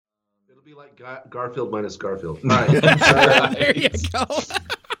It'll be like Garfield minus Garfield. All right. There you go.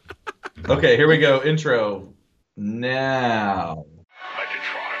 Okay, here we go. Intro now.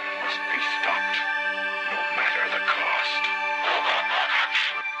 Megatron must be stopped, no matter the cost.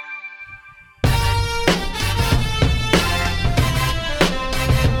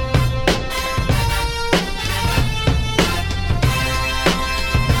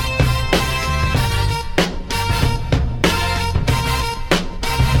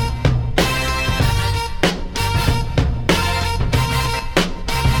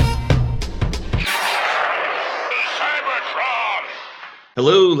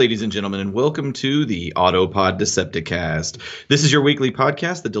 Hello, ladies and gentlemen, and welcome to the Autopod Decepticast. This is your weekly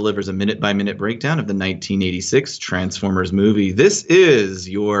podcast that delivers a minute-by-minute breakdown of the 1986 Transformers movie. This is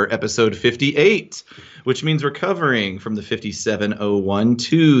your episode 58, which means we're covering from the 57:01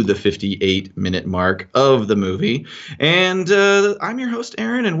 to the 58-minute mark of the movie. And I'm your host,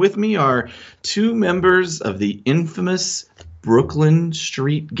 Aaron, and with me are two members of the infamous Brooklyn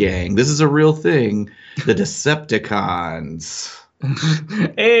Street Gang. This is a real thing, the Decepticons.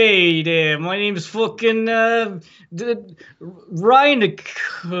 Hey there, my name's fucking Rhinokus.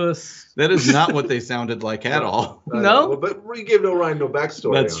 That is not what they sounded like at all. No? Well, but we gave no Ryan no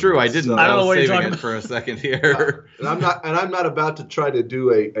backstory. That's true. I didn't. I don't know was what you're saving talking it for a second here. And I'm not about to try to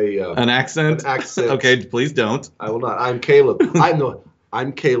do An accent? an accent. Okay, please don't. I will not. I'm Caleb.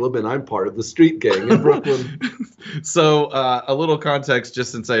 I'm Caleb, and I'm part of the street gang in Brooklyn. So, a little context,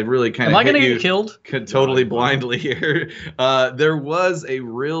 just since I really kind of Am I going to get killed? Totally blindly here. There was a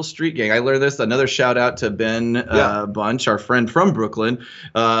real street gang. I learned this. Another shout out to Ben Bunch, our friend from Brooklyn.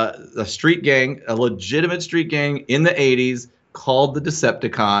 A street gang, a legitimate street gang in the 80s. Called the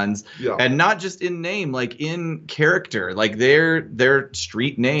Decepticons, and not just in name, like in character. Like their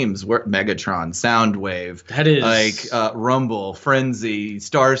street names were Megatron, Soundwave, That is like Rumble, Frenzy,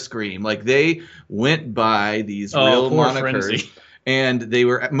 Starscream. Like they went by these real poor monikers, Frenzy. and they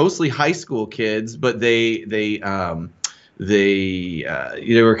were mostly high school kids, but they were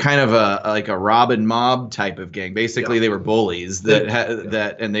kind of a Robin Mob type of gang. Basically, they were bullies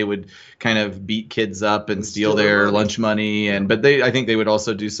and they would kind of beat kids up and steal their lunch money. But I think they would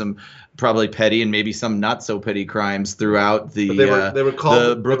also do some probably petty and maybe some not so petty crimes throughout the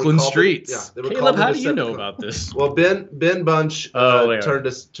Brooklyn streets. Yeah, Caleb, how do you know about this? Well, Ben Bunch turned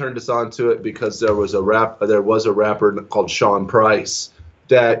us on to it because there was a rapper called Sean Price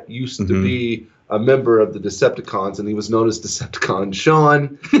that used to be a member of the Decepticons, and he was known as Decepticon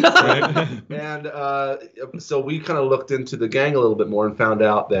Sean. And so we kind of looked into the gang a little bit more and found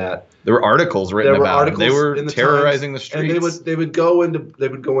out that there were articles written about them. They were terrorizing the streets. And they would go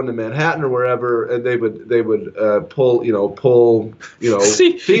into Manhattan or wherever, and they would pull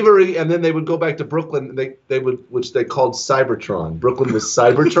thievery, and then they would go back to Brooklyn. Which they called Cybertron. Brooklyn was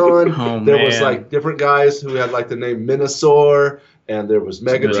Cybertron. There was like different guys who had like the name Minosaur, and there was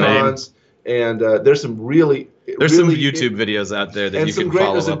Megatrons. And there's some some YouTube videos out there that you can follow up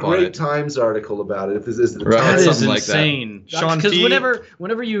on. There's a great Times article about it. That is insane. Because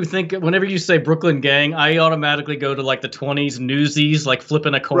whenever you say Brooklyn Gang, I automatically go to like the 20s newsies, like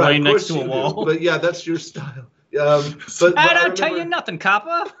flipping a coin next to a wall. But yeah, that's your style. I don't tell you nothing,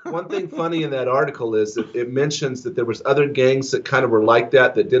 copper. One thing funny in that article is that it mentions that there was other gangs that kind of were like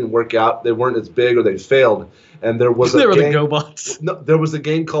that didn't work out. They weren't as big or they failed. And there was the GoBots. No, there was a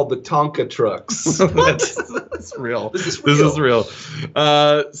gang called the Tonka Trucks. That's real. This is real.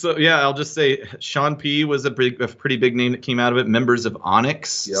 So yeah, I'll just say Sean P was a pretty big name that came out of it. Members of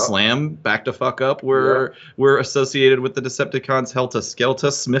Onyx, Slam, Back to Fuck Up were associated with the Decepticons. Helta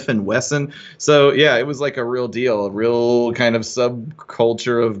Skelta, Smith and Wesson. So yeah, it was like a real deal, a real kind of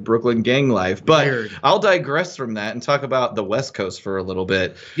subculture of Brooklyn gang life. But Weird. I'll digress from that and talk about the West Coast for a little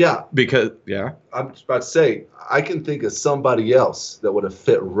bit. Yeah. Because I'm just about to say, I can think of somebody else that would have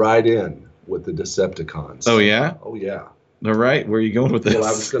fit right in with the Decepticons. Oh, yeah? Oh, yeah. All right. Where are you going with this? Well, I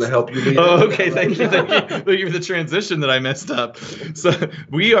was going to help you. Okay. Thank you. Thank you for the transition that I messed up. So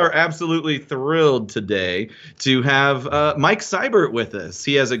we are absolutely thrilled today to have Mike Seibert with us.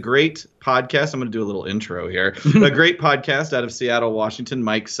 He has a great podcast. I'm going to do a little intro here. A great podcast out of Seattle, Washington,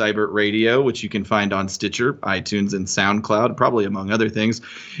 Mike Seibert Radio, which you can find on Stitcher, iTunes, and SoundCloud, probably among other things.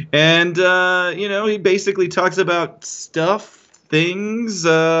 And, he basically talks about stuff things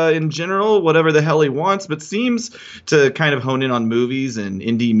in general, whatever the hell he wants, but seems to kind of hone in on movies and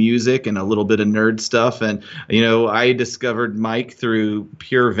indie music and a little bit of nerd stuff. And, I discovered Mike through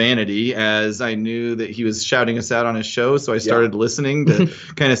pure vanity, as I knew that he was shouting us out on his show. So I started listening to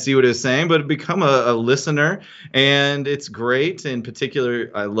kind of see what he was saying, but become a listener. And it's great. In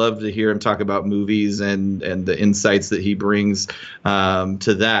particular, I love to hear him talk about movies and the insights that he brings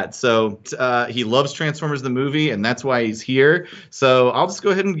to that. So he loves Transformers the movie, and that's why he's here. So I'll just go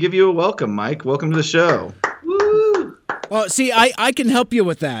ahead and give you a welcome, Mike. Welcome to the show. Woo! Well, see, I can help you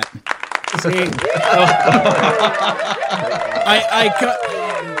with that. See,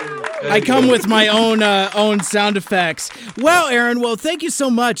 I come with my own sound effects. Well, Aaron, thank you so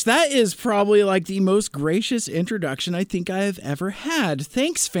much. That is probably like the most gracious introduction I think I have ever had.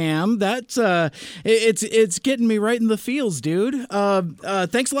 Thanks, fam. That's it's getting me right in the feels, dude.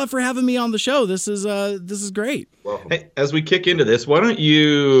 Thanks a lot for having me on the show. This is great. Hey, as we kick into this, why don't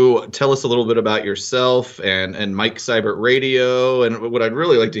you tell us a little bit about yourself and Mike Seibert Radio? And what I'd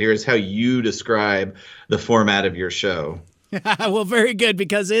really like to hear is how you describe the format of your show. Well, very good,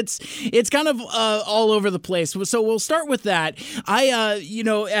 because it's kind of all over the place. So we'll start with that. I,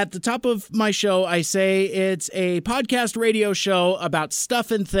 at the top of my show, I say it's a podcast radio show about stuff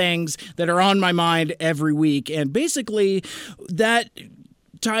and things that are on my mind every week. And basically that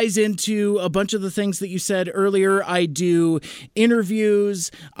ties into a bunch of the things that you said earlier. I do interviews,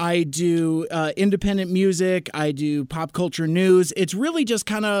 I do independent music, I do pop culture news. It's really just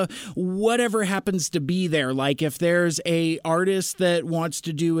kind of whatever happens to be there. Like if there's a artist that wants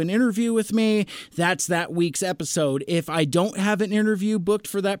to do an interview with me, that's that week's episode. If I don't have an interview booked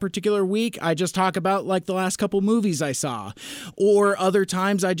for that particular week, I just talk about like the last couple movies I saw. Or other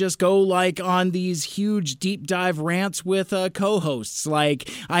times I just go like on these huge deep dive rants with co-hosts. Like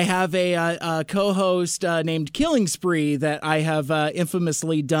I have a co-host named Killing Spree that I have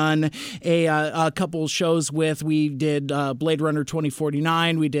infamously done a couple shows with. We did Blade Runner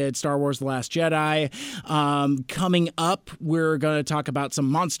 2049. We did Star Wars The Last Jedi. Coming up, we're going to talk about some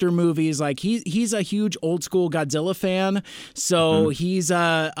monster movies. Like he's a huge old school Godzilla fan. So he's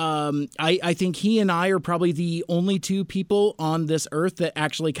I think he and I are probably the only two people on this earth that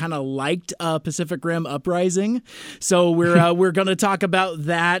actually kind of liked Pacific Rim Uprising. So we're going to talk about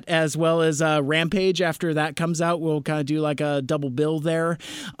that, as well as Rampage. After that comes out, we'll kind of do like a double bill there.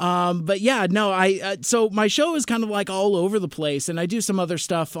 But yeah, no, so my show is kind of like all over the place, and I do some other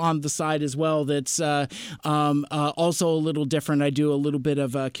stuff on the side as well that's also a little different. I do a little bit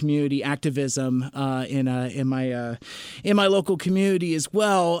of community activism in my local community as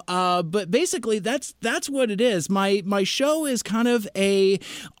well. But basically, that's what it is. My show is kind of a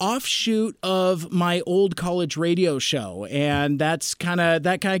offshoot of my old college radio show, and that kind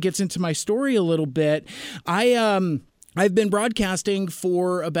of gets into my story a little bit. I've been broadcasting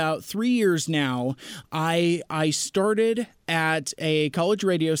for about 3 years now. I started at a college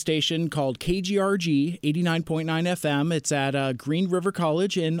radio station called KGRG 89.9 FM. It's at Green River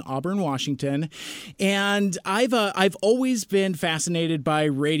College in Auburn, Washington. And I've always been fascinated by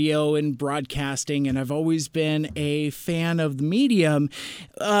radio and broadcasting, and I've always been a fan of the medium.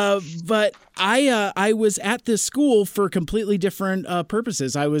 But I was at this school for completely different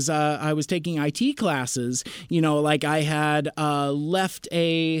purposes. I was taking IT classes. Like I had left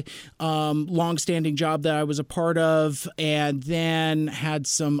a long-standing job that I was a part of, and then had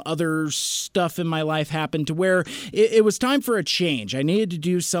some other stuff in my life happen to where it was time for a change. I needed to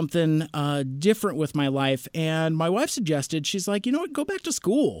do something different with my life, and my wife suggested, she's like, go back to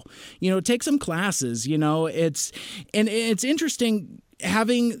school, take some classes. It's interesting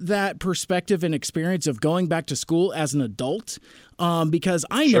having that perspective and experience of going back to school as an adult. Because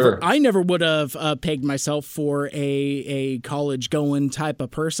I never would have pegged myself for a college going type of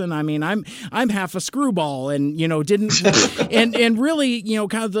person. I mean, I'm half a screwball, and didn't and really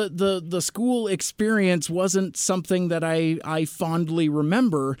kind of the school experience wasn't something that I fondly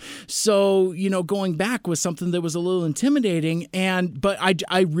remember. So going back was something that was a little intimidating, but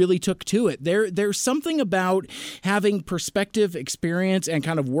I really took to it. There's something about having perspective, experience, and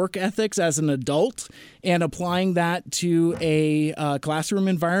kind of work ethics as an adult, and applying that to a classroom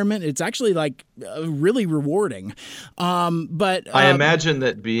environment. It's actually like really rewarding. But I imagine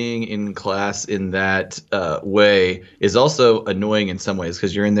that being in class in that way is also annoying in some ways,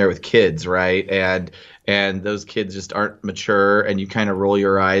 because you're in there with kids, right? And and those kids just aren't mature, and you kind of roll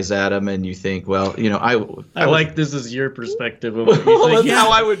your eyes at them, and you think, well, I like this is your perspective of what you think. That's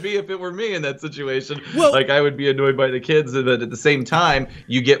how I would be if it were me in that situation. Well, like I would be annoyed by the kids, but at the same time,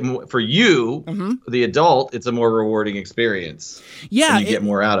 you get more, for you, the adult, it's a more rewarding experience. Yeah, and you get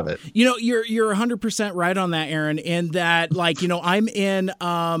more out of it. You're 100% right on that, Aaron. In that, I'm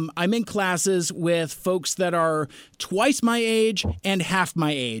in classes with folks that are twice my age and half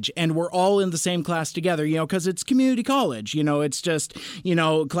my age, and we're all in the same class together. Because it's community college. It's just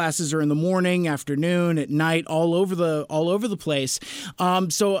classes are in the morning, afternoon, at night, all over the place.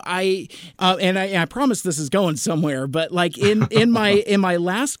 So I promise this is going somewhere, but in my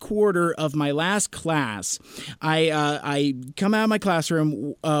last quarter of my last class, I come out of my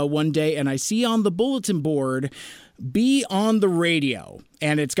classroom one day and I see on the bulletin board, "Be on the radio."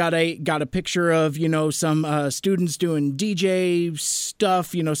 And it's got a picture of, some students doing DJ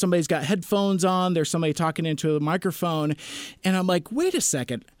stuff. Somebody's got headphones on. There's somebody talking into a microphone. And I'm like, wait a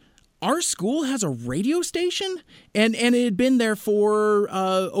second. Our school has a radio station? And it had been there for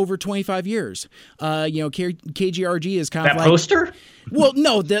over 25 years. KGRG is kind of like... That poster? Well,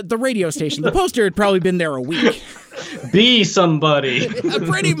 no, the radio station. The poster had probably been there a week. Be somebody.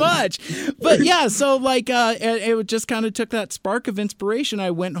 Pretty much. But yeah, so it just kind of took that spark of inspiration. I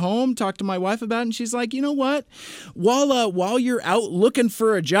went home, talked to my wife about it, and she's like, you know what? While you're out looking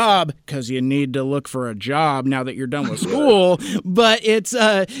for a job, because you need to look for a job now that you're done with school, but it's,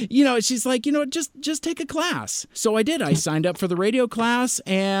 she's like, just take a class. So I did. I signed up for the radio class,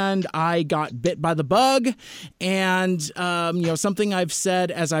 and I got bit by the bug. And, something I've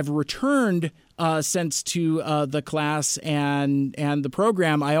said as I've returned since to the class and the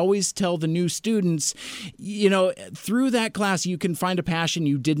program, I always tell the new students, through that class, you can find a passion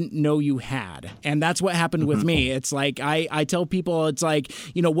you didn't know you had. And that's what happened with me. It's like, I tell people, it's like,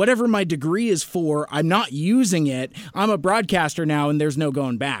 whatever my degree is for, I'm not using it. I'm a broadcaster now, and there's no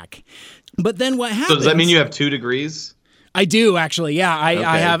going back. But then what happens? So does that mean you have 2 degrees? I do, actually. Yeah,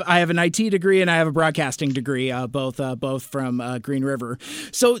 I have an IT degree and I have a broadcasting degree, both from Green River.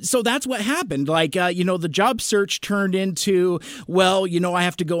 So that's what happened. The job search turned into, I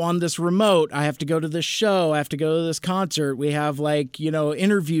have to go on this remote. I have to go to this show. I have to go to this concert. We have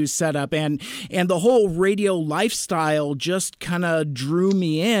interviews set up, and the whole radio lifestyle just kind of drew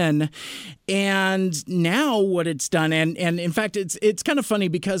me in. And now what it's done, and in fact, it's kind of funny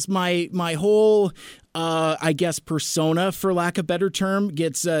because my whole persona, for lack of a better term,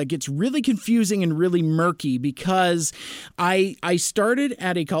 gets really confusing and really murky because I started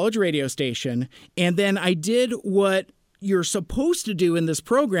at a college radio station, and then I did what you're supposed to do in this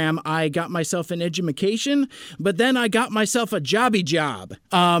program. I got myself an edumacation, but then I got myself a jobby job.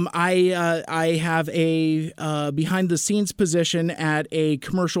 I have a behind the scenes position at a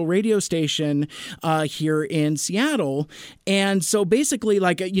commercial radio station here in Seattle. And so basically,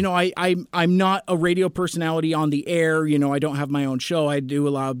 I'm not a radio personality on the air. I don't have my own show. I do a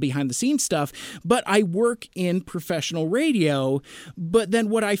lot of behind the scenes stuff, but I work in professional radio. But then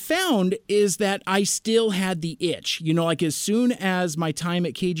what I found is that I still had the itch, as soon as my time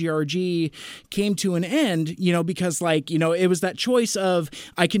at KGRG came to an end, because it was that choice of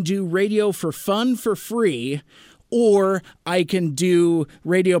I can do radio for fun for free, or I can do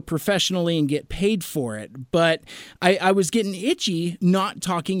radio professionally and get paid for it. But I was getting itchy not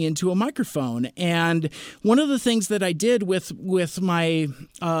talking into a microphone. And one of the things that I did with my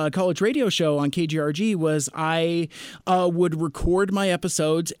college radio show on KGRG was I would record my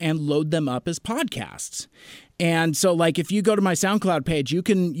episodes and load them up as podcasts. And so, if you go to my SoundCloud page, you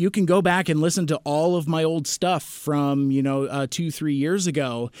can go back and listen to all of my old stuff from 2-3 years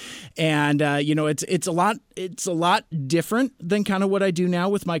ago, and it's a lot different than kind of what I do now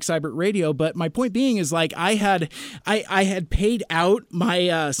with Mike Seibert Radio. But my point being is I had paid out my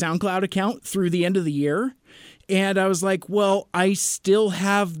SoundCloud account through the end of the year, and I was like, well, I still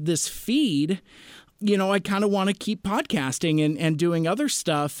have this feed. I kind of want to keep podcasting and doing other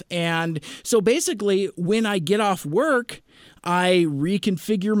stuff. And so basically, when I get off work, I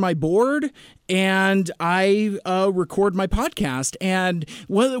reconfigure my board and I record my podcast. And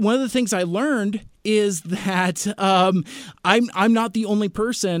one of the things I learned is that I'm not the only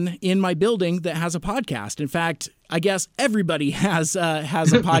person in my building that has a podcast. In fact, I guess everybody has a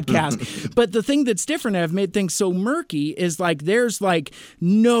podcast. But the thing that's different, I've made things so murky, is there's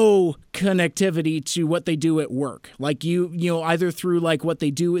no connectivity to what they do at work. Either through what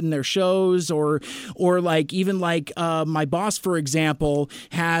they do in their shows or even my boss, for example,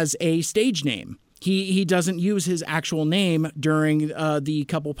 has a stage name. he doesn't use his actual name during the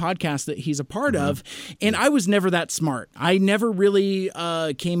couple podcasts that he's a part of. And I was never that smart. I never really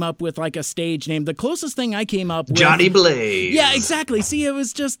came up with like a stage name. The closest thing I came up with, Johnny Blaze. Yeah, exactly. See, it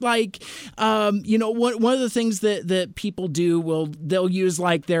was just like, one of the things that people do, they'll use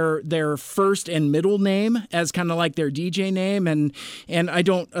like their first and middle name as kind of like their DJ name. And I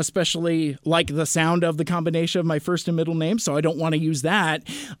don't especially like the sound of the combination of my first and middle name, so I don't want to use that.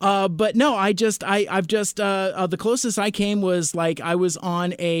 But no, the closest I came was like I was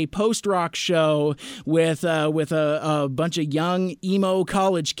on a post-rock show with a bunch of young emo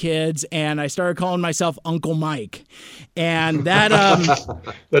college kids, and I started calling myself Uncle Mike. And that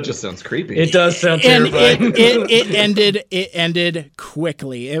that just sounds creepy. It does sound terrifying. It ended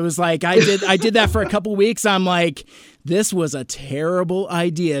quickly. It was like I did that for a couple weeks. I'm like, this was a terrible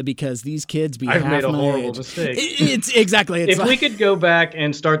idea because these kids be I've half made a my horrible age. mistake. It's exactly. It's if we could go back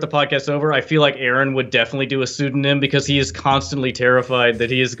and start the podcast over, I feel like Aaron would definitely do a pseudonym because he is constantly terrified that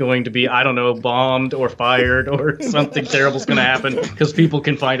he is going to be, I don't know, bombed or fired or something terrible's going to happen because people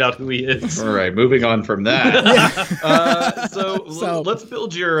can find out who he is. All right, moving on from that. So let's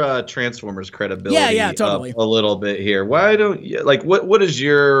build your Transformers credibility totally. up a little bit here. Why don't you, like, what is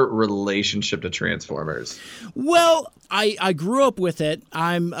your relationship to Transformers? Well, I grew up with it.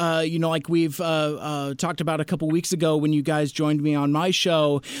 I'm, like we've talked about a couple weeks ago when you guys joined me on my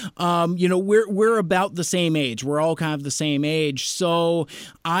show. We're about the same age. We're all kind of the same age. So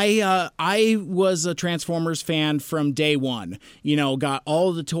I was a Transformers fan from day one. Got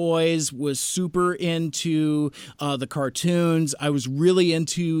all the toys. Was super into the cartoons. I was really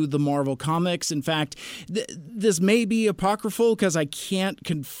into the Marvel comics. In fact, this may be apocryphal because I can't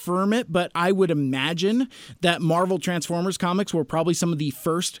confirm it, but I would imagine that Marvel Transformers comics were probably some of the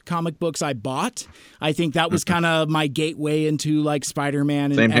first comic books I bought. I think that was kind of my gateway into like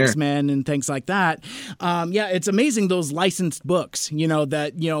Spider-Man and X-Men and things like that. It's amazing those licensed books,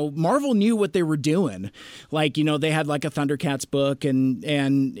 Marvel knew what they were doing. Like, they had like a Thundercats book and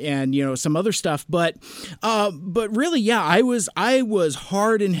some other stuff. But really, I was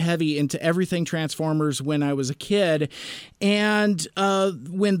hard and heavy into everything Transformers when I was a kid. And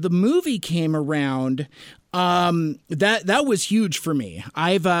when the movie came around, that was huge for me.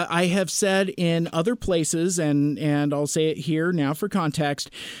 I have said in other places, and I'll say it here now for context,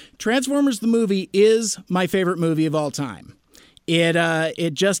 Transformers the movie is my favorite movie of all time.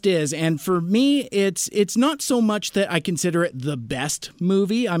 It just is. And for me, it's not so much that I consider it the best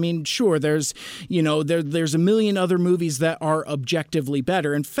movie. I mean, sure, there's a million other movies that are objectively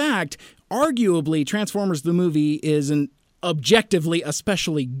better. In fact, arguably, Transformers the movie isn't objectively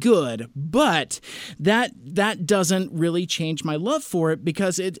especially good, but that doesn't really change my love for it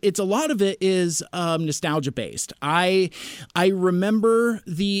because it's a lot of it is nostalgia based. I remember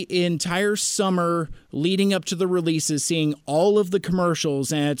the entire summer leading up to the releases, seeing all of the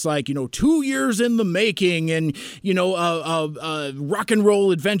commercials, and it's like 2 years in the making, and a rock and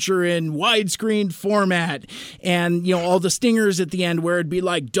roll adventure in widescreen format, and all the stingers at the end where it'd be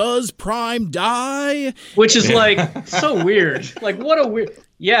like, does Prime die? Which is like so weird. Like, what a weird.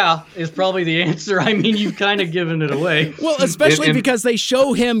 Yeah, is probably the answer. I mean, you've kind of given it away. Well, especially because they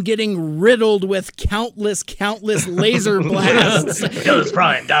show him getting riddled with countless laser blasts. Does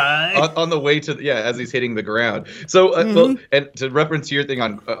Prime die? On the way to, as he's hitting the ground. So, and to reference your thing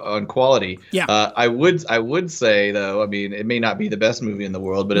on quality, I would say, though, I mean, it may not be the best movie in the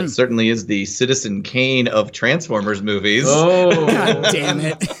world, but it certainly is the Citizen Kane of Transformers movies. Oh, God damn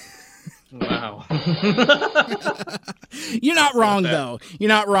it. Wow. You're not wrong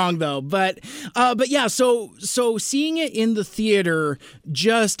though. But yeah, so seeing it in the theater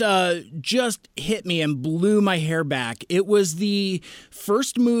just hit me and blew my hair back. It was the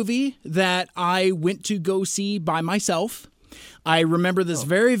first movie that I went to go see by myself. I remember this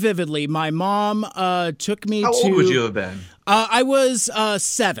very vividly. My mom took me How old would you have been? I was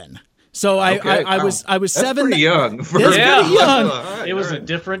 7. So I was 7. That's pretty young. Pretty young. It was a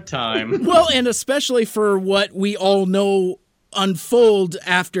different time. Well, and especially for what we all know unfold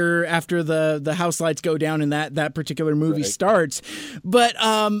after the house lights go down and that particular movie starts. But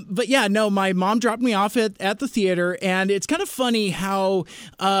yeah, no, my mom dropped me off at the theater, and it's kind of funny how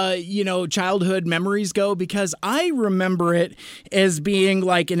childhood memories go, because I remember it as being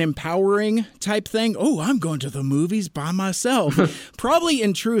like an empowering type thing. Oh, I'm going to the movies by myself. Probably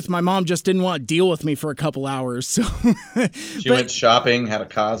in truth, my mom just didn't want to deal with me for a couple hours. So she went shopping, had a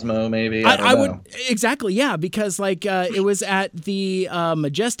Cosmo maybe. I would exactly, yeah, because like it was at at the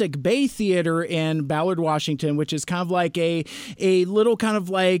Majestic Bay Theater in Ballard, Washington, which is kind of like a little kind of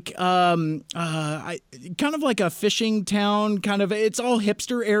like kind of like a fishing town. Kind of, it's all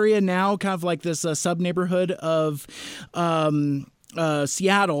hipster area now, kind of like this sub neighborhood of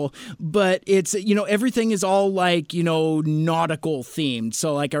Seattle, but it's, everything is all like, nautical themed.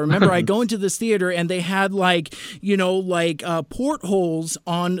 So like, I remember I go into this theater and they had like, portholes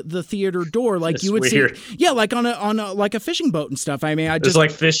on the theater door. Like That's you would weird. see, yeah, like on a like a fishing boat and stuff. I mean, There's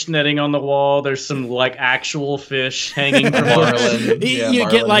like fish netting on the wall. There's some like actual fish hanging from marlin. you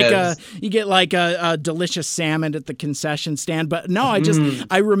get like a delicious salmon at the concession stand. But no,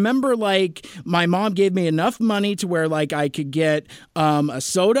 I remember like my mom gave me enough money to where like I could get a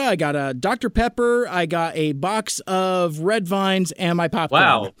soda. I got a Dr. Pepper. I got a box of Red Vines and my popcorn.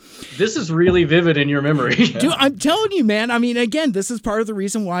 Wow, this is really vivid in your memory. Dude, I'm telling you, man. I mean, again, this is part of the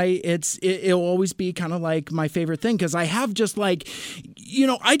reason why it'll always be kind of like my favorite thing, because I have just like,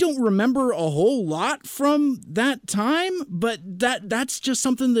 I don't remember a whole lot from that time, but that's just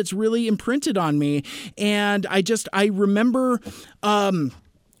something that's really imprinted on me. And I remember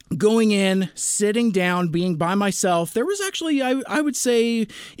going in, sitting down, being by myself. There was actually, I would say,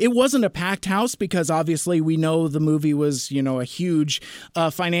 it wasn't a packed house, because obviously we know the movie was, a huge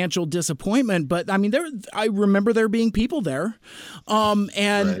financial disappointment. But I mean, I remember there being people there,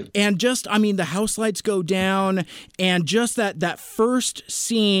 and just, I mean, the house lights go down, and just that first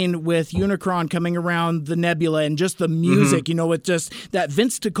scene with Unicron coming around the nebula, and just the music, with just that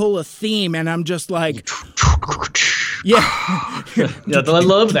Vince DiCola theme, and I'm just like. Yeah. Yeah, I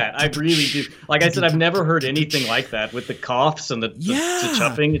love that. I really do. Like I said, I've never heard anything like that with the coughs and the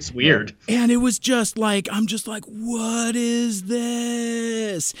chuffing. It's weird. And it was just like, I'm just like, what is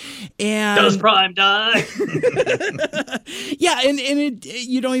this? And does Prime die? Yeah, and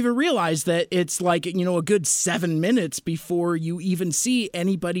you don't even realize that it's like, a good 7 minutes before you even see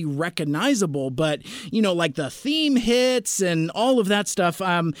anybody recognizable. But, like the theme hits and all of that stuff.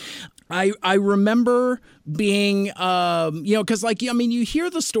 I remember being, because you hear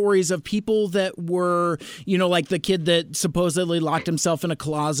the stories of people that were, like the kid that supposedly locked himself in a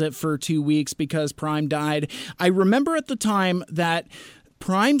closet for 2 weeks because Prime died. I remember at the time that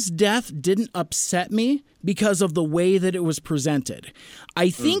Prime's death didn't upset me because of the way that it was presented.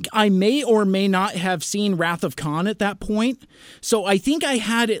 I think I may or may not have seen Wrath of Khan at that point. So I think I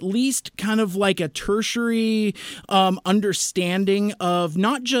had at least kind of like a tertiary understanding of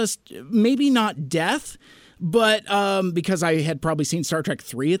not just, maybe not death, but because I had probably seen Star Trek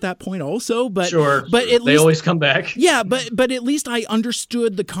 3 at that point also. But sure, but at least they always come back. Yeah, but at least I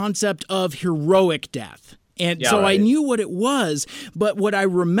understood the concept of heroic death. And I knew what it was. But what I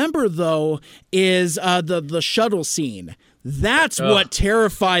remember, though, is the shuttle scene. That's what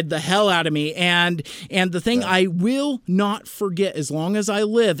terrified the hell out of me. And the thing I will not forget as long as I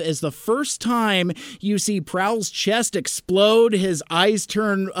live is the first time you see Prowl's chest explode, his eyes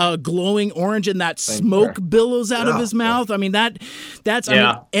turn glowing orange, and that smoke billows out of his mouth. I mean, I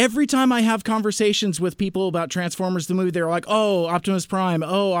mean, every time I have conversations with people about Transformers the movie, they're like, oh, Optimus Prime.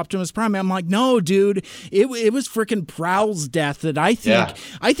 I'm like, no, dude, it was freaking Prowl's death that I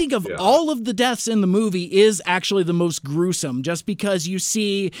think of all of the deaths in the movie is actually the most gruesome. Just because you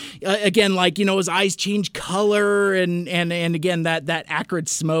see again, like, his eyes change color, and again that acrid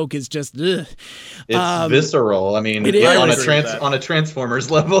smoke is just it's visceral. I mean, on a Transformers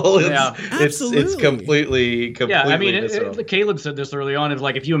level, it's completely yeah. I mean, visceral. Caleb said this early on. Is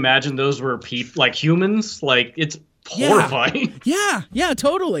like, if you imagine those were like humans, like it's horrifying. Yeah,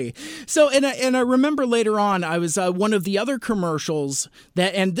 totally. So, and I remember later on, I was one of the other commercials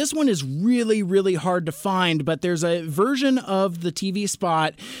and this one is really, really hard to find, but there's a version of the TV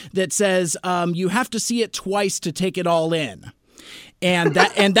spot that says you have to see it twice to take it all in. And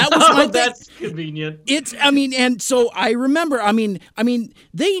that was my thing. That's convenient. And so I remember, I mean,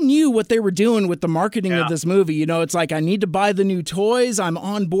 they knew what they were doing with the marketing of this movie. It's like, I need to buy the new toys. I'm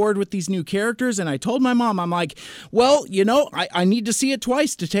on board with these new characters. And I told my mom, I'm like, well, I need to see it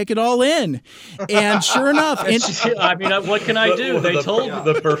twice to take it all in. And sure enough. What can I do? They told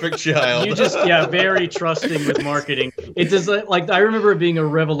the perfect child. You just, very trusting with marketing. It just like, I remember it being a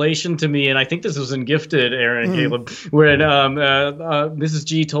revelation to me. And I think this was in Gifted, Aaron and Caleb, when, Mrs.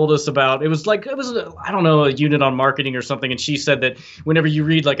 G told us about, it was a unit on marketing or something, and she said that whenever you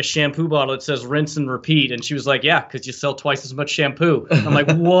read like a shampoo bottle, it says rinse and repeat, and she was like, yeah, because you sell twice as much shampoo. I'm like,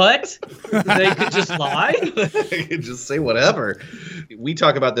 what? They could just lie? They could just say whatever. we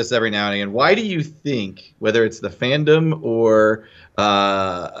talk about this every now and again. Why do you think, whether it's the fandom or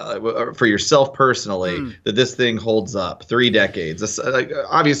for yourself personally, that this thing holds up 3 decades?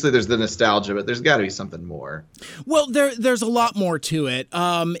 Obviously, there's the nostalgia, but there's got to be something more. Well, there's a lot more to it.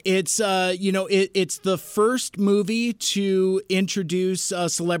 It's it's the first movie to introduce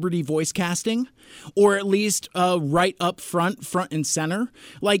celebrity voice casting, or at least right up front and center.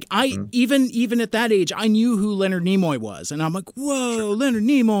 Like even at that age, I knew who Leonard Nimoy was, and I'm like, whoa, sure. Leonard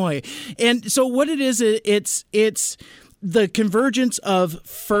Nimoy. And so what it is, it's the convergence of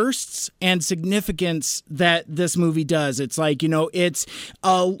firsts and significance that this movie does. It's like, it's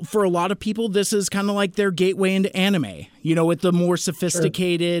for a lot of people, this is kind of like their gateway into anime, with the more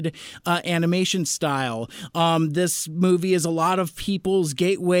sophisticated animation style. This movie is a lot of people's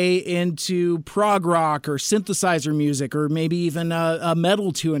gateway into prog rock or synthesizer music, or maybe even a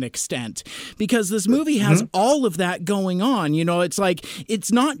metal to an extent, because this movie has all of that going on. It's like,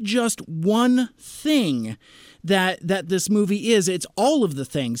 it's not just one thing that this movie is. It's all of the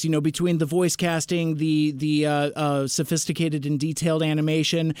things, between the voice casting, the sophisticated and detailed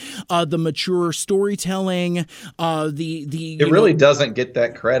animation, the mature storytelling, it really doesn't get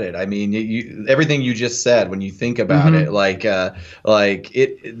that credit. I mean, everything you just said, when you think about it,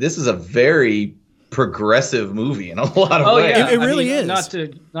 this is a very progressive movie in a lot of ways. Yeah. It really is. Not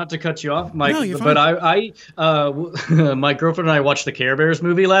to cut you off, Mike, no, but I my girlfriend and I watched the Care Bears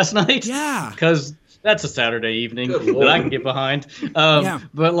movie last night. Yeah, because that's a Saturday evening that I can get behind.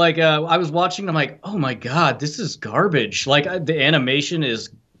 But I was watching, I'm like, oh my God, this is garbage. Like, the animation is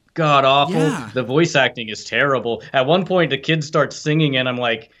god awful. Yeah. The voice acting is terrible. At one point, the kid starts singing, and I'm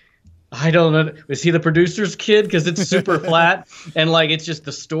like, I don't know. Is he the producer's kid? Because it's super flat. And it's just,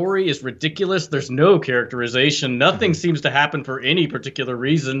 the story is ridiculous. There's no characterization. Nothing seems to happen for any particular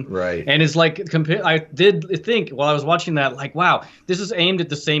reason. Right. And it's like, I did think while I was watching that, wow, this is aimed at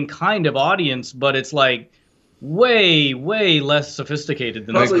the same kind of audience, but it's way, way less sophisticated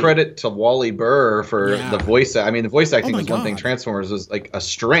than that. Credit to Wally Burr for the voice. I mean, the voice acting was one thing. Transformers was like a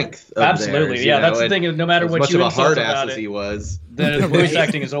strength. Absolutely, theirs, that's the thing. No matter what you insult about it, as he was, the voice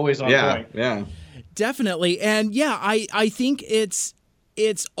acting is always on point. Yeah, definitely. And I think it's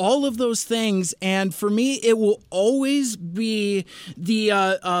all of those things, and for me, it will always be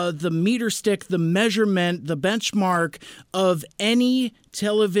the meter stick, the measurement, the benchmark of any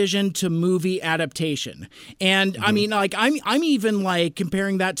television to movie adaptation. And I mean, I'm even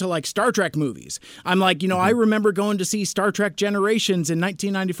comparing that to Star Trek movies. I'm I remember going to see Star Trek Generations in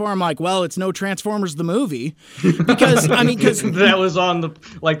 1994. I'm like, well, it's no Transformers the movie, because because that was on the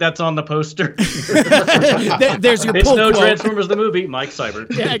that's on the poster. There's your it's no quote. Transformers the movie, Mike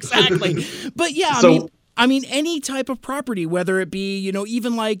Seibert. Yeah, exactly. But yeah, I mean, any type of property, whether it be,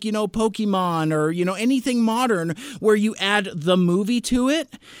 even Pokemon or, anything modern where you add the movie to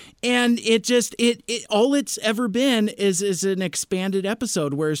it, and it just, all it's ever been is an expanded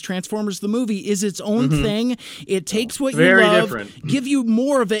episode, whereas Transformers the movie is its own thing. It takes what you love, give you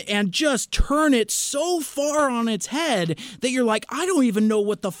more of it, and just turn it so far on its head that you're like, I don't even know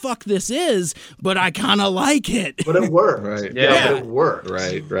what the fuck this is, but I kind of like it. But it worked. Right. Yeah, but it worked.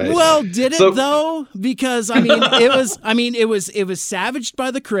 Right. Well, did it though? Because it was savaged by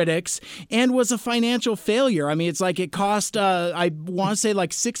the critics and was a financial failure. I mean, it's it cost I want to say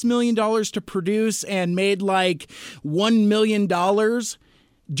 $6 million to produce and made $1 million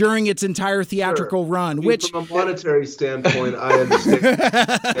during its entire theatrical run. Which, from a monetary standpoint, I understand.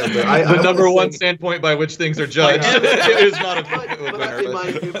 The number one standpoint by which things are judged is not a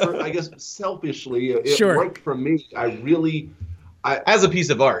winner. I guess selfishly, it worked for me. As a piece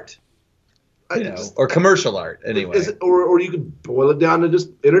of art. Or commercial art, anyway. Or you could boil it down to just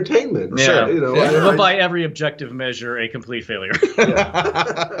entertainment. Yeah. But by every objective measure, a complete failure.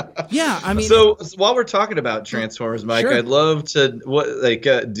 Yeah, I mean. So while we're talking about Transformers, Mike, I'd love to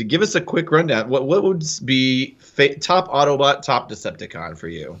to give us a quick rundown. What would be top Autobot, top Decepticon for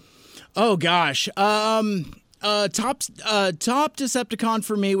you? Oh gosh, top Decepticon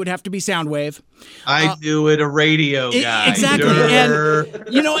for me would have to be Soundwave. I do it a radio guy. Exactly.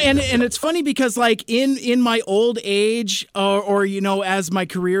 And and it's funny because in my old age or as my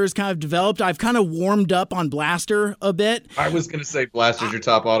career has kind of developed, I've kind of warmed up on Blaster a bit. I was going to say Blaster's your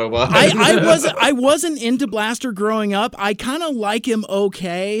top Autobot. I wasn't into Blaster growing up. I kind of like him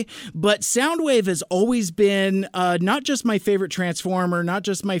okay, but Soundwave has always been not just my favorite Transformer, not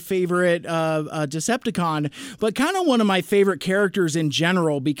just my favorite Decepticon, but kind of one of my favorite characters in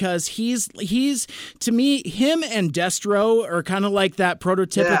general, because he's to me, him and Destro are kind of like that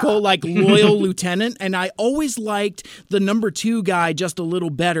prototypical loyal lieutenant, and I always liked the number 2 guy just a little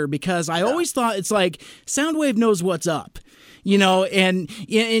better, because I always thought it's Soundwave knows what's up. and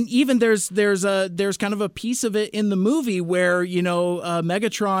even there's kind of a piece of it in the movie where,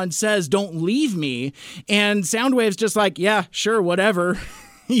 Megatron says, "Don't leave me." And Soundwave's just like, "Yeah, sure, whatever."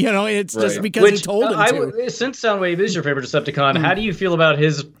 It's just because he told him to. Since Soundwave is your favorite Decepticon, how do you feel about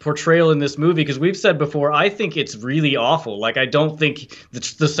his portrayal in this movie? Because we've said before, I think it's really awful. Like, I don't think the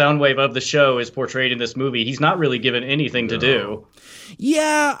Soundwave of the show is portrayed in this movie. He's not really given anything to do.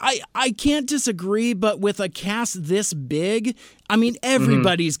 Yeah, I can't disagree, but with a cast this big, I mean,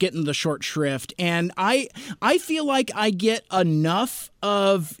 everybody's getting the short shrift, and I feel like I get enough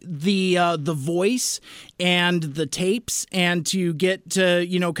of the voice and the tapes, and to get to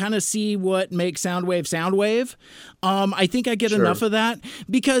kind of see what makes Soundwave. I think I get enough of that,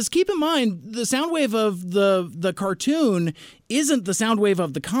 because keep in mind, the Soundwave of the cartoon isn't the Soundwave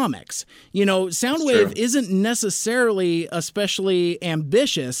of the comics. Soundwave isn't necessarily especially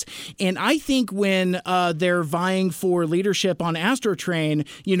ambitious, and I think when they're vying for leadership on Astrotrain,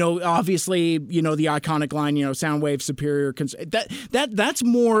 obviously, the iconic line, Soundwave superior. That's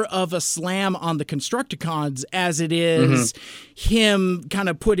more of a slam on the Constructicons as it is him kind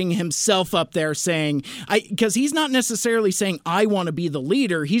of putting himself up there, saying, because he's not necessarily saying I want to be the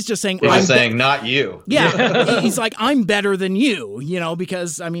leader. He's just saying, I'm saying not you. Yeah, he's like, I'm better than you,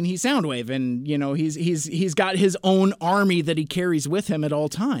 because I mean, he's Soundwave, and he's got his own army that he carries with him at all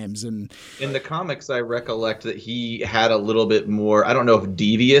times. And in the comics, I recollect that he had a little bit more, I don't know if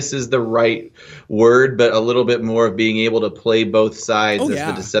devious is the right word, but a little bit more of being able to play both sides the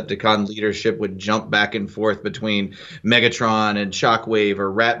Decepticon leadership would jump back and forth between Megatron and Shockwave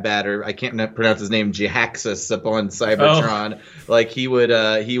or Ratbat, or I can't pronounce his name, Jihaxus up on Cybertron. Like he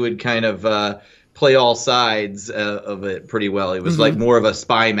would kind of play all sides of it pretty well. He was like more of a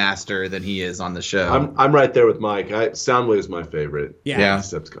spy master than he is on the show. I'm right there with Mike. Soundwave is my favorite. Yeah.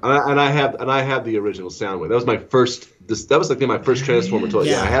 Decepticon. And I have the original Soundwave. That was my first. That was like my first Transformer toy.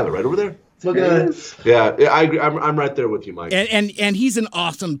 Yeah, I have it right over there. Look at it. Yeah, I agree. I'm right there with you, Mike. And he's an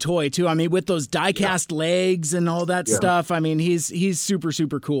awesome toy too. I mean, with those die-cast legs and all that stuff. I mean, he's super,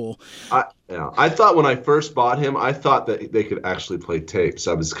 super cool. I thought when I first bought him, I thought that they could actually play tapes.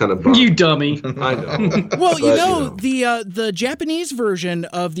 I was kind of bummed. You dummy. I know. Well, the Japanese version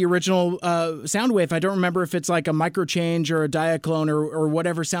of the original Soundwave, I don't remember if it's like a micro change or a Diaclone or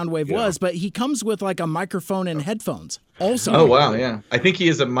whatever Soundwave was, but he comes with like a microphone and headphones also. Oh, wow, yeah. I think he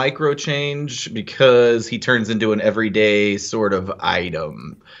is a micro change because he turns into an everyday sort of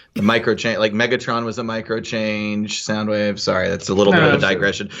item. The micro change, like Megatron was a micro change, Soundwave. Sorry, that's a little bit of a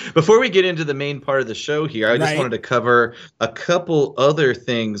digression. Before we get into the main part of the show here, I just wanted to cover a couple other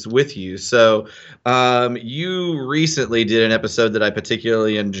things with you. So you recently did an episode that I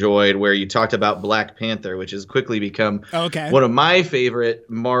particularly enjoyed where you talked about Black Panther, which has quickly become one of my favorite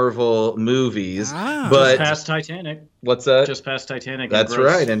Marvel movies. But just past Titanic. What's that? Just past Titanic. That's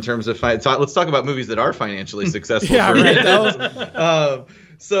right. In terms of let's talk about movies that are financially successful.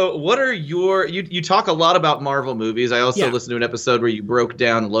 So what are you talk a lot about Marvel movies. I also listened to an episode where you broke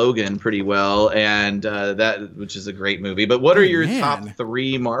down Logan pretty well, and which is a great movie. But what are your top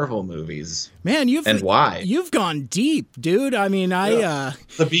 3 Marvel movies? Man, why? You've gone deep, dude. I mean,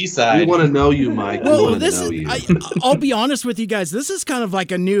 the B-side. We want to know you, Mike. Well, I'll be honest with you guys. This is kind of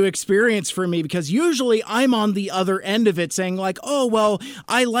like a new experience for me, because usually I'm on the other end of it saying like, oh, well,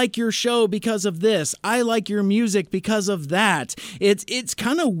 I like your show because of this. I like your music because of that. It's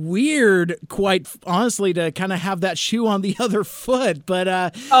kind of weird, quite honestly, to kind of have that shoe on the other foot. But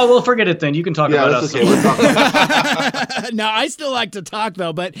well, forget it then. You can talk about us. Okay. No, I still like to talk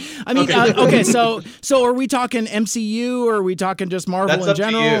though. But I mean, okay. So are we talking MCU or are we talking just Marvel in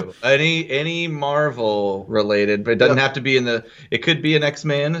general? That's up to you. Any Marvel related, but it doesn't have to be in the. It could be an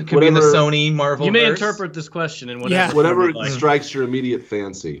X-Men. It could be in the Sony Marvel. You may interpret this question in whatever. Whatever strikes your immediate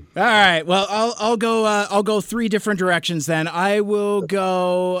fancy. All right. Well, I'll go 3 different directions then. I will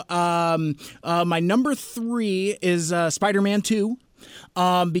go. My number 3 is Spider-Man 2.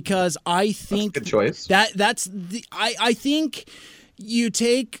 Because I think that's a good choice. I think you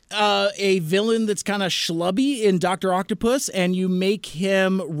take a villain that's kind of schlubby in Dr. Octopus and you make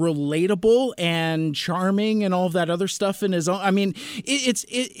him relatable and charming and all of that other stuff in his own. I mean,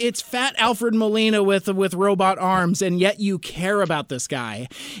 it's fat Alfred Molina with robot arms, and yet you care about this guy,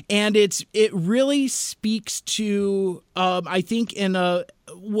 and it really speaks to I think in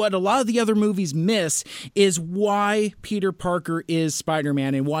what a lot of the other movies miss is why Peter Parker is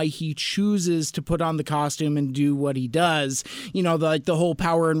Spider-Man and why he chooses to put on the costume and do what he does. You know, the whole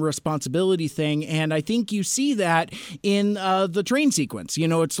power and responsibility thing. And I think you see that in the train sequence. You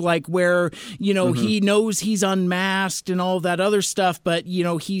know, it's like where, you know, he knows he's unmasked and all that other stuff, but, you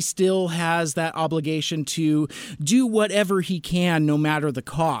know, he still has that obligation to do whatever he can, no matter the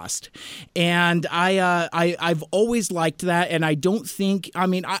cost. And I've always liked that. And I don't think, I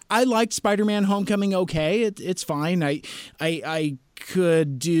mean, I liked Spider-Man Homecoming okay. It's fine. I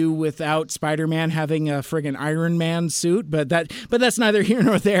could do without Spider-Man having a friggin' Iron Man suit, but that's neither here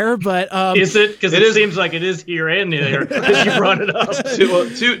nor there. But is it? Because it seems like it is here and there because you brought it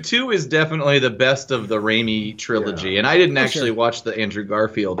up. Two is definitely the best of the Raimi trilogy, and I didn't actually watch the Andrew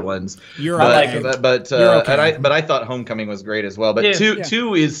Garfield ones. But I thought Homecoming was great as well. But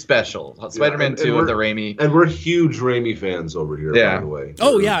two is special. Spider-Man 2 of the Raimi, and we're huge Raimi fans over here. By the way.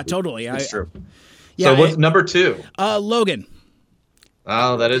 Oh yeah, totally. It's true. Yeah, so what's number 2? Logan.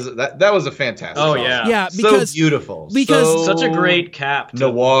 Oh, that was a fantastic. Oh yeah, yeah, because so beautiful, because such a great cap to,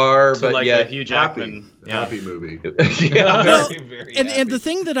 noir, to but like yet a Hugh Jackman happy movie. Very and the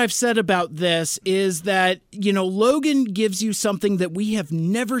thing that I've said about this is that, you know, Logan gives you something that we have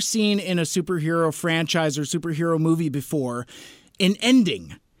never seen in a superhero franchise or superhero movie before, an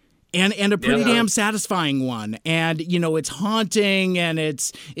ending. And a pretty damn satisfying one. And, you know, it's haunting and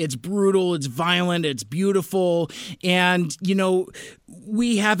it's brutal, it's violent, it's beautiful. And, you know,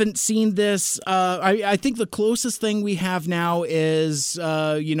 we haven't seen this. I think the closest thing we have now is,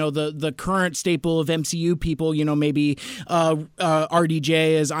 you know, the current staple of MCU people, you know, maybe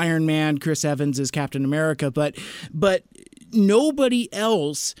RDJ as Iron Man, Chris Evans as Captain America. But nobody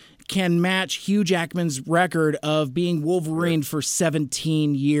else can match Hugh Jackman's record of being Wolverine for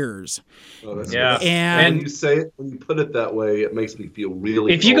 17 years. Oh, that's and when you say it, when you put it that way, it makes me feel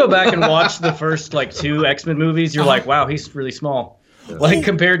really If you go back and watch the first like 2 X-Men movies, you're like, wow, he's really small. Yeah. Like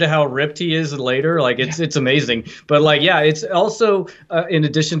compared to how ripped he is later, like it's amazing. But like, yeah, it's also in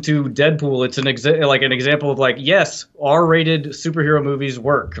addition to Deadpool, it's an example of like, yes, R-rated superhero movies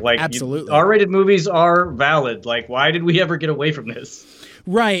work. Like absolutely, R-rated movies are valid. Like, why did we ever get away from this?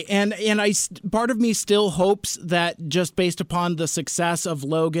 Right, and part of me still hopes that just based upon the success of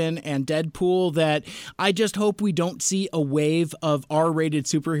Logan and Deadpool, that I just hope we don't see a wave of R-rated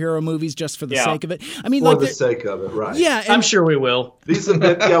superhero movies just for the sake of it. I mean, for the sake of it, right? Yeah, I'm sure we will.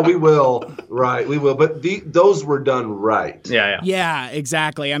 We will. Right, we will. But those were done right. Yeah,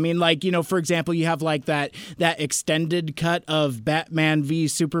 exactly. I mean, like, you know, for example, you have like that extended cut of Batman v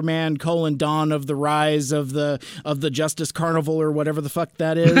Superman: Dawn of the Rise of the Justice Carnival or whatever the fuck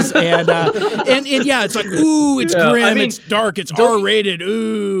that is, and yeah, it's like, ooh, it's grim, I mean, it's dark, it's R-rated,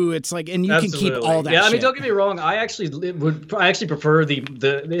 ooh, it's like, and you can keep all that. Yeah, shit. I mean, don't get me wrong, I actually prefer the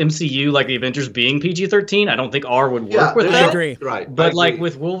MCU, like the Avengers, being PG-13. I don't think R would work with that. I agree. Right, but like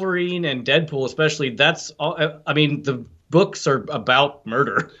with Wolverine and Deadpool, especially, that's all. I mean, the books are about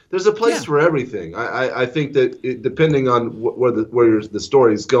murder. There's a place for everything. I think that depending on where the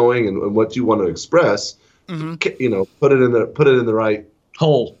story's going and what you want to express, you know, put it in the right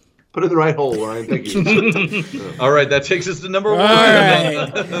hole. Put it in the right hole, Ryan. Thank you. All right, that takes us to number 1.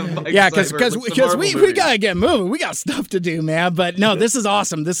 Right. Yeah, because we gotta get moving. We got stuff to do, man. But no, this is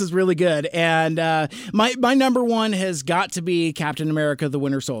awesome. This is really good. And my number 1 has got to be Captain America: The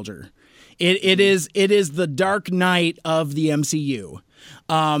Winter Soldier. It is the Dark Knight of the MCU.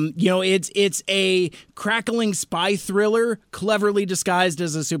 You know, it's a crackling spy thriller, cleverly disguised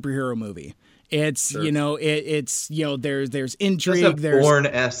as a superhero movie. It's you know, it's you know, there's intrigue, there's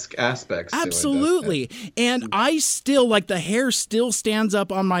Bourne-esque aspects. Absolutely, and I still like the hair still stands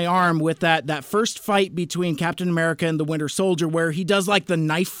up on my arm with that first fight between Captain America and the Winter Soldier, where he does like the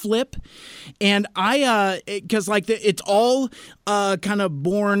knife flip, and because like it's all kind of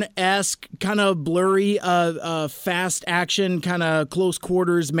Bourne-esque, kind of blurry, fast action, kind of close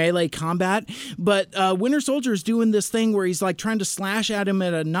quarters melee combat, but Winter Soldier is doing this thing where he's like trying to slash at him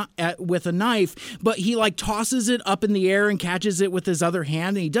with a knife. But he like tosses it up in the air and catches it with his other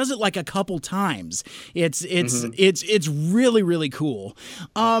hand, and he does it like a couple times. It's really, really cool.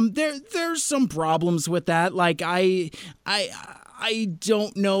 There's some problems with that. Like I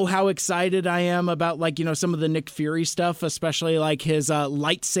don't know how excited I am about, like, you know, some of the Nick Fury stuff, especially like his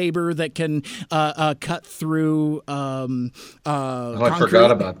lightsaber that can cut through. I forgot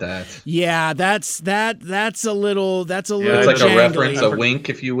about that. Yeah, that's a little. It's like jangly. A reference, a wink,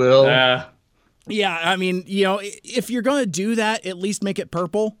 if you will. Yeah, I mean, you know, if you're going to do that, at least make it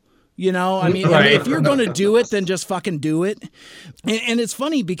purple. You know, I mean, Right. if you're going to do it, then just fucking do it. And it's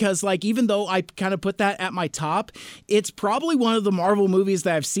funny because, like, even though I kind of put that at my top, it's probably one of the Marvel movies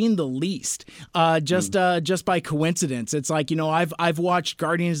that I've seen the least, just by coincidence. It's like, you know, I've watched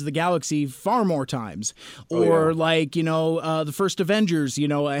Guardians of the Galaxy far more times, or like, you know, the first Avengers, you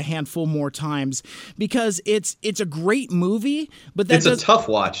know, a handful more times, because it's a great movie, but it's a tough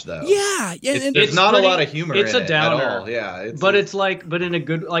watch though. Yeah, There's not a lot of humor. It's in a downer. It at all. Yeah, but it's like, but in a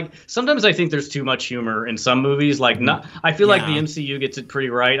good, like, sometimes I think there's too much humor in some movies. Like, not, I feel like the MCU gets it pretty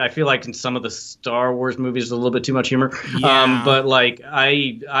right. I feel like in some of the Star Wars movies, there's a little bit too much humor. Yeah. But like,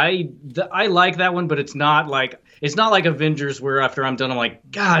 I like that one, but it's not like Avengers, where after I'm done, I'm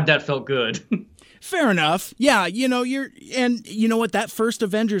like, God, that felt good. Fair enough. Yeah, you know, and you know what, that first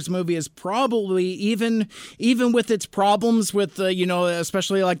Avengers movie is probably, even with its problems with the, you know,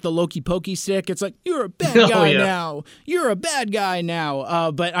 especially like the Loki pokey stick, it's like, you're a bad guy now. You're a bad guy now.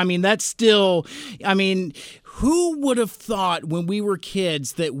 But I mean, that's still, I mean, who would have thought when we were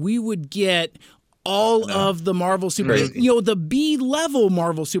kids that we would get all of the Marvel superheroes, you know, the B-level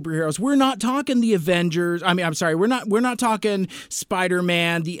Marvel superheroes. We're not talking the Avengers. I mean, I'm sorry, we're not talking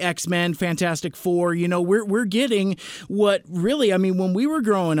Spider-Man, the X-Men, Fantastic Four. You know, we're getting what really, I mean, when we were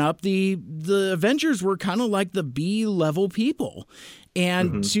growing up, the Avengers were kind of like the B-level people.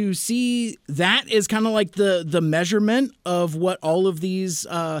 And to see that is kind of like the measurement of what all of these,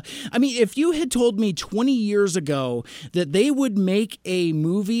 I mean, if you had told me 20 years ago that they would make a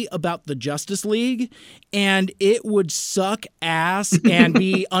movie about the Justice League and it would suck ass and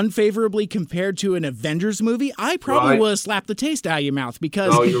be unfavorably compared to an Avengers movie, I probably would have slapped the taste out of your mouth,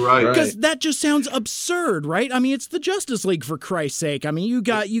 because you're right. Because that just sounds absurd, right? I mean, it's the Justice League, for Christ's sake. I mean, you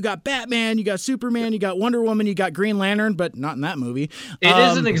got Batman, you got Superman, you got Wonder Woman, you got Green Lantern, but not in that movie. It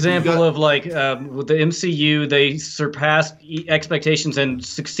is an example of like with the MCU, they surpassed expectations and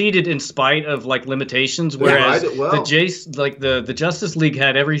succeeded in spite of like limitations. Whereas the Justice League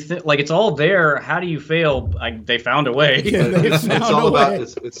had everything, like it's all there. How do you fail? They found a way. It's all about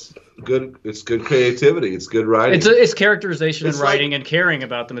it's good. It's good creativity. It's good writing. It's characterization and writing and caring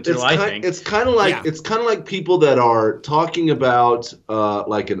about the material. I think it's kind of like people that are talking about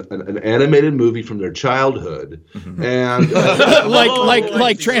like an animated movie from their childhood, and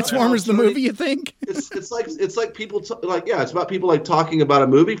like Transformers the movie. You think it's like people it's about people like talking about a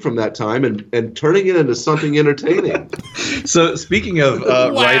movie from that time and turning it into something entertaining. So speaking of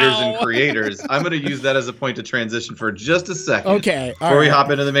writers and creators, I'm going to use that as a point to transition for just a second. Okay, before we hop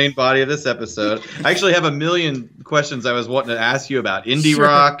into the main body of this episode, I actually have a million questions I was wanting to ask you about indie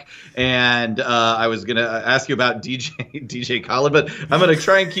rock, and I was going to ask you about DJ Khaled, but I'm going to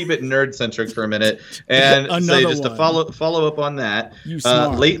try and keep it nerd centric for a minute and say just to follow up on that.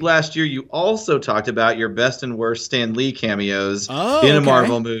 Late last year, you also talked about your best and worst Stan Lee cameos in a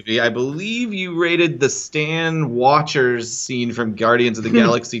Marvel movie. I believe you rated the Stan Watchers scene from Guardians of the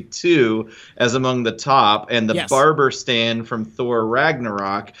Galaxy 2 as among the top, and the barber Stan from Thor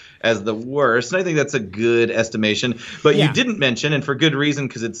Ragnarok as the worst. And I think that's a good estimation. But you didn't mention, and for good reason,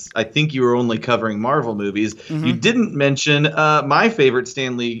 because I think you were only covering Marvel movies, you didn't mention my favorite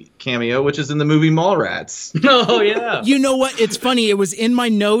Stan Lee cameo, which is in the movie Mallrats. Oh, yeah. You know what? It's funny. It was in my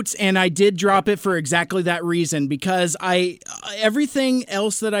notes, and I did drop it for exactly that reason, because everything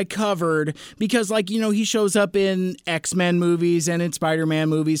else that I covered, because, like, you know, he shows up in X-Men movies and in Spider-Man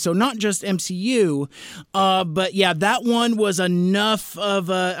movies, so not just MCU, but yeah, that one was enough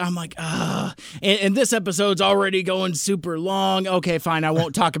of I'm like, and this episode's already going super long. Okay, fine, I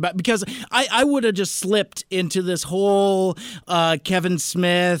won't talk about, because I would have just slipped into this whole Kevin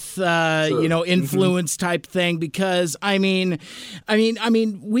Smith, you know, influence type thing, because I mean,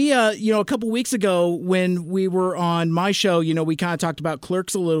 we, you know, a couple weeks ago when we were on my show, you know, we kind of talked about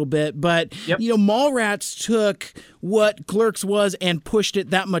Clerks a little bit, but you know, Mallrats took what Clerks was and pushed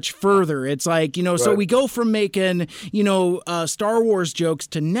it that much further. It's like, you know, so we go from making, you know, Star Wars jokes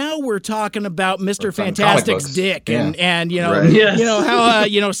to now we're talking about Mr. Fantastic's dick and you know, you know how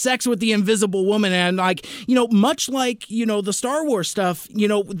you know, sex with the Invisible Woman, and like, you know, much like, you know, the Star Wars stuff, you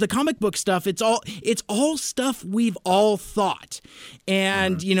know, the comic book stuff, it's all stuff we've all thought.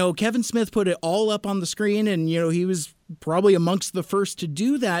 And you know, Kevin Smith put it all up on the screen, and you know, he was probably amongst the first to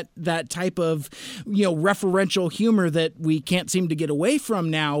do that type of, you know, referential humor that we can't seem to get away from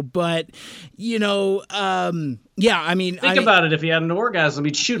now. But, you know, yeah, I mean, think about it. If he had an orgasm,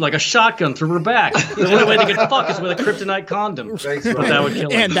 he'd shoot like a shotgun through her back. The only way to get fuck is with a kryptonite condom. Thanks, but that would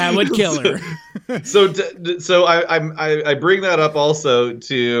kill her. And that would kill her. So I bring that up also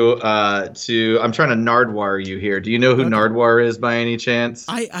to I'm trying to Nardwuar you here. Do you know who Nardwuar is by any chance?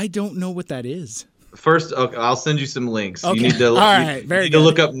 I don't know what that is. First, okay, I'll send you some links. Okay. You need to, All right. Very need good. to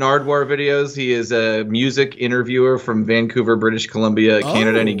look up Nardwuar videos. He is a music interviewer from Vancouver, British Columbia,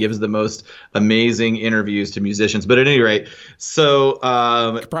 Canada, and he gives the most amazing interviews to musicians. But at any rate, so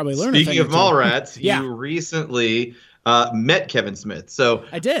probably learn speaking of Mallrats, Yeah. you recently met Kevin Smith. So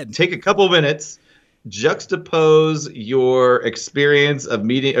I did. Take a couple minutes, juxtapose your experience of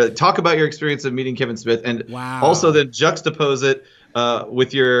meeting, talk about your experience of meeting Kevin Smith, and also then juxtapose it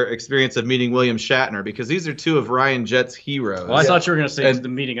with your experience of meeting William Shatner, because these are two of Ryan Jett's heroes. Well, I thought you were going to say the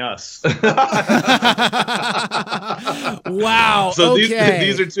meeting us. Wow. So okay.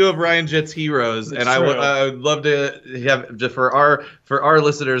 these are two of Ryan Jett's heroes, and I would love to have for our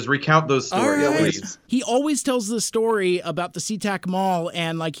listeners recount those stories, please. He always tells the story about the SeaTac Mall,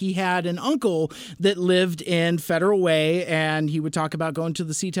 and like he had an uncle that lived in Federal Way, and he would talk about going to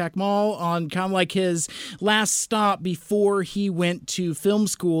the SeaTac Mall on kind of like his last stop before he went to film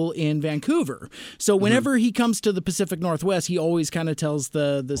school in Vancouver. So whenever he comes to the Pacific Northwest, he always kind of tells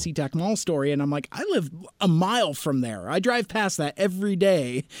the SeaTac Mall story, and I'm like, I live a mile from there. I drive past that every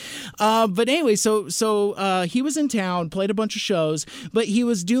day. But anyway, so he was in town, played a bunch of shows, but he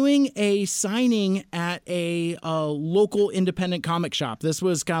was doing a signing at a local independent comic shop. This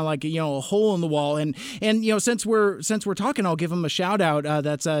was kind of like, a hole in the wall. And since we're talking, I'll give him a shout out.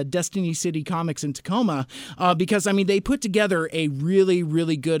 That's Destiny City Comics in Tacoma, because I mean they put together a really,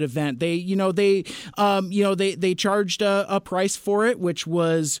 really good event. They charged a price for it, which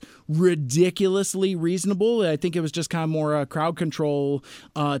was ridiculously reasonable. I think it was just kind of more a crowd control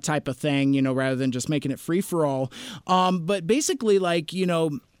type of thing, rather than just making it free for all. But basically,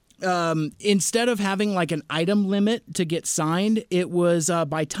 instead of having like an item limit to get signed, it was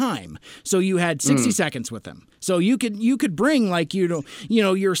by time. So you had 60 seconds with them. So you could bring like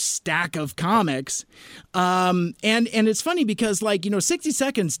your stack of comics, and it's funny because 60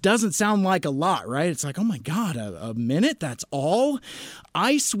 seconds doesn't sound like a lot, right? It's like, oh my god, a minute, that's all.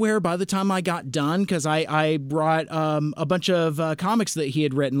 I swear by the time I got done, because I brought a bunch of comics that he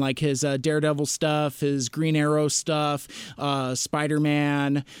had written, like his Daredevil stuff, his Green Arrow stuff,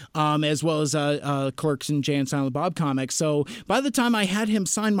 Spider-Man, as well as Clerks and Jay and Silent Bob comics. So by the time I had him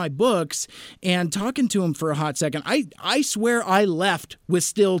sign my books and talking to him for a hot second, I swear I left with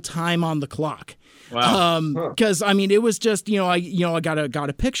still time on the clock. Wow. Because I mean, it was just I got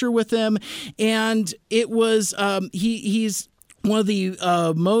a picture with him, and it was he's one of the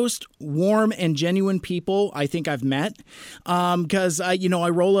most warm and genuine people I think I've met. Because I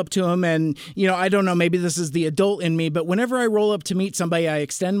roll up to him, and I don't know, maybe this is the adult in me, but whenever I roll up to meet somebody, I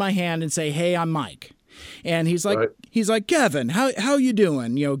extend my hand and say, "Hey, I'm Mike." And he's like, "Kevin, how you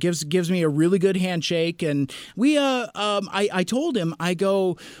doing?" Gives me a really good handshake. And we I told him, I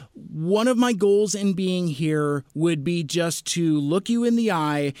go, one of my goals in being here would be just to look you in the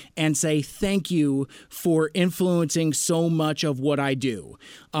eye and say thank you for influencing so much of what I do.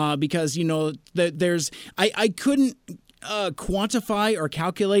 Because I couldn't quantify or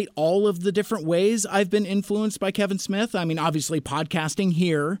calculate all of the different ways I've been influenced by Kevin Smith. I mean, obviously podcasting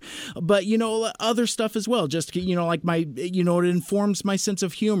here, but other stuff as well. Just like my it informs my sense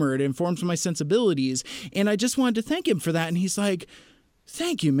of humor, it informs my sensibilities, and I just wanted to thank him for that. And he's like,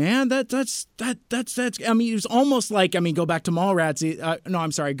 "Thank you, man. That's. I mean, it was almost like, go back to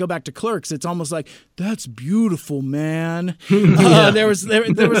Mallrats. Go back to Clerks. It's almost like, that's beautiful, man." There was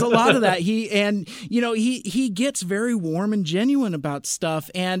a lot of that. He gets very warm and genuine about stuff,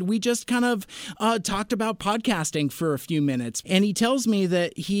 and we just kind of talked about podcasting for a few minutes. And he tells me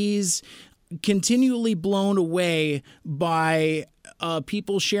that he's continually blown away by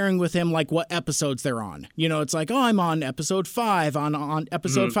people sharing with him like what episodes they're on. It's like, "Oh, I'm on episode 5, on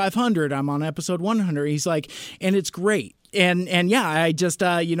episode 500, I'm on episode 100. He's like, and it's great. And yeah, I just,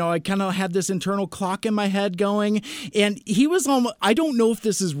 I kind of had this internal clock in my head going, and he was almost, I don't know if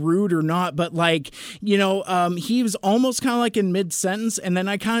this is rude or not, but he was almost kind of like in mid-sentence, and then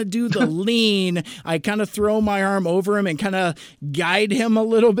I kind of do the lean, I kind of throw my arm over him and kind of guide him a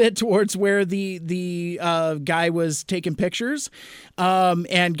little bit towards where the guy was taking pictures,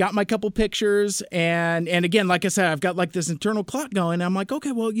 and got my couple pictures, and again, like I said, I've got like this internal clock going. I'm like,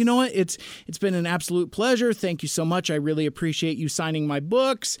 okay, well, you know what? It's been an absolute pleasure. Thank you so much. I really appreciate you signing my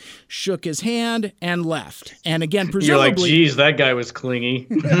books. Shook his hand and left. And again, presumably, you're like, geez, that guy was clingy.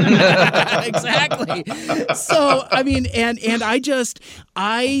 Exactly. So I mean, and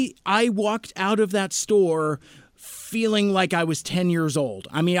I walked out of that store feeling like I was 10 years old.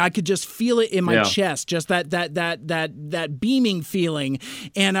 I mean, I could just feel it in my chest, just that beaming feeling.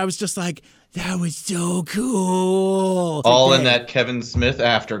 And I was just like, That was so cool. All in that Kevin Smith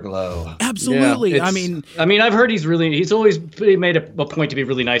afterglow. Absolutely. Yeah, I mean, I've heard he's always made a point to be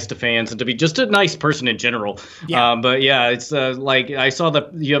really nice to fans and to be just a nice person in general. Yeah. But yeah, it's like I saw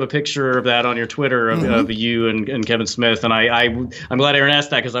that you have a picture of that on your Twitter of you and Kevin Smith, and I'm glad Aaron asked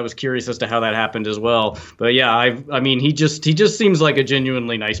that because I was curious as to how that happened as well. But yeah, he just seems like a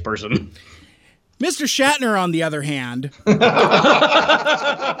genuinely nice person. Mr. Shatner, on the other hand,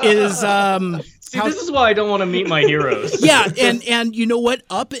 is See, this is why I don't want to meet my heroes. Yeah, and you know what?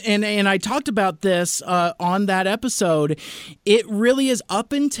 And I talked about this on that episode. It really is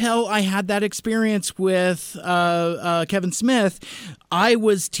up until I had that experience with Kevin Smith. I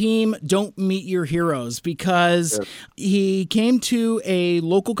was team don't meet your heroes because he came to a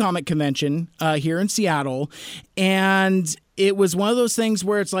local comic convention here in Seattle, and it was one of those things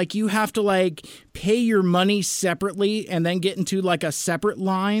where it's like you have to like pay your money separately and then get into like a separate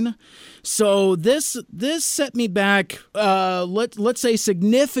line. So this set me back, let's say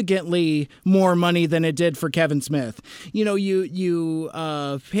significantly more money than it did for Kevin Smith. You know, you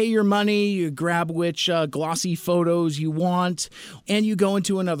pay your money, you grab which glossy photos you want, and you go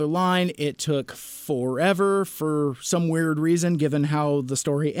into another line. It took forever for some weird reason, given how the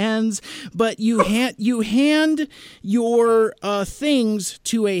story ends. But you hand your things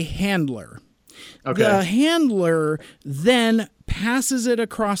to a handler. Okay. The handler then passes it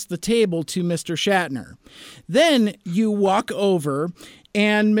across the table to Mr. Shatner. Then you walk over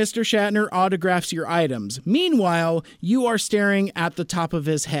and Mr. Shatner autographs your items. Meanwhile, you are staring at the top of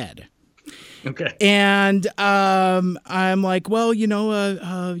his head. Okay. And I'm like, well,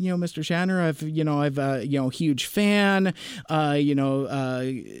 Mr. Shatner, I've huge fan.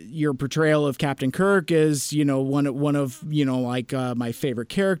 Your portrayal of Captain Kirk is, one of my favorite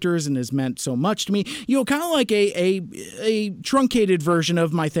characters and has meant so much to me. Kind of like a truncated version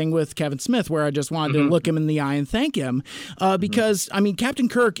of my thing with Kevin Smith, where I just wanted to look him in the eye and thank him, because Captain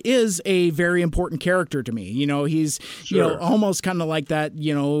Kirk is a very important character to me. He's almost kind of like that,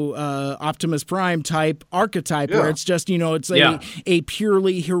 Optimus Prime type archetype, where it's just it's a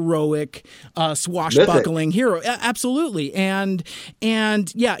purely heroic swashbuckling hero. Absolutely. And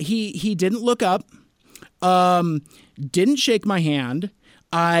he didn't look up, didn't shake my hand.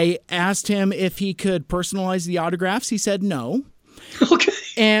 I asked him if he could personalize the autographs. He said no. Okay.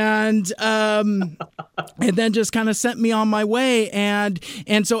 And then just kind of sent me on my way. And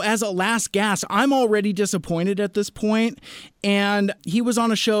so as a last gasp, I'm already disappointed at this point. And he was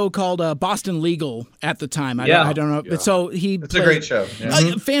on a show called Boston Legal at the time. I don't know. Yeah. So it's a great show.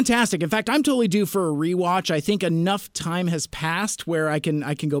 Yeah. Fantastic. In fact, I'm totally due for a rewatch. I think enough time has passed where I can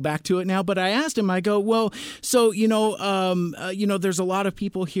go back to it now. But I asked him, I go, well, so there's a lot of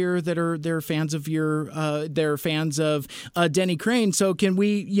people here that they're fans of they're fans of Denny Crane. So can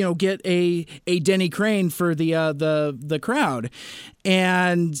we get a Denny Crane for the crowd?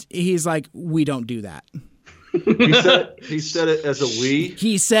 And he's like, we don't do that. He said it as a we.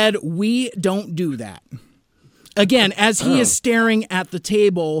 He said, we don't do that. Again, as he is staring at the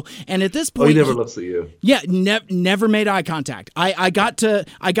table, and at this point, he never looks at you. Yeah, never made eye contact. I got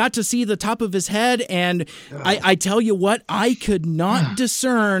to see the top of his head, and I tell you what, I could not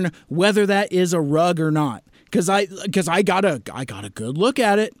discern whether that is a rug or not, because I got a good look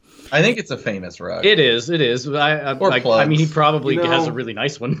at it. I think it's a famous rug. It is. He probably has a really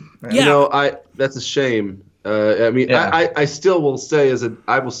nice one. Yeah. That's a shame. I still will say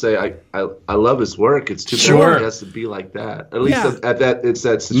I love his work. It's too bad it has to be like that. At least at that it's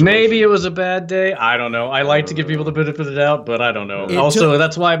that situation. Maybe it was a bad day. I don't know. I like to give people the benefit of the doubt, but I don't know.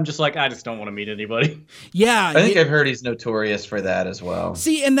 That's why I'm just like, I just don't want to meet anybody. Yeah, I think I've heard he's notorious for that as well.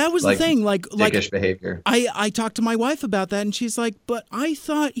 See, and that was the thing, dickish behavior. I talked to my wife about that, and she's like, but I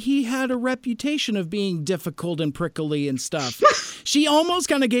thought he had a reputation of being difficult and prickly and stuff. She almost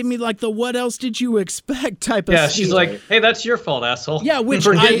kind of gave me like the "what else did you expect" type of. Yeah, she's like, "Hey, that's your fault, asshole." Yeah,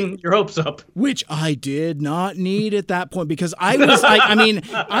 for getting your hopes up. Which I did not need at that point, because I was like,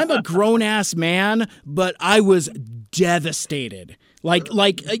 I'm a grown ass man, but I was devastated.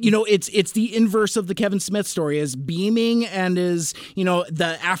 It's the inverse of the Kevin Smith story. As beaming and as,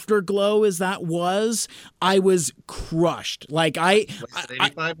 the afterglow as that was, I was crushed.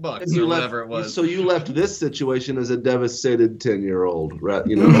 $85 or whatever it was. So you left this situation as a devastated 10-year-old, right?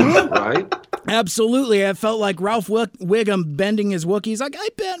 Right? Absolutely. I felt like Ralph Wiggum bending his Wookiee. He's like, I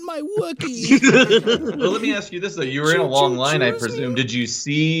bent my Wookiee. Well, let me ask you this, though. You were in a long line, I presume. Did you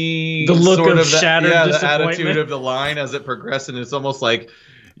see the look of shattered the attitude of the line as it progressed? And it's almost like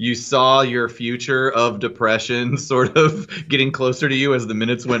you saw your future of depression sort of getting closer to you as the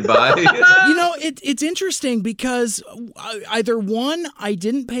minutes went by. it's interesting because either one, I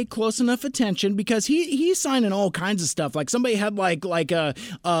didn't pay close enough attention because he's signing all kinds of stuff. Like somebody had like a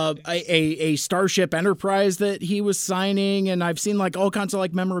Starship Enterprise that he was signing, and I've seen like all kinds of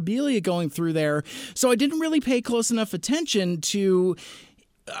like memorabilia going through there. So I didn't really pay close enough attention to.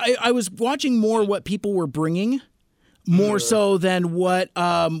 I was watching more what people were bringing. More so than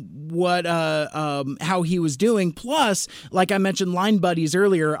how he was doing. Plus, like I mentioned, Line Buddies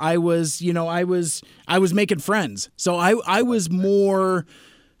earlier, I was making friends, so I was more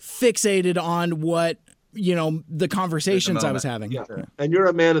fixated on what the conversations I was having. Yeah. And you're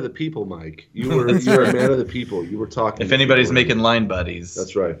a man of the people, Mike. You're a man of the people. You were talking. If anybody's making Line Buddies,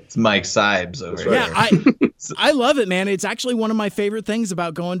 that's right. It's Mike Sibes over there. Yeah, I love it, man. It's actually one of my favorite things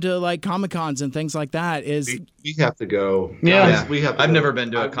about going to like Comic-Cons and things like that. Is we have to go. Yeah, guys, we have. I've never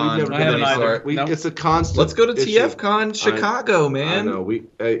been to a con. It's a constant. Let's go to TFCon Chicago, man. I know.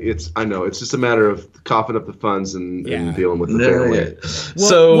 I know. It's just a matter of coughing up the funds and dealing with the family.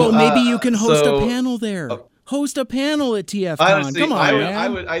 Well, maybe you can host a panel there. Host a panel at TFCon. Honestly, come on,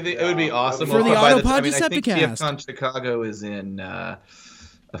 man. I think it would be awesome for the Autopod Decepticast. I think TFCon Chicago is in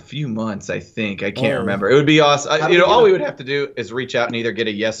a few months. I think I can't remember. It would be awesome. All we would have to do is reach out and either get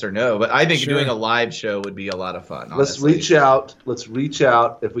a yes or no. But I think doing a live show would be a lot of fun. Honestly. Let's reach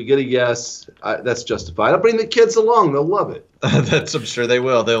out. If we get a yes, that's justified. I'll bring the kids along. They'll love it. I'm sure they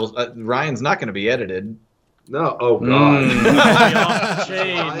will. Ryan's not going to be edited. No. Oh God.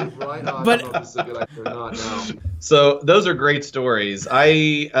 So those are great stories.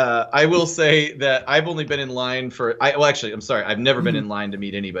 I will say that I've only been in line for. I'm sorry. I've never been in line to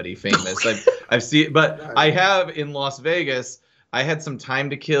meet anybody famous. I've seen, but I have in Las Vegas. I had some time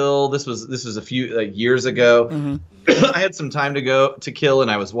to kill. This was a few years ago. Mm-hmm. I had some time to kill, and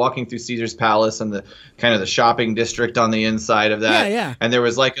I was walking through Caesar's Palace and the kind of the shopping district on the inside of that. Yeah. And there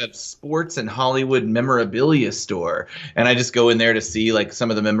was like a sports and Hollywood memorabilia store, and I just go in there to see like some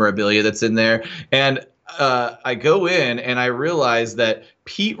of the memorabilia that's in there, and I go in and I realize that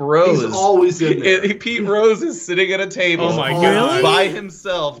Pete Rose. He's always in there. Pete Rose is sitting at a table by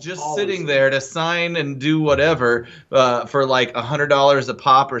himself, just sitting there to sign and do whatever for like $100 a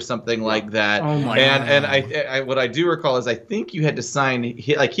pop or something like that. Oh my God. And I what I do recall is I think you had to sign.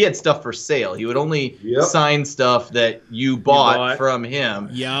 He had stuff for sale. He would only sign stuff that you bought from him.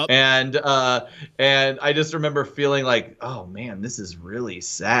 Yep. And I just remember feeling like, oh man, this is really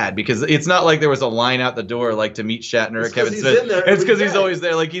sad because it's not like there was a line out the door like to meet Shatner or Kevin Smith. It's because he's always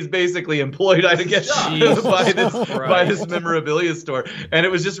there. Like he's basically employed, I guess, by this memorabilia store. And it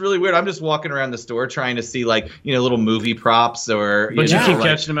was just really weird. I'm just walking around the store trying to see like little movie props or you keep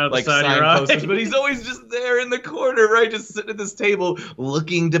catching him out of the side of your posters. But he's always just there in the corner, right, just sitting at this table,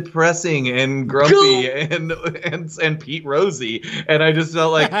 looking depressing and grumpy and Pete Rosey. And I just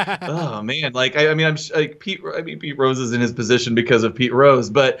felt like, oh man, like I'm like Pete Rose is in his position because of Pete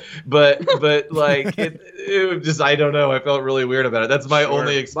Rose, but like it just I don't know. I felt really weird about it. That's my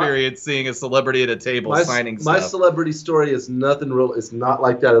only experience seeing a celebrity at a table signing stuff. My celebrity story is nothing real. It's not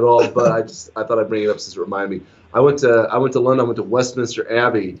like that at all. But I thought I'd bring it up since it reminded me. I went to London. I went to Westminster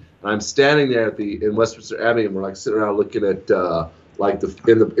Abbey, and I'm standing there in Westminster Abbey, and we're like sitting around looking at like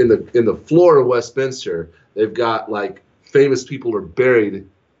in the floor of Westminster. They've got like famous people are buried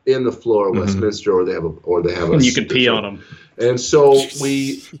in the floor of Westminster, or they have a. You can pee on them. And so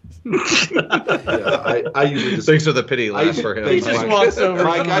we. I usually just. Thanks for the pity laugh for him. He just walks over.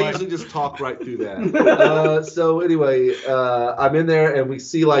 Mike, I usually just talk right through that. So anyway, I'm in there, and we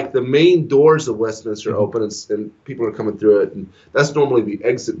see like the main doors of Westminster open, and people are coming through it, and that's normally the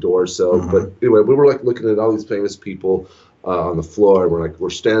exit door. So, but anyway, we were like looking at all these famous people on the floor, and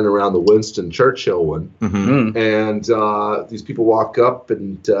we're standing around the Winston Churchill one, and these people walk up,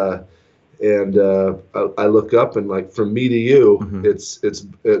 and I look up, and like from me to you, it's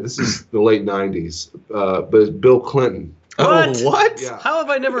this is the late '90s, but it's Bill Clinton. What? Yeah. How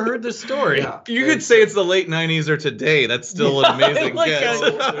have I never heard this story? Yeah. You could say it's the late '90s or today. That's still an amazing guess.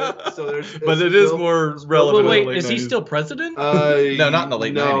 But it is more relevant. Wait, is he still president? No, not in the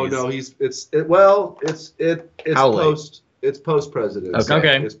late '90s. No, it's post presidency.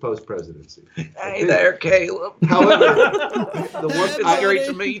 Okay. It's post presidency. Hey there, Caleb. However, the one it's great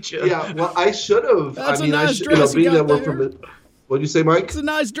to meet you. Yeah, well, I should have. That's I mean, a nice I should. dress Being you that got we're there. from. What'd you say, Mike? It's a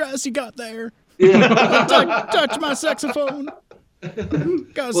nice dress you got there. Yeah. touch my saxophone.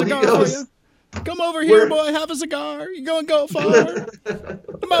 Got a cigar for you. Come over here, boy. Have a cigar. You going to go far?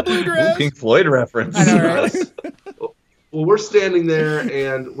 My blue dress. Pink Floyd reference. I know, right? Well, we're standing there,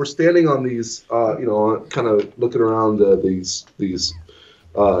 and we're standing on these, kind of looking around these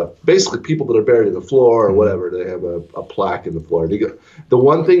basically people that are buried in the floor or whatever. They have a plaque in the floor. The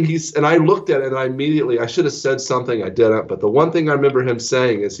one thing and I looked at it and I should have said something, I didn't, but the one thing I remember him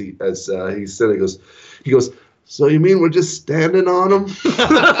saying as he said, he goes, so you mean we're just standing on them?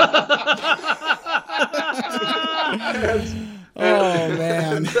 Oh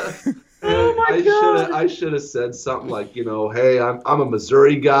man. Oh my God. I should have said something like, hey, I'm a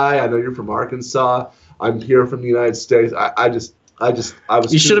Missouri guy. I know you're from Arkansas. I'm here from the United States. I was.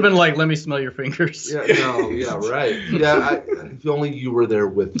 You should have been like, let me smell your fingers. Yeah. No. Yeah. Right. Yeah. If only you were there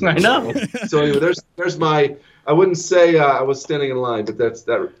with me. I know. So anyway, there's my. I wouldn't say I was standing in line, but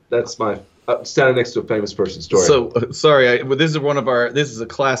that's my. Standing next to a famous person story. So sorry, this is a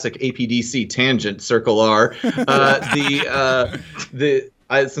classic APDC tangent. Circle R.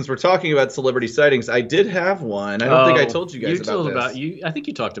 Since we're talking about celebrity sightings, I did have one. I don't think I told you guys about this. I think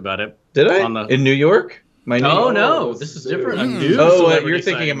you talked about it. Did I? In New York? No, this is different. A new you're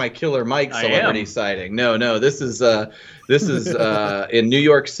thinking of my Killer Mike celebrity sighting. No, this is in New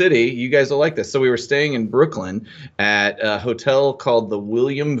York City. You guys will like this. So we were staying in Brooklyn at a hotel called the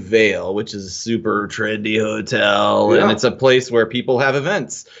William Vale, which is a super trendy hotel, and it's a place where people have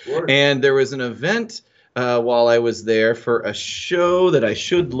events. Sure. And there was an event while I was there for a show that I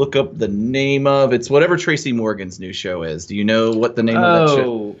should look up the name of. It's whatever Tracy Morgan's new show is. Do you know what the name of that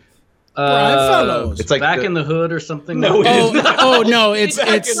show? It's like Back in the Hood or something. No, no, it's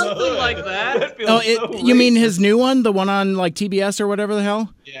something like that. You mean his new one, the one on like TBS or whatever the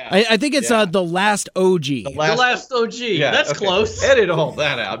hell? Yeah, I think it's The Last OG. The Last OG. Yeah, that's close. Edit all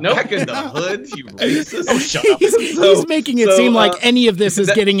that out. Nope. Back in the Hood, you racist. Oh, shut up. He's making it seem like any of this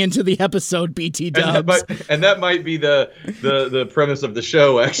is getting into the episode. BT Dubs. And that might be the premise of the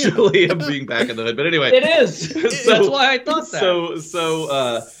show, actually, of being back in the Hood. But anyway, it is. That's why I thought that.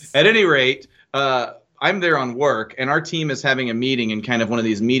 So at any rate, I'm there on work, and our team is having a meeting in kind of one of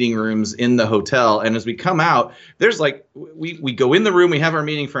these meeting rooms in the hotel. And as we come out, there's like we go in the room, we have our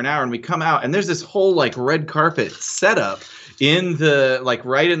meeting for an hour, and we come out, and there's this whole like red carpet setup in the like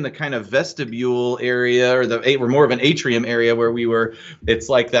right in the kind of vestibule area or more of an atrium area where we were. It's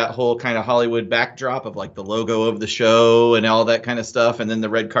like that whole kind of Hollywood backdrop of like the logo of the show and all that kind of stuff, and then the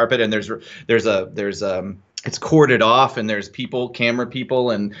red carpet, and there's it's corded off, and there's camera people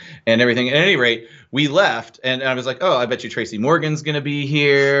and everything. At any rate, we left, and I was like, oh, I bet you Tracy Morgan's going to be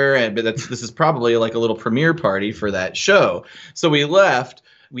here. But this is probably like a little premiere party for that show. So we left.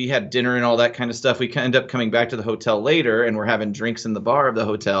 We had dinner and all that kind of stuff. We end up coming back to the hotel later, and we're having drinks in the bar of the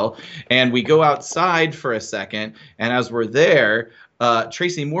hotel. And we go outside for a second, and as we're there,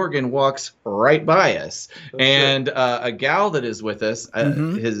 Tracy Morgan walks right by us, and a gal that is with us,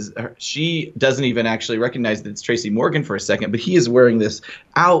 she doesn't even actually recognize that it's Tracy Morgan for a second, but he is wearing this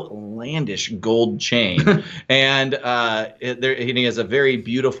outlandish gold chain, and he has a very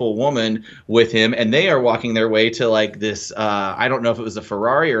beautiful woman with him, and they are walking their way to like this, I don't know if it was a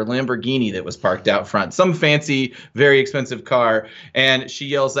Ferrari or Lamborghini that was parked out front, some fancy, very expensive car, and she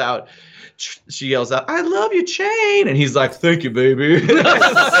yells out, I love your chain. And he's like, thank you, baby.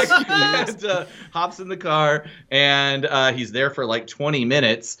 and hops in the car, and he's there for like 20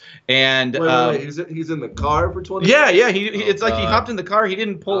 minutes. And wait, he's in the car for 20 minutes? Yeah. It's like he hopped in the car. He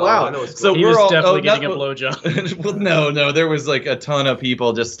didn't pull out. So he was definitely getting a blowjob. Well, no. There was like a ton of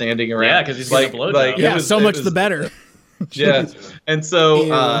people just standing around. Yeah, because he's getting a blowjob. So much the better. Yeah. And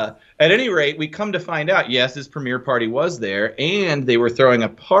so at any rate, we come to find out, yes, his premiere party was there, and they were throwing a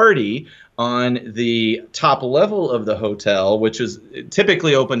party on the top level of the hotel, which is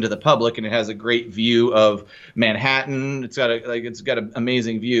typically open to the public, and it has a great view of Manhattan. It's got an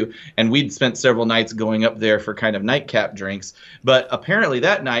amazing view, and we'd spent several nights going up there for kind of nightcap drinks. But apparently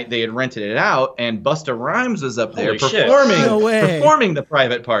that night they had rented it out, and Busta Rhymes was up there performing the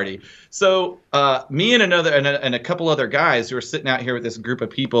private party. So me and a couple other guys who are sitting out here with this group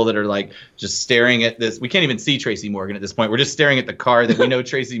of people that are like just staring at this. We can't even see Tracy Morgan at this point. We're just staring at the car that we know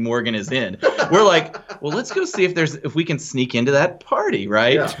Tracy Morgan is in. We're like, well, let's go see if we can sneak into that party,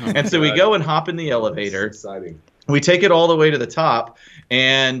 right? Yeah. And so we go and hop in the elevator. That's exciting. We take it all the way to the top,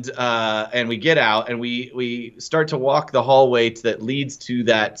 and we get out, and we start to walk the hallway that leads to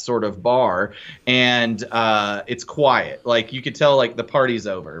that sort of bar, and it's quiet. Like you could tell, like the party's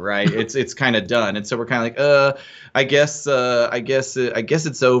over, right? It's kind of done, and so we're kind of like, I guess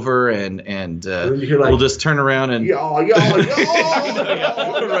it's over, and we'll just turn around and yo.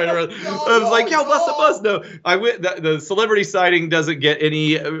 Right around. I was like, yo, bust the bus. No, the celebrity sighting doesn't get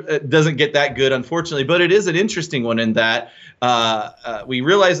that good, unfortunately, but it is an interesting interesting one in that we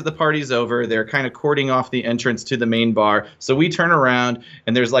realize that the party's over. They're kind of cording off the entrance to the main bar. So we turn around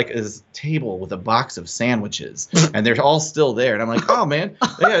and there's like this table with a box of sandwiches and they're all still there. And I'm like, oh man,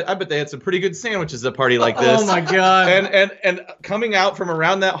 I bet they had some pretty good sandwiches at a party like this. Oh my God. And coming out from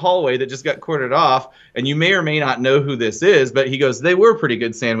around that hallway that just got corded off, and you may or may not know who this is, but he goes, they were pretty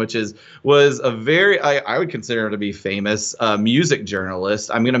good sandwiches, was a very, I would consider him to be famous music journalist.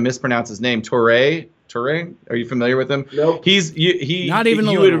 I'm going to mispronounce his name. Touré, are you familiar with him? Nope. He Not even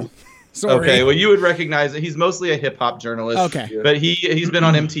a little. Sorry. Okay, well, you would recognize it. He's mostly a hip hop journalist. Okay. Yeah. But he's been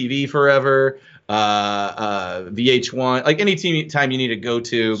on MTV forever, VH1, like any time you need a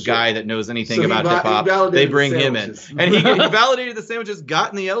go-to guy that knows anything So about hip hop, they bring him in. sandwiches. And he validated the sandwiches, got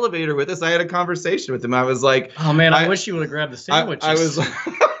in the elevator with us. I had a conversation with him. I was like, Oh man, I wish you would have grabbed the sandwiches. I was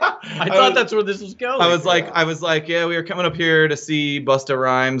I thought that's where this was going. I was like, yeah, we were coming up here to see Busta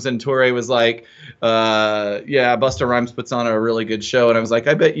Rhymes, and Torre was like, yeah, Busta Rhymes puts on a really good show, and I was like,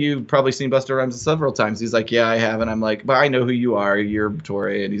 I bet you've probably seen Busta Rhymes several times. He's like, yeah, I have, and I'm like, but I know who you are. You're Torre,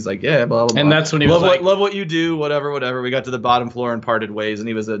 and he's like, yeah, blah blah blah. And that's when he was like, love what you do, whatever. We got to the bottom floor and parted ways, and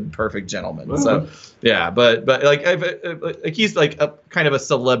he was a perfect gentleman. So, yeah, but like he's like a kind of a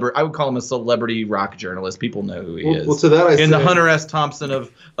celebrity. I would call him a celebrity rock journalist. People know who he is. Well, to that I in the say- Hunter S. Thompson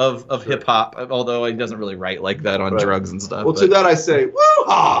of hip hop, although he doesn't really write like that on Right. drugs and stuff. Well, to that I say,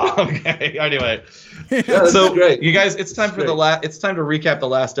 woo-ha! Okay. Anyway, Yeah, that's so great. you guys, it's time for it's time to recap the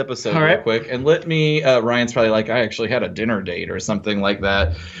last episode All real right. quick, and let me. Ryan's probably like, I actually had a dinner date or something like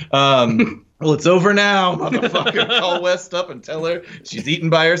that. Well, it's over now, motherfucker. Call West up and tell her she's eating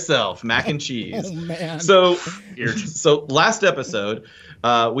by herself, mac and cheese. Oh, man. So last episode,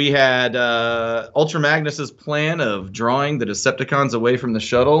 we had Ultra Magnus's plan of drawing the Decepticons away from the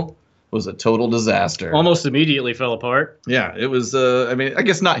shuttle was a total disaster. almost immediately fell apart. Yeah, it was. I mean, I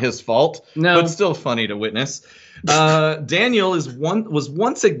guess not his fault, No. but still funny to witness. Daniel was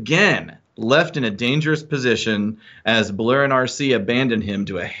once again left in a dangerous position as Blur and RC abandoned him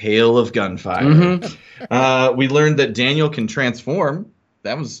to a hail of gunfire. Mm-hmm. We learned that Daniel can transform.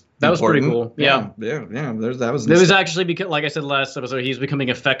 That was pretty important. cool. Yeah. That was. It was actually because, like I said last episode, he's becoming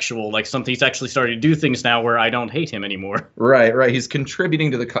effectual. Like something, he's actually starting to do things now where I don't hate him anymore. right. He's contributing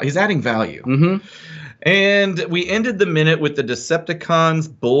to the. He's adding value. Mm-hmm. And we ended the minute with the Decepticons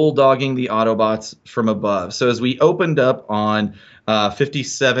bulldogging the Autobots from above. So as we opened up on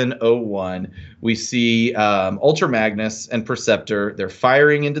 5701, we see Ultra Magnus and Perceptor. They're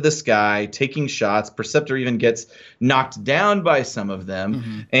firing into the sky, taking shots. Perceptor even gets knocked down by some of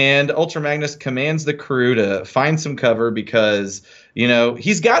them. And Ultra Magnus commands the crew to find some cover because,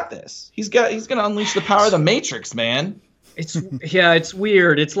 he's got this. He's going to unleash the power of the Matrix, man. It's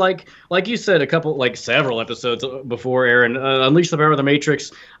weird. It's like you said several episodes before, Aaron, Unleash the Power of the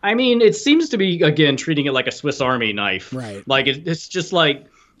Matrix. I mean, it seems to be, again, treating it like a Swiss Army knife. Right. Like it's just like,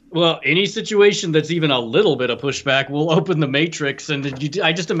 well, any situation that's even a little bit of pushback will open the Matrix, and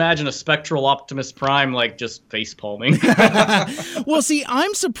I just imagine a spectral Optimus Prime just face palming. Well, see,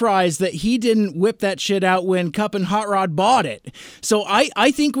 I'm surprised that he didn't whip that shit out when Cup and Hot Rod bought it. So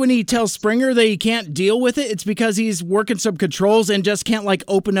I think when he tells Springer that he can't deal with it, it's because he's working some controls and just can't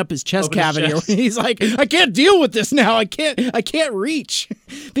open up his chest cavity. He's like, I can't deal with this now. I can't reach.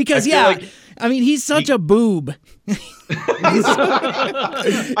 Because he's such a boob.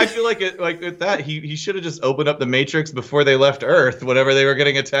 I feel like with that he should have just opened up the Matrix before they left Earth whenever they were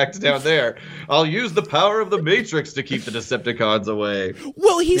getting attacked down there. I'll use the power of the Matrix to keep the Decepticons away.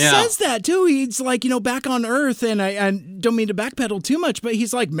 Well, he says that too. He's like, back on Earth, and I don't mean to backpedal too much, but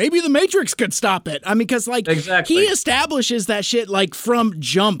he's like, maybe the Matrix could stop it. I mean, because exactly. he establishes that shit from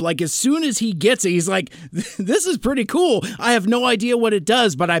jump. Like as soon as he gets it, he's like, this is pretty cool. I have no idea what it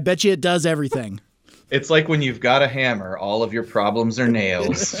does, but I bet you it does everything. It's like when you've got a hammer, all of your problems are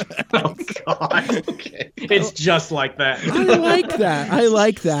nails. Oh God. Okay. It's just like that. I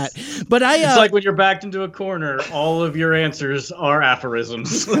like that. But It's like when you're backed into a corner, all of your answers are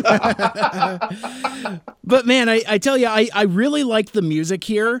aphorisms. But man, I tell you, I really like the music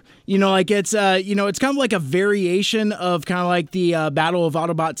here. It's it's kind of like a variation of kind of like the Battle of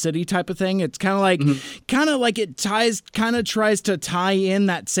Autobot City type of thing. It's kind of like it tries to tie in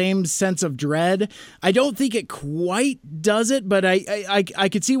that same sense of dread. I don't think it quite does it, but I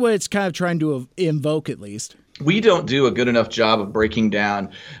could see what it's kind of trying to invoke at least. we don't do a good enough job of breaking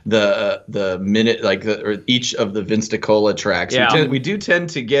down the minute, like or each of the Vince DiCola tracks. Yeah. We do tend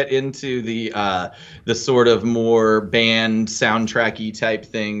to get into the sort of more band soundtracky type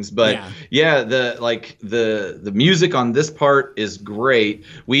things, but the music on this part is great.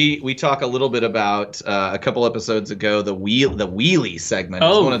 We talk a little bit about a couple episodes ago the wheelie segment.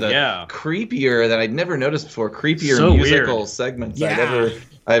 It's one of the creepier that I'd never noticed before. Creepier musical segments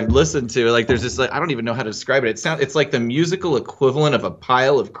I've listened to. Like there's this, like, I don't even know how to describe it. It's like the musical equivalent of a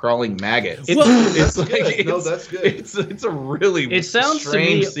pile of crawling maggots. That's good. It's a really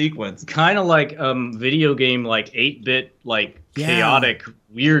strange sequence. Kind of like video game, like 8-bit, like chaotic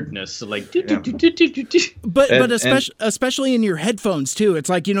weirdness. So like but especially in your headphones too. It's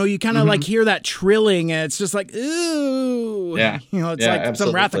like, you kind of like hear that trilling and it's just like, ooh. Yeah. It's like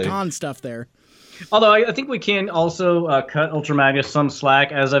some Wrath of Khan stuff there. Although I think we can also cut Ultra Magnus some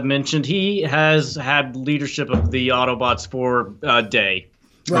slack. As I've mentioned, he has had leadership of the Autobots for a day.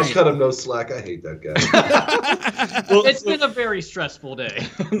 Right. Just cut him no slack. I hate that guy. Well, it's been a very stressful day.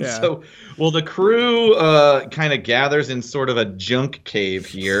 The crew kind of gathers in sort of a junk cave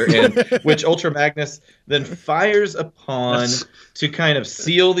here, which Ultra Magnus then fires upon to kind of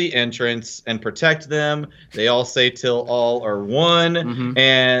seal the entrance and protect them. They all say "Till all are one,"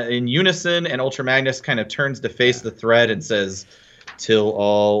 and in unison. And Ultra Magnus kind of turns to face the threat and says, "Till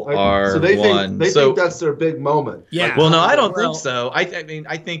all are one." They think that's their big moment. Yeah. Well, no, I don't think so. I mean,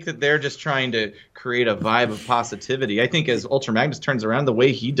 I think that they're just trying to create a vibe of positivity. I think as Ultra Magnus turns around, the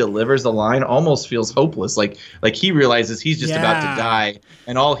way he delivers the line almost feels hopeless. Like he realizes he's just about to die,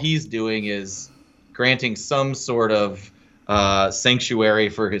 and all he's doing is granting some sort of sanctuary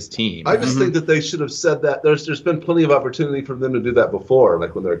for his team. I just think that they should have said that. There's been plenty of opportunity for them to do that before,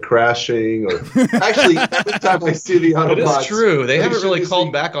 like when they're crashing, or actually every time I see the Autobots. It is true. They haven't really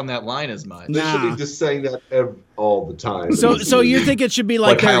called back on that line as much. They should be just saying that all the time. So you think it should be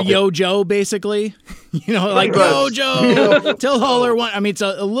like their Yo-Joe, basically? Like Yo-Joe, Till all are one. I mean, it's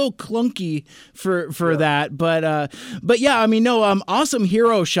a little clunky for that, but yeah, I mean, no, awesome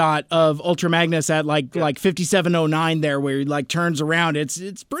hero shot of Ultra Magnus at like 5709 there, where he like turns around.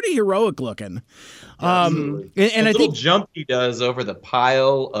 It's pretty heroic looking. And I think jump he does over the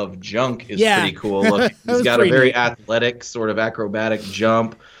pile of junk is pretty cool. Look, he's got a very athletic sort of acrobatic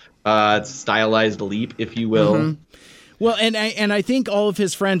jump. It's a stylized leap, if you will. Well, and I think all of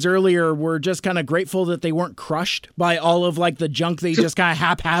his friends earlier were just kind of grateful that they weren't crushed by all of like the junk they just kind of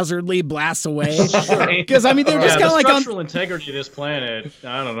haphazardly blasts away. Because I mean, they're just kind of like structural integrity of this planet.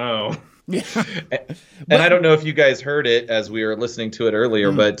 I don't know. Yeah. And I don't know if you guys heard it as we were listening to it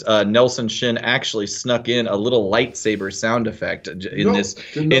earlier, but Nelson Shin actually snuck in a little lightsaber sound effect in this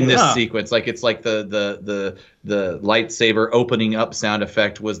sequence. Like it's like the lightsaber opening up sound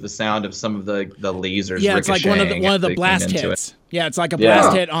effect was the sound of some of the lasers. Yeah, it's like one of the blast hits. Yeah, it's like a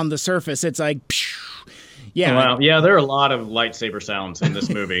blast hit on the surface. It's like. Yeah. Wow. Yeah, there are a lot of lightsaber sounds in this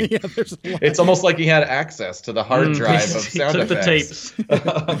movie. It's almost like he had access to the hard drive of sound effects. The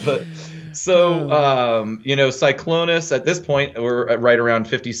tapes. Cyclonus, at this point, we're at right around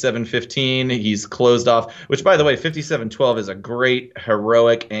 57:15. He's closed off, which, by the way, 57:12 is a great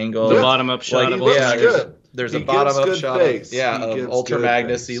heroic angle. The bottom-up shot. There's a bottom-up shot of Ultra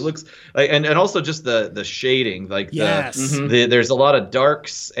Magnus. He looks like, and also just the shading, like there's a lot of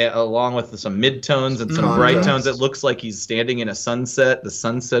darks along with some mid-tones and some bright tones. It looks like he's standing in a sunset, the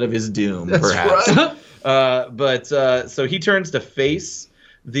sunset of his doom, perhaps. Right. So he turns to face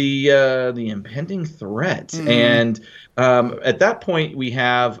the impending threat, and at that point we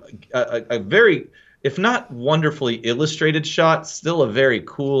have a very, if not wonderfully illustrated shot, still a very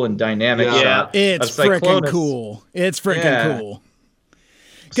cool and dynamic shot. It's freaking cool. It's freaking cool.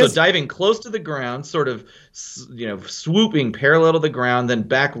 So diving close to the ground, sort of, swooping parallel to the ground, then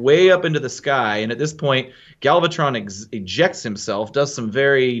back way up into the sky. And at this point, Galvatron ejects himself, does some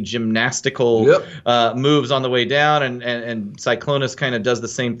very gymnastical moves on the way down, and Cyclonus kind of does the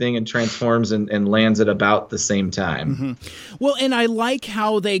same thing and transforms and lands at about the same time. Well, and I like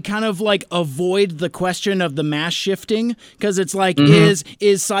how they kind of like avoid the question of the mass shifting, because it's like, is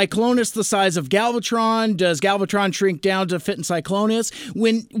Cyclonus the size of Galvatron? Does Galvatron shrink down to fit in Cyclonus?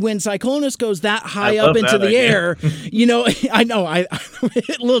 When Cyclonus goes that high up into the air, I know,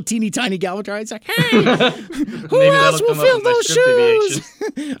 little teeny tiny Galvatron, it's like, hey, who else will fill those shoes?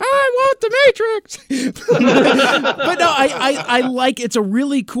 I want the Matrix. But no, I like, it's a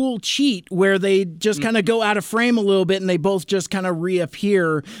really cool cheat where they just kind of go out of frame a little bit and they both just kind of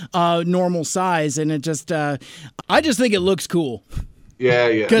reappear normal size, and it just I just think it looks cool. Yeah,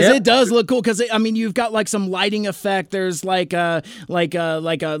 yeah. Because it does look cool. Because I mean, you've got like some lighting effect. There's like a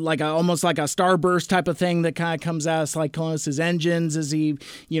almost like a starburst type of thing that kind of comes out of Cyclonus's engines as he,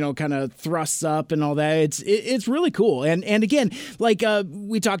 kind of thrusts up and all that. It's really cool. And again, like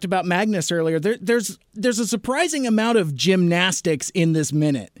we talked about Magnus earlier. There's a surprising amount of gymnastics in this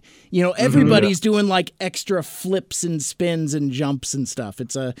minute. Everybody's doing like extra flips and spins and jumps and stuff.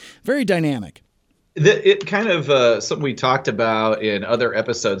 It's very dynamic. It kind of something we talked about in other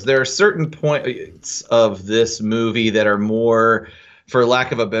episodes. There are certain points of this movie that are more, for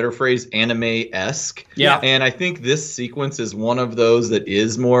lack of a better phrase, anime-esque. Yeah. And I think this sequence is one of those that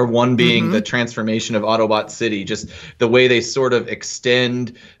is more, one being the transformation of Autobot City, just the way they sort of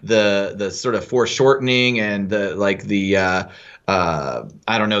extend the sort of foreshortening and I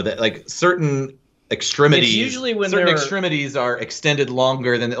don't know, that like certain extremities. It's usually when certain extremities are extended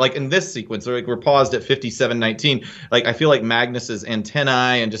longer than, like in this sequence, like we're paused at 57:19. Like I feel like Magnus's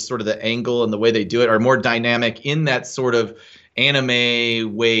antennae and just sort of the angle and the way they do it are more dynamic in that sort of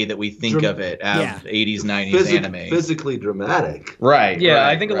anime way that we think of it as 80s, 90s anime. Physically dramatic. Right. Yeah,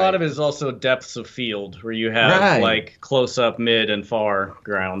 right, I think a lot of it is also depths of field where you have like close up, mid, and far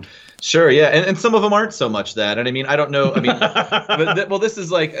ground. Sure, yeah, and some of them aren't so much that. And I mean, I don't know. I mean, but this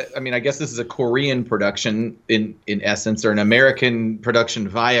is like, I mean, I guess this is a Korean production in essence, or an American production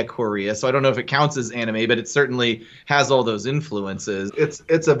via Korea. So I don't know if it counts as anime, but it certainly has all those influences.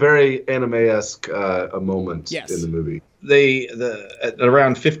 It's a very anime-esque moment in the movie. At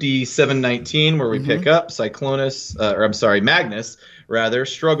around 57:19, where we pick up, Magnus rather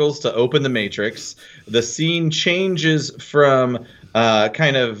struggles to open the Matrix. The scene changes from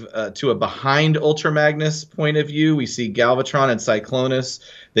to a behind Ultra Magnus point of view. We see Galvatron and Cyclonus.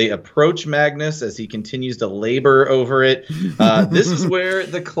 They approach Magnus as he continues to labor over it. This is where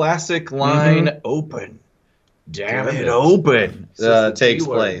the classic line "Open, damn it, open" takes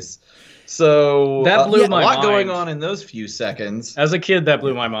place. So that blew my mind. A lot going on in those few seconds. As a kid, that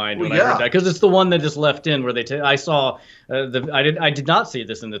blew my mind when I heard that, because it's the one that just left in where I saw I did not see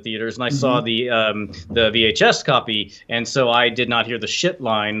this in the theaters, and I saw the VHS copy, and so I did not hear the shit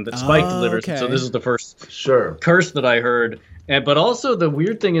line that Spike delivers. Okay. So this is the first curse that I heard. But also the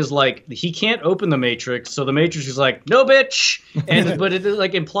weird thing is, like, he can't open the Matrix, so the Matrix is like, no, bitch, but it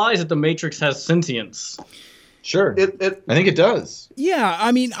like implies that the Matrix has sentience. Sure. I think it does. Yeah,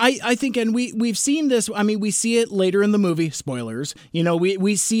 I mean, I think, and we've seen this. I mean, we see it later in the movie. Spoilers.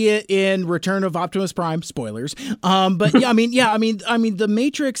 We see it in Return of Optimus Prime. Spoilers. But I mean, the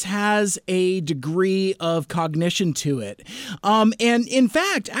Matrix has a degree of cognition to it. And in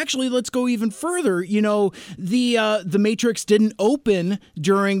fact, actually, let's go even further. The Matrix didn't open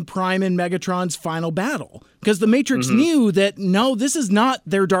during Prime and Megatron's final battle, because the Matrix knew that, no, this is not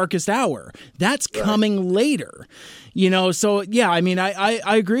their darkest hour. That's coming later. So yeah, I mean, I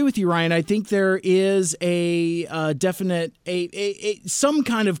agree with you, Ryan. I think there is a definite some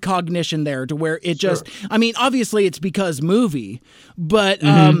kind of cognition there to where it just, I mean, obviously it's because movie, but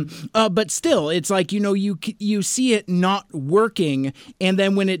still, it's like, you see it not working, and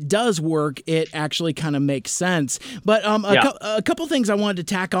then when it does work, it actually kind of makes sense. But a couple things I wanted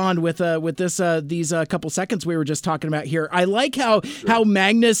to tack on with these couple seconds we were just talking about here. I like how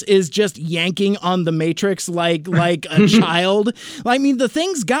Magnus is just yanking on the Matrix like a child. I mean, the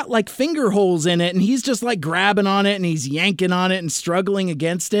thing's got like finger holes in it, and he's just like grabbing on it, and he's yanking on it and struggling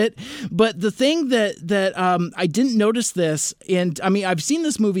against it. But the thing that I didn't notice this, and I mean, I've seen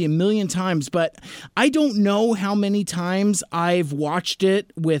this movie a million times, but I don't know how many times I've watched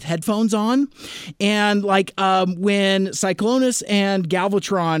it with headphones on. And like when Cyclonus and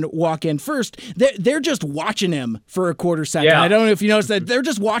Galvatron walk in first, they're just watching him for a quarter second. Yeah. I don't know if you noticed that. They're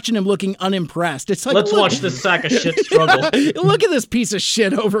just watching him looking unimpressed. It's like, let's watch this sack of shit struggle. Look at this piece of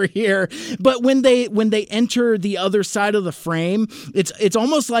shit over here. But when they enter the other side of the frame, it's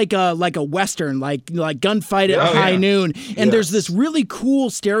almost like a Western, like gunfight at high noon. And there's this really cool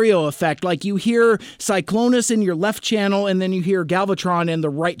stereo effect. Like you hear Cyclonus in your left channel, and then you hear Galvatron in the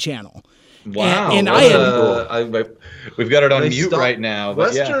right channel. Wow. And we've got it on mute right now.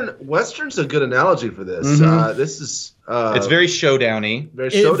 Western's a good analogy for this. This is it's very showdowny.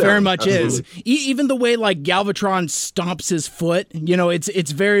 It very much is. Even the way like Galvatron stomps his foot,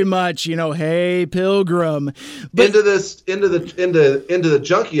 it's very much, hey Pilgrim. But into the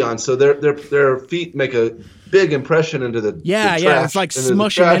Junkion, so their feet make a big impression into the trash, it's like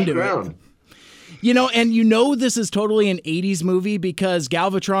smushing into ground. It. This is totally an 80s movie because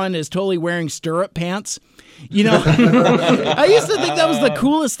Galvatron is totally wearing stirrup pants. You know, I used to think that was the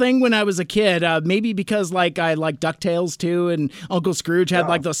coolest thing when I was a kid. Maybe because like I like DuckTales too, and Uncle Scrooge had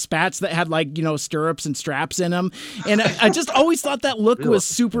like those spats that had like, you know, stirrups and straps in them, and I just always thought that look was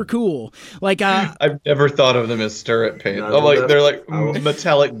super cool. Like I've never thought of them as stirrup pants. They're like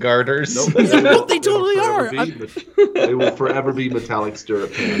metallic garters. Nope, they totally are. They will forever be metallic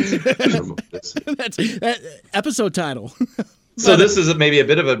stirrup pants. That's episode title. So this is maybe a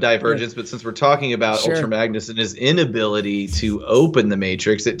bit of a divergence, but since we're talking about Ultra Magnus and his inability to open the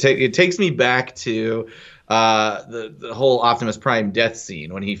Matrix, it takes me back to the whole Optimus Prime death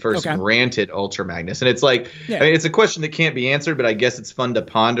scene when he first granted Ultra Magnus, and it's like, I mean, it's a question that can't be answered, but I guess it's fun to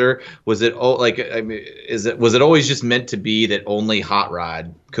ponder. Was it was it always just meant to be that only Hot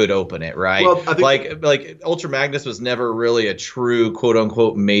Rod could open it, right? Well, I think like Ultra Magnus was never really a true quote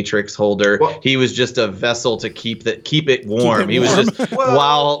unquote Matrix holder. Well, he was just a vessel to keep it warm. He was just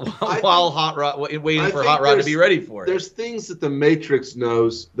while Hot Rod waiting for Hot Rod to be ready for it. There's things that the Matrix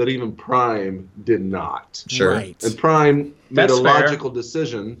knows that even Prime did not. Sure. Right. And Prime made a logical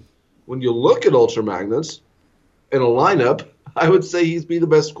decision. When you look at Ultra Magnus in a lineup, I would say he'd be the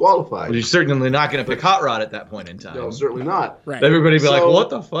best qualified. Well, you're certainly not going to pick Hot Rod at that point in time. No, certainly not. Right. Everybody would be like, what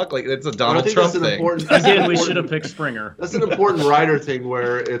the fuck? Like, it's a Donald Trump thing. Again, we should have picked Springer. That's an important writer thing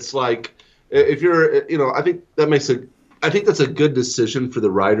where it's like, if you're, you know, I think that's a good decision for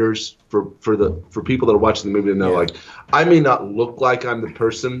the writers, for people that are watching the movie to know, like, I may not look like I'm the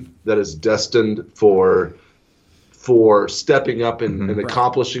person that is destined for stepping up and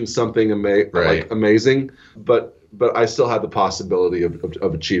accomplishing something amazing, but I still have the possibility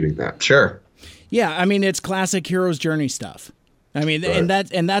of achieving that. Sure. Yeah, I mean, it's classic hero's journey stuff. I mean, and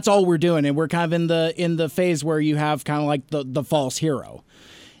that's all we're doing, and we're kind of in the phase where you have kind of like the false hero.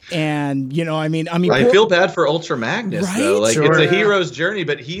 And, you know, I mean, I feel bad for Ultra Magnus, though. Like, Sure. it's a hero's journey,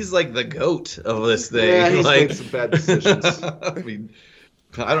 but he's like the goat of this thing. Yeah, he's like, made some bad decisions. I mean,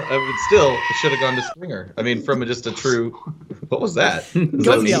 it should have gone to Springer. I mean, from just a true, what was that?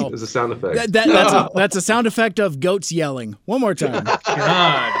 Goat yell. It's a sound effect. That's a sound effect of goats yelling. One more time.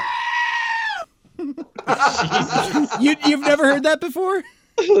 God. You've never heard that before?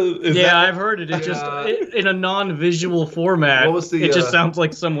 I've heard it. It's just in a non-visual format. It just sounds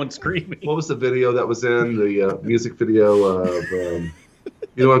like someone screaming. What was the video that was in the music video of?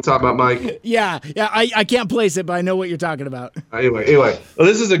 You know what I'm talking about, Mike? Yeah. I can't place it, but I know what you're talking about. Anyway. Well,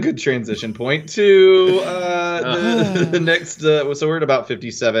 this is a good transition point to the next. So we're at about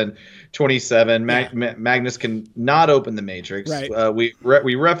 57-27. Magnus can not open the Matrix. Right.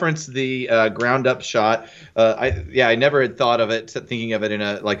 We referenced the ground up shot. I never had thought of it, thinking of it in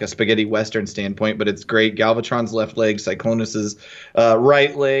a spaghetti western standpoint, but it's great. Galvatron's left leg, Cyclonus's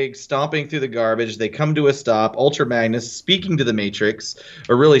right leg, stomping through the garbage. They come to a stop. Ultra Magnus speaking to the Matrix,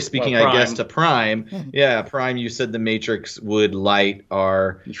 or really speaking, I guess, to Prime. Yeah, Prime, you said the Matrix would light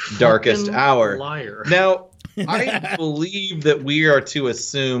our darkest hour. Liar. Now, I believe that we are to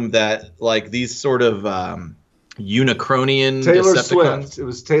assume that, like, these sort of Unicronian Taylor Decepticons. Swift. It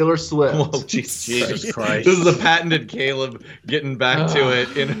was Taylor Swift. Oh, Jesus Christ. This is a patented Caleb getting back to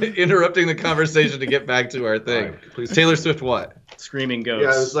it, interrupting the conversation to get back to our thing. Right, please. Taylor Swift what? Screaming ghosts.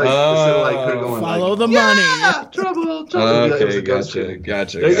 Yeah, it was like, instead of like her going Follow the money. Trouble. Okay, gotcha.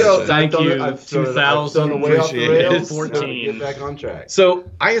 There you go. Thank you. I've thrown away off the rails. 2014. Get back on track. So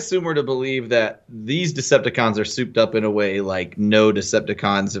I assume we're to believe that these Decepticons are souped up in a way like no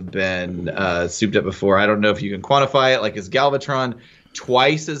Decepticons have been souped up before. I don't know if you can quantify it. Like, is Galvatron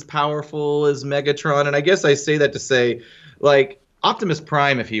twice as powerful as Megatron? And I guess I say that to say, like, Optimus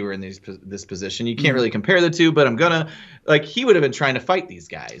Prime, if he were in this position, you can't really compare the two, but he would have been trying to fight these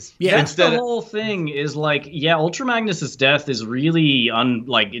guys. Yeah. That's the whole thing is like, Ultra Magnus's death is really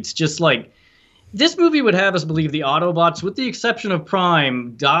it's just like, this movie would have us believe the Autobots, with the exception of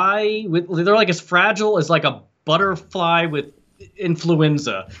Prime, they're like as fragile as like a butterfly with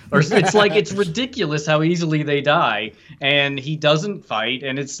influenza, or it's like, it's ridiculous how easily they die, and he doesn't fight,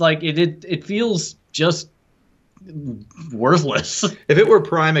 and it's like, it feels just worthless. If it were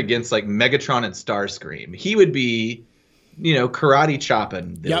Prime against like Megatron and Starscream, he would be, karate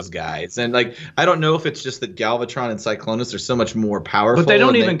chopping those guys. And like, I don't know if it's just that Galvatron and Cyclonus are so much more powerful. But they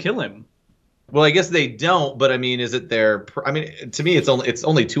don't even kill him. Well, I guess they don't, but I mean, is it their? I mean, to me, it's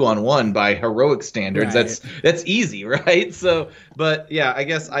only 2-on-1 by heroic standards. Right. That's easy, right? So, but yeah, I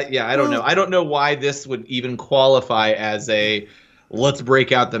guess I don't know. I don't know why this would even qualify as a let's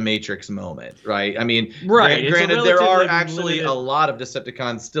break out the Matrix moment, right? I mean, right. Granted, there are relatively actually limited- a lot of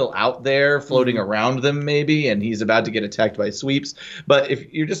Decepticons still out there floating around them, maybe, and he's about to get attacked by sweeps. But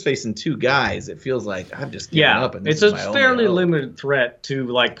if you're just facing two guys, it feels like I've just given up. And it's a fairly limited threat to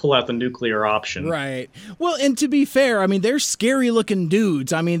like pull out the nuclear option. Right. Well, and to be fair, I mean, they're scary looking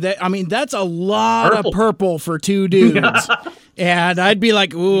dudes. I mean, that's a lot of purple for two dudes. And I'd be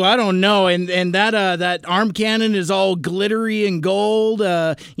like, ooh, I don't know. And that arm cannon is all glittery and gold.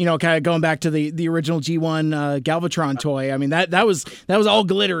 You know, kind of going back to the original G1 Galvatron toy. I mean, that was all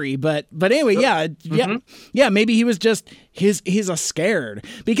glittery. But anyway, yeah. Maybe he was just he's a scared,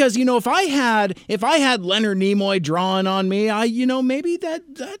 because you know, if I had Leonard Nimoy drawing on me, maybe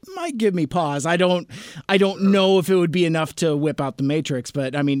that might give me pause. I don't know if it would be enough to whip out the Matrix.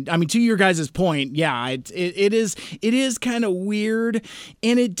 But I mean, to your guys' point, yeah, it is kind of weird,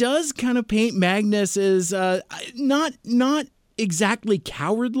 and it does kind of paint Magnus as not exactly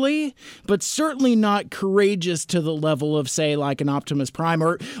cowardly, but certainly not courageous to the level of, say, like an Optimus Prime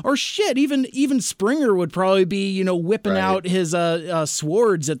or shit. Even Springer would probably be, whipping out his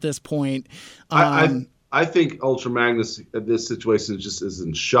swords at this point. I think Ultra Magnus at this situation just is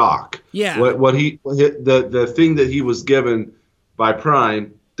in shock. Yeah. The thing that he was given by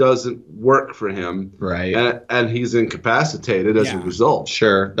Prime doesn't work for him, right? And he's incapacitated as a result.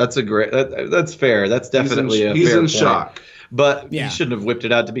 Sure, that's that's fair. That's definitely he's fair in point. shock. But he shouldn't have whipped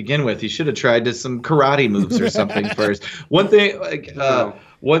it out to begin with. He should have tried some karate moves or something first. One thing,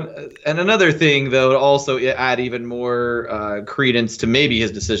 and another thing, though, to also add even more credence to maybe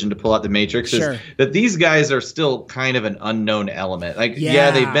his decision to pull out the Matrix is that these guys are still kind of an unknown element. Like,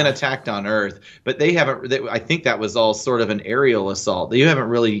 they've been attacked on Earth, but they haven't. I think that was all sort of an aerial assault. You haven't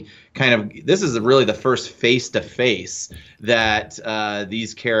really this is really the first face-to-face that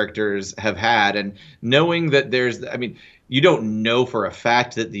these characters have had, and knowing that you don't know for a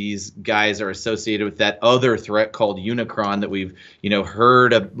fact that these guys are associated with that other threat called Unicron that we've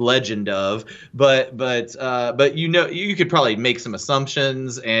heard a legend of, but you could probably make some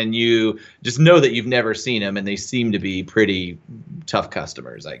assumptions, and you just know that you've never seen them, and they seem to be pretty tough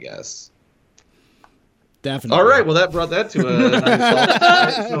customers, I guess. Definitely. All right. Well, that brought that to a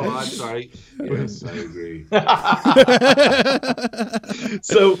nice No, I'm sorry. Yes, I agree.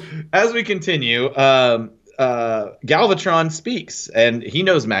 So as we continue, Galvatron speaks, and he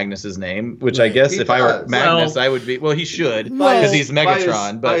knows Magnus's name, which I guess if I were Magnus, I would be. Well, he should, because he's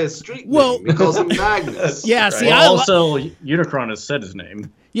Megatron. By his street name, he calls him Magnus. Yeah. Right. See, also Unicron has said his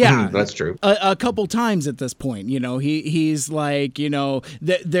name. Yeah, that's true. A couple times at this point, he's like,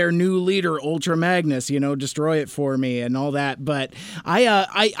 their new leader, Ultra Magnus, destroy it for me and all that. But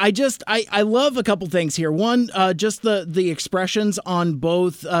I love a couple things here. One, just the expressions on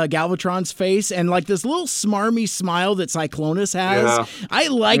both Galvatron's face and like this little smarmy smile that Cyclonus has. Yeah. I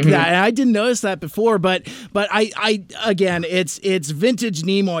like that, and I didn't notice that before. But I again, it's vintage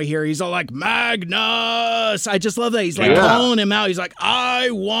Nimoy here. He's all like, Magnus. I just love that. He's like calling him out. He's like, I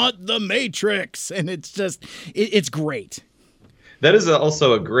want the Matrix, and it's just it's great. That is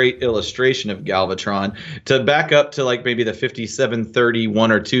also a great illustration of Galvatron. To back up to like maybe the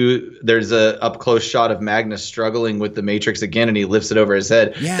 5731 or 2, there's a up close shot of Magnus struggling with the Matrix again, and he lifts it over his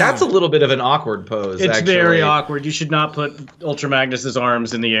head. Yeah. That's a little bit of an awkward pose. It's actually very awkward. You should not put Ultra Magnus's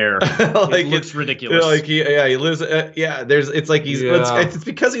arms in the air. Like, it looks ridiculous. Like he lives. It's like it's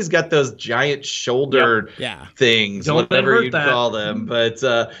because he's got those giant shoulder things, whatever you call them. But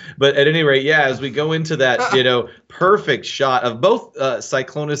at any rate, as we go into that, perfect shot of both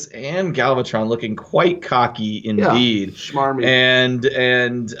Cyclonus and Galvatron looking quite cocky indeed, schmarmy, and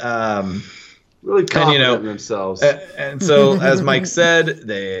really confident in themselves. And so, as Mike said,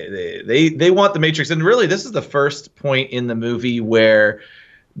 they want the Matrix, and really, this is the first point in the movie where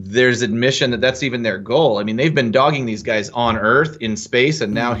there's admission that that's even their goal. I mean, they've been dogging these guys on Earth, in space,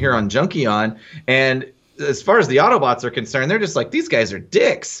 and now here on Junkion, and as far as the Autobots are concerned, they're just like, these guys are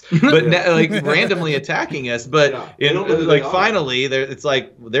dicks, but randomly attacking us. But finally, it's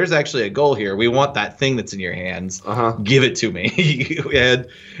like there's actually a goal here. We want that thing that's in your hands. Give it to me.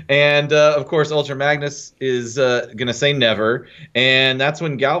 and of course, Ultra Magnus is gonna say never, and that's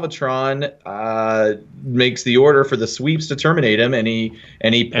when Galvatron makes the order for the sweeps to terminate him, and he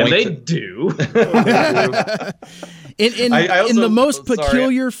points. And they do. in the most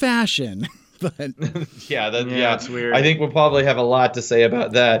peculiar fashion. But it's weird. I think we'll probably have a lot to say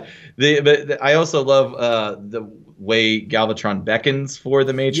about that. But I also love the way Galvatron beckons for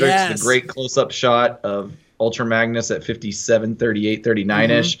the Matrix. Yes. The great close-up shot of Ultra Magnus at 57, 38,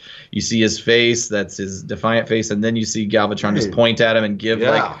 39-ish. You see his face. That's his defiant face. And then you see Galvatron just point at him and give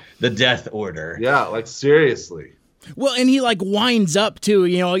the death order. Yeah, like seriously. Well, and he like winds up too,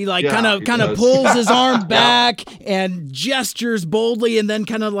 you know, he like kind of does. pulls his arm back and gestures boldly, and then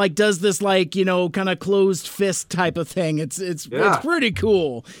kind of like does this like, you know, kind of closed fist type of thing. It's pretty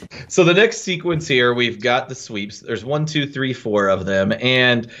cool. So the next sequence here, we've got the sweeps. There's 1, 2, 3, 4 of them,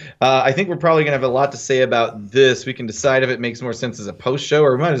 and I think we're probably gonna have a lot to say about this. We can decide if it makes more sense as a post show,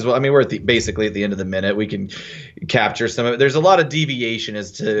 or we might as well. I mean, we're basically at the end of the minute. We can capture some of it. There's a lot of deviation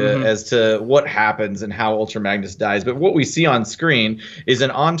as to what happens and how Ultra Magnus dies. But what we see on screen is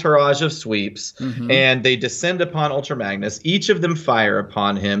an entourage of sweeps, and they descend upon Ultra Magnus. Each of them fire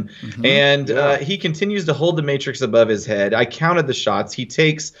upon him, and he continues to hold the Matrix above his head. I counted the shots. He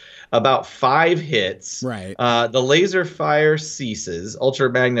takes about 5 hits. Right. The laser fire ceases. Ultra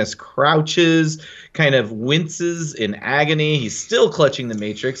Magnus crouches, kind of winces in agony. He's still clutching the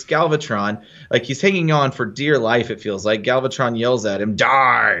Matrix. Galvatron, like he's hanging on for dear life, it feels like. Galvatron yells at him,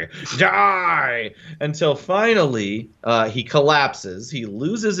 "Die! Die!" Until finally he collapses. He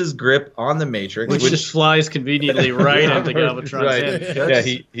loses his grip on the Matrix. Which just flies conveniently right into Galvatron's head. Yeah,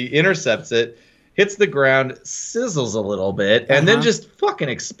 he intercepts it. Hits the ground, sizzles a little bit, and then just fucking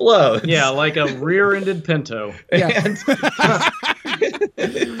explodes. Yeah, like a rear-ended Pinto. And,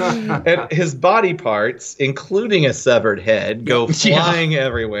 and his body parts, including a severed head, go flying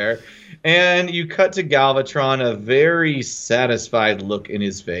everywhere. And you cut to Galvatron, a very satisfied look in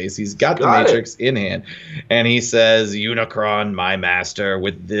his face. He's got the Matrix in hand. And he says, "Unicron, my master,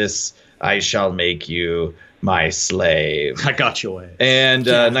 with this I shall make you my slave." I got your ass. And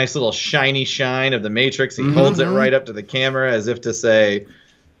nice little shiny shine of the Matrix. He holds it right up to the camera as if to say,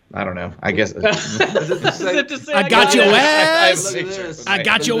 I don't know. I guess. I got your ass. I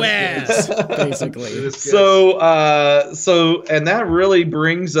got your ass. Basically. So, and that really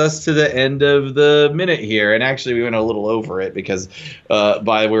brings us to the end of the minute here. And actually, we went a little over it because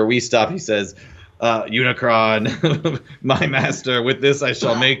by where we stopped, he says, "Unicron, my master, with this I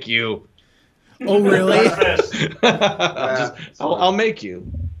shall make you." Oh, really? I'll make you.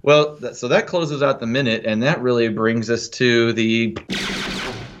 Well, so that closes out the minute, and that really brings us to the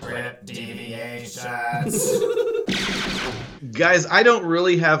Script deviations. Guys, I don't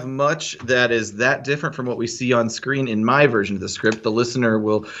really have much that is that different from what we see on screen in my version of the script. The listener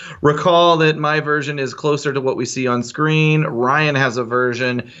will recall that my version is closer to what we see on screen. Ryan has a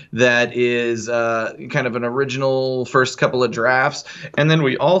version that is kind of an original first couple of drafts. And then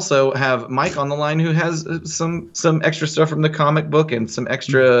we also have Mike on the line who has some extra stuff from the comic book and some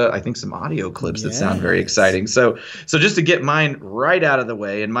extra, I think, some audio clips that sound very exciting. So just to get mine right out of the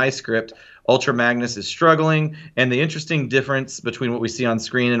way, in my script, Ultra Magnus is struggling, and the interesting difference between what we see on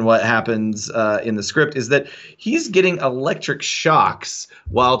screen and what happens in the script is that he's getting electric shocks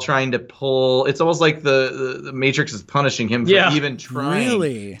while trying to pull. It's almost like the Matrix is punishing him for even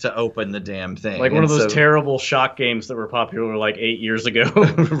trying to open the damn thing. Like one of those terrible shock games that were popular like 8 years ago.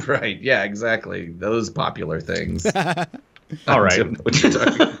 Right, yeah, exactly. Those popular things. All right. I don't know what you're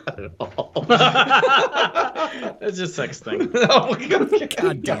talking about at all. It's just sex thing. Oh,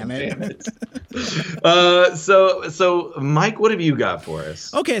 God damn it. So Mike, what have you got for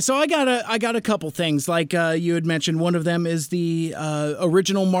us? Okay, so I got a couple things. Like you had mentioned, one of them is the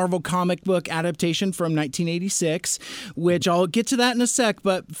original Marvel comic book adaptation from 1986, which I'll get to that in a sec.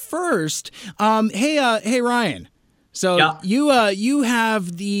 But first, hey Ryan. So you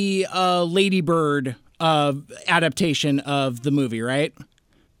have the Lady Bird adaptation of the movie, right?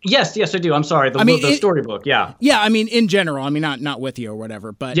 Yes, I do. I'm sorry. The storybook, yeah. Yeah, I mean, in general. I mean, not with you or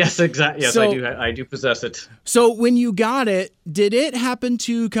whatever, but... Yes, exactly. Yes, so, I do possess it. So when you got it, did it happen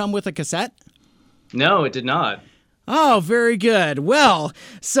to come with a cassette? No, it did not. Oh, very good. Well,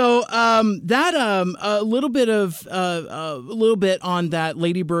 so that a little bit on that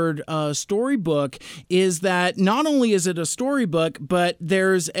Lady Bird storybook is that not only is it a storybook, but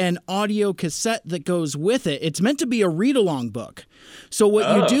there's an audio cassette that goes with it. It's meant to be a read-along book. So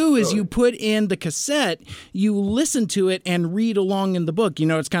what you do is you put in the cassette, you listen to it and read along in the book. You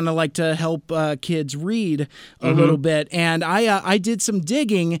know, it's kind of like to help kids read a little bit. And I did some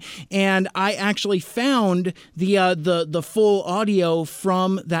digging, and I actually found the full audio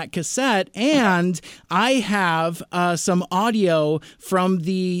from that cassette, and I have some audio from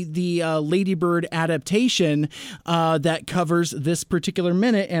the Lady Bird adaptation that covers this particular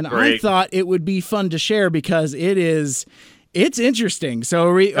minute. And Great. I thought it would be fun to share because it's interesting. So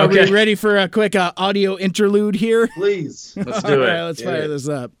are we ready for a quick audio interlude here? Please. Let's do it. All right, let's fire this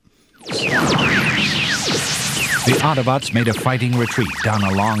up. The Autobots made a fighting retreat down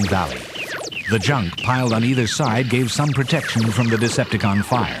a long valley. The junk piled on either side gave some protection from the Decepticon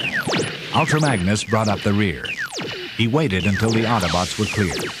fire. Ultra Magnus brought up the rear. He waited until the Autobots were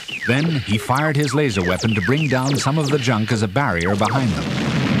cleared. Then he fired his laser weapon to bring down some of the junk as a barrier behind them.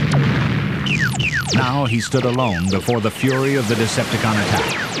 Now he stood alone before the fury of the Decepticon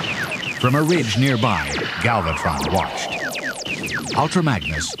attack. From a ridge nearby, Galvatron watched. Ultra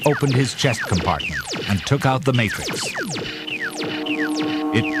Magnus opened his chest compartment and took out the Matrix.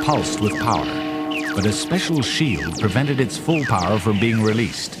 It pulsed with power, but a special shield prevented its full power from being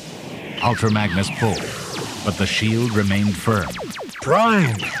released. Ultra Magnus pulled, but the shield remained firm.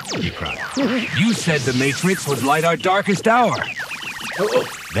 Prime, He cried. you said the Matrix would light our darkest hour.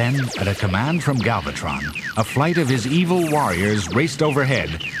 Then, at a command from Galvatron, a flight of his evil warriors raced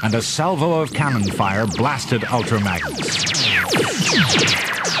overhead, and a salvo of cannon fire blasted Ultra Magnus.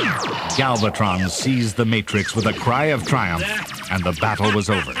 Galvatron seized the Matrix with a cry of triumph, and the battle was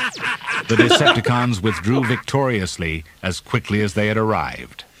over. The Decepticons withdrew victoriously as quickly as they had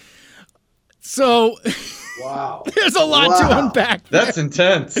arrived. So Wow. there's a lot to unpack. That's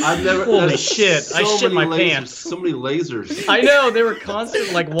intense. I've never. Holy there's shit! I so shit my many lasers, pants. So many lasers. I know they were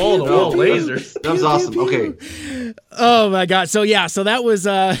constant, like wall-to-wall lasers. That was awesome. Okay. Oh my god. So yeah, so that was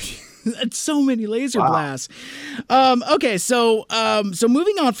so many laser blasts. Okay, so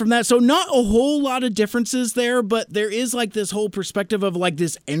moving on from that, so not a whole lot of differences there, but there is like this whole perspective of like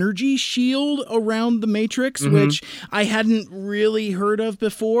this energy shield around the Matrix, which I hadn't really heard of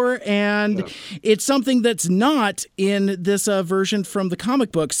before, and it's something that's not in this version from the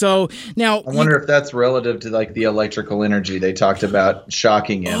comic book. So now I wonder if that's relative to like the electrical energy they talked about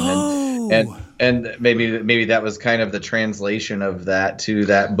shocking him, and maybe that was kind of the translation of that to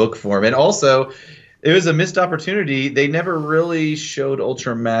that book form. And also, it was a missed opportunity. They never really showed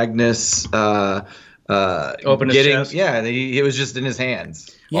Ultra Magnus Open his chest. Yeah, it was just in his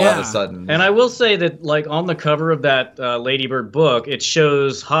hands all Yeah. of a sudden. And I will say that, like, on the cover of that Ladybird book, it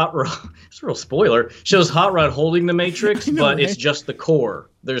shows Hot Rod. It's a real spoiler. Shows Hot Rod holding the Matrix, I know, but right? it's just the core.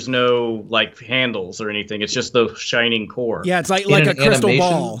 There's no like handles or anything. It's just the shining core. yeah, it's like In a an crystal animation,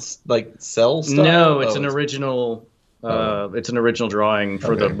 ball. like cell style? No, it's Oh, an original. It's an original drawing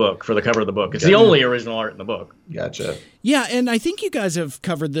for the book, for the cover of the book. It's the only original art in the book. Gotcha. Yeah, and I think you guys have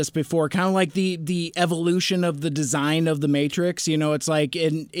covered this before, kind of like the evolution of the design of the Matrix. You know, it's like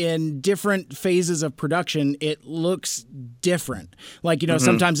in different phases of production, it looks different. Like, you know,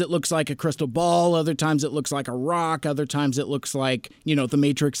 sometimes it looks like a crystal ball, other times it looks like a rock, other times it looks like, you know, the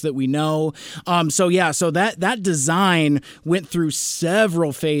Matrix that we know. So that design went through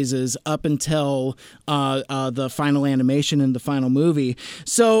several phases up until the final animation in the final movie.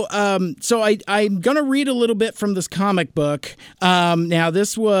 So I'm gonna read a little bit from this comic book. Now,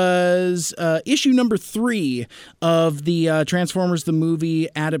 this was issue number 3 of the Transformers the movie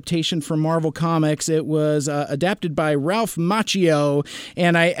adaptation from Marvel Comics. It was adapted by Ralph Macchio,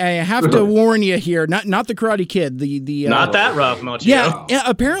 and I have to warn you here, not the Karate Kid, the Not that Ralph Macchio. yeah,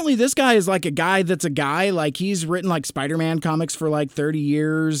 apparently this guy is like a guy that's a guy. Like, he's written like Spider-Man comics for like 30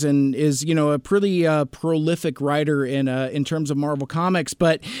 years and is, you know, a pretty prolific writer in terms of Marvel Comics.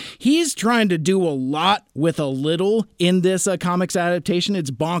 But he's trying to do a lot with a little in this comics adaptation. It's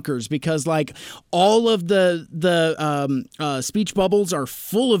bonkers because like all of the speech bubbles are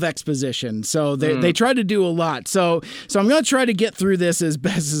full of exposition. So they try to do a lot. So I'm going to try to get through this as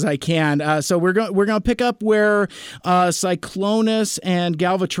best as I can. So we're going to pick up where Cyclonus and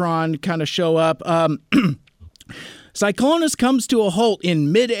Galvatron kind of show up. Cyclonus comes to a halt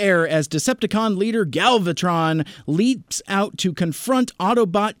in midair as Decepticon leader Galvatron leaps out to confront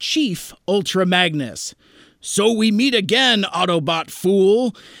Autobot Chief Ultra Magnus. So we meet again, Autobot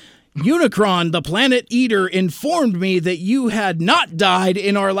fool. Unicron, the planet eater, informed me that you had not died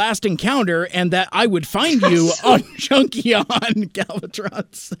in our last encounter and that I would find you on Junkion,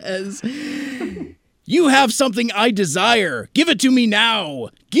 Galvatron says. You have something I desire. Give it to me now.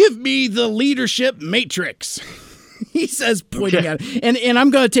 Give me the leadership matrix. He says, pointing at it. And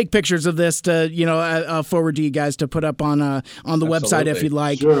I'm going to take pictures of this to, you know, forward to you guys to put up on the website if you'd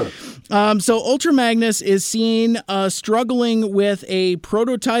like. Sure. So Ultra Magnus is seen struggling with a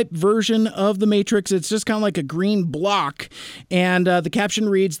prototype version of the Matrix. It's just kind of like a green block. And the caption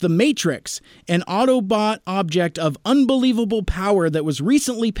reads, "The Matrix, an Autobot object of unbelievable power that was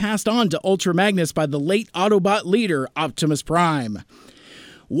recently passed on to Ultra Magnus by the late Autobot leader, Optimus Prime.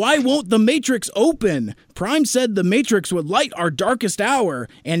 Why won't the Matrix open? Prime said the Matrix would light our darkest hour,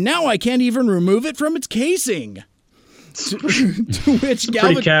 and now I can't even remove it from its casing." To which Pretty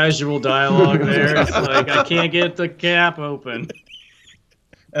Galvatron... casual dialogue there. It's like, I can't get the cap open.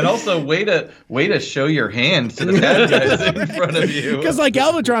 And also, way to show your hand to the bad guys in front of you. Because like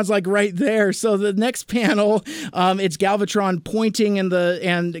Galvatron's like right there. So the next panel, it's Galvatron pointing and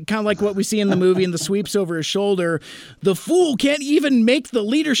kind of like what we see in the movie, and the sweeps over his shoulder. The fool can't even make the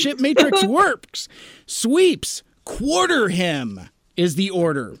leadership matrix works. Sweeps, quarter him is the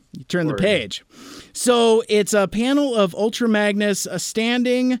order. You turn the page. So it's a panel of Ultra Magnus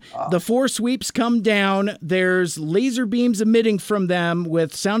standing. The 4 sweeps come down. There's laser beams emitting from them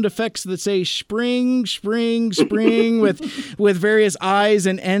with sound effects that say spring, spring, spring with various I's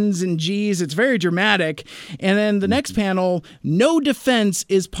and N's and G's. It's very dramatic. And then the next panel, no defense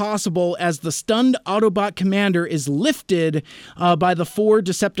is possible as the stunned Autobot commander is lifted by the 4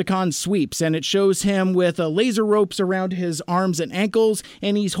 Decepticon sweeps. And it shows him with laser ropes around his arms and ankles,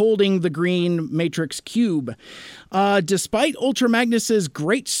 and he's holding the green Matrix cube. Despite Ultra Magnus's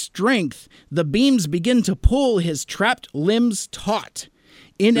great strength, the beams begin to pull his trapped limbs taut.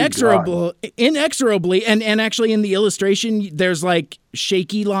 Inexorably, and actually in the illustration, there's like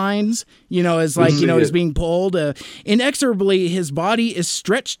shaky lines, as like, he's being pulled. Inexorably, his body is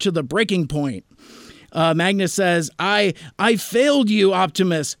stretched to the breaking point. Magnus says, I failed you,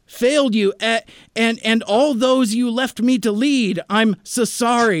 Optimus, failed you, and all those you left me to lead. I'm so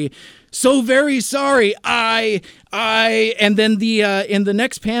sorry. So very sorry. And then in the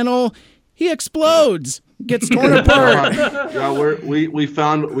next panel, he explodes, gets torn apart. Yeah, we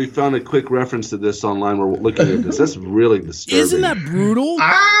found a quick reference to this online. We're looking at this. That's really disturbing. Isn't that brutal?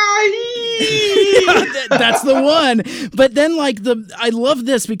 That's the one. But then, I love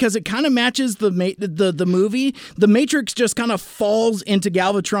this because it kind of matches the movie. The Matrix just kind of falls into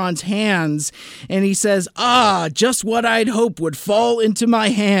Galvatron's hands, and he says, just what I'd hope would fall into my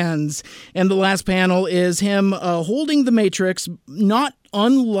hands. And the last panel is him holding the Matrix, not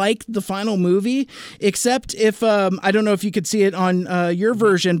unlike the final movie, except if I don't know if you could see it on your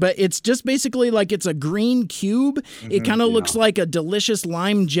version, but it's just basically like it's a green cube. It kind of looks like a delicious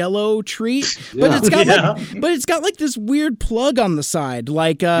lime jello treat, but it's got like this weird plug on the side,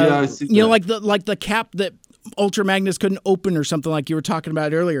 like like the cap that Ultra Magnus couldn't open or something like you were talking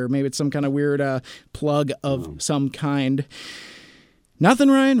about earlier. Maybe it's some kind of weird plug of some kind.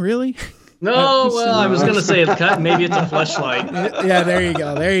 Nothing, Ryan, really? No, well, I was going to say maybe it's a fleshlight. Yeah, there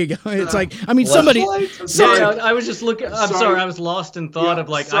you go. It's like, I mean, somebody. Sorry, I was just looking. I'm sorry, I was lost in thought of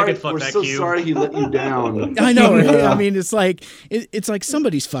I could fuck that cube. We're so sorry he let you down. I know. Right? I mean, it's like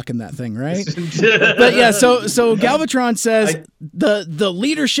somebody's fucking that thing, right? But yeah, so Galvatron says the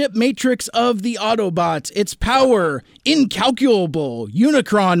leadership matrix of the Autobots, its power incalculable.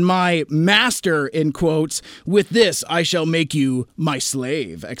 Unicron, my master, in quotes. With this, I shall make you my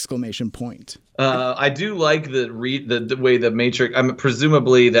slave! ! I do like the way the Matrix.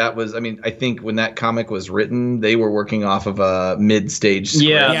 presumably that was. I think when that comic was written, they were working off of a mid-stage script.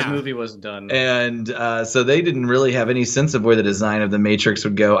 Yeah, the movie wasn't done, and so they didn't really have any sense of where the design of the Matrix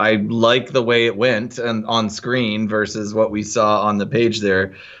would go. I like the way it went on screen versus what we saw on the page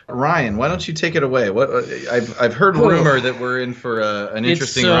there. Ryan, why don't you take it away? What I've heard rumor that we're in for an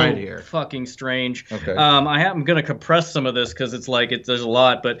interesting ride here. Fucking strange. Okay. I'm going to compress some of this because it's there's a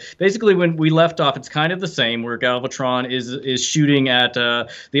lot, but basically when we left off, it's kind of the same where Galvatron is shooting at the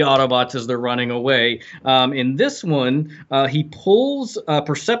Autobots as they're running away. In this one, he pulls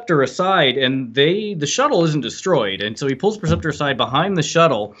Perceptor aside, and the shuttle isn't destroyed, and so he pulls Perceptor aside behind the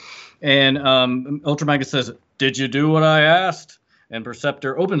shuttle, and Ultra Magnus says, "Did you do what I asked?" And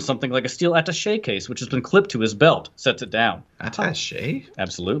Perceptor opens something like a steel attaché case, which has been clipped to his belt, sets it down. Attaché?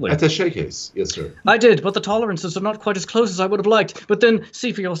 Absolutely. Attaché case, yes, sir. I did, but the tolerances are not quite as close as I would have liked. But then,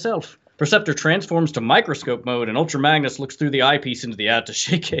 see for yourself. Perceptor transforms to microscope mode, and Ultra Magnus looks through the eyepiece into the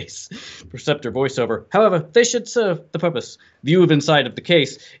attaché case. Perceptor voiceover. However, they should serve the purpose. View of inside of the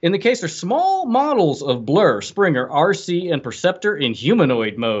case. In the case are small models of Blur, Springer, RC, and Perceptor in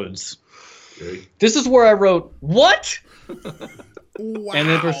humanoid modes. Okay. This is where I wrote, what? Wow. And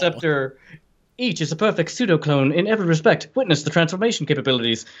then Perceptor, each is a perfect pseudoclone in every respect. Witness the transformation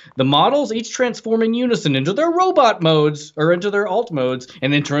capabilities. The models each transform in unison into their robot modes, or into their alt modes,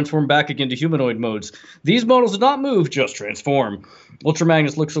 and then transform back again to humanoid modes. These models do not move, just transform. Ultra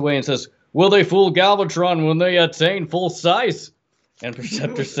Magnus looks away and says, will they fool Galvatron when they attain full size? And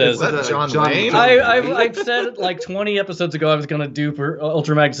Perceptor says, is that John Wayne? I've said it like 20 episodes ago I was going to do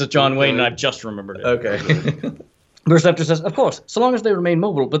Ultra Magnus as John Wayne, and I've just remembered it. Okay. Perceptor says, of course, so long as they remain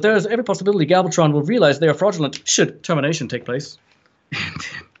mobile, but there is every possibility Galvatron will realize they are fraudulent should termination take place.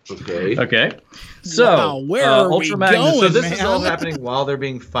 Okay. So, wow, where are Ultra we Magnus, going, so this man? is all happening while they're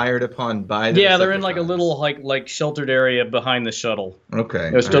being fired upon by the they're in like a little like sheltered area behind the shuttle. Okay.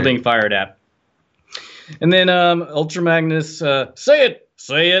 They're still being fired at. And then Ultra Magnus, say it,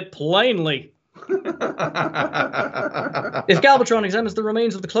 Say it plainly. If Galvatron examines the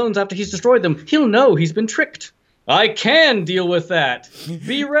remains of the clones after he's destroyed them, he'll know he's been tricked. I can deal with that.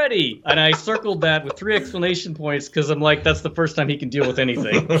 Be ready. And I circled that with 3 exclamation points because I'm like, that's the first time he can deal with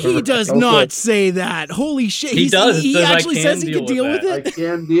anything. He does not say that. Holy shit. He does. He actually says he can deal with it? I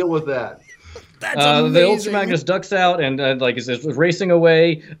can deal with that. That's amazing. The Ultra Magnus ducks out and is racing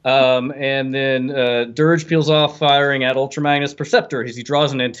away, and then Dirge peels off, firing at Ultra Magnus Perceptor as he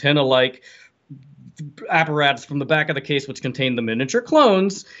draws an antenna-like apparatus from the back of the case, which contained the miniature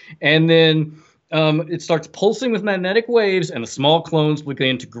clones, and then it starts pulsing with magnetic waves, and the small clones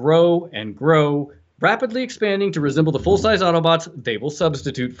begin to grow and grow, rapidly expanding to resemble the full-size Autobots they will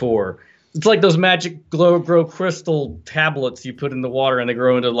substitute for. It's like those magic grow crystal tablets you put in the water and they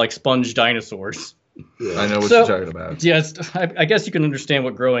grow into like sponge dinosaurs. Yeah. I know what you're talking about. Yes, I guess you can understand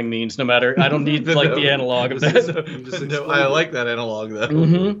what growing means. No matter, I don't need like the analog of that. I like that analog though.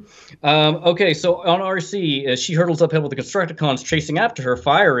 Mm-hmm. Okay, so on RC, she hurdles uphill with the Constructicons chasing after her,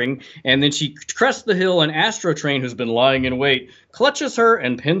 firing, and then she crests the hill. And Astro Train, who's been lying in wait, clutches her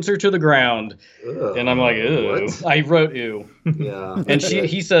and pins her to the ground. Ugh, and I'm like, ew. What? I wrote ew. Yeah. And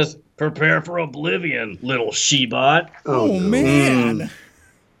he says, "Prepare for oblivion, little she-bot." Oh man.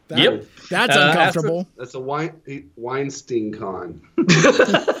 Yep. That's uncomfortable. That's a Weinstein con.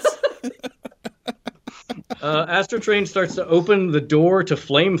 Astro Train starts to open the door to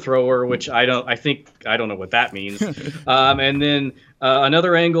Flamethrower, which I don't know what that means. And then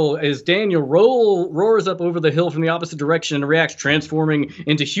another angle is Daniel roars up over the hill from the opposite direction and reacts, transforming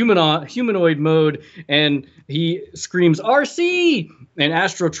into humanoid mode, and he screams, "RC!" And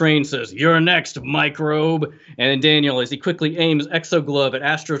Astro Train says, "You're next, microbe." And then Daniel, as he quickly aims Exoglove at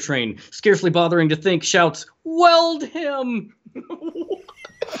Astro Train, scarcely bothering to think, shouts, "Weld him!"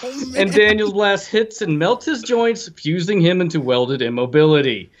 Oh, and Daniel's blast hits and melts his joints, fusing him into welded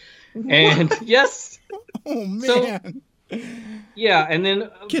immobility. And yes. Oh, man. So, yeah, and then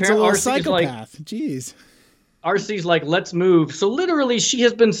kid's a little RC's psychopath. Jeez. RC's like, "Let's move." So literally, she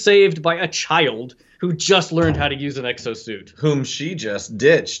has been saved by a child who just learned how to use an exosuit. Whom she just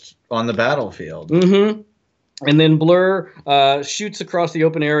ditched on the battlefield. Mm-hmm. And then Blur shoots across the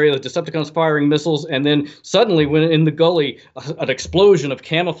open area, the Decepticons firing missiles, and then suddenly, when in the gully, an explosion of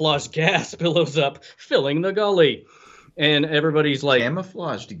camouflaged gas billows up, filling the gully. And everybody's like...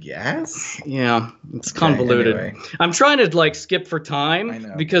 Camouflaged gas? Yeah, it's convoluted. Anyway. I'm trying to, skip for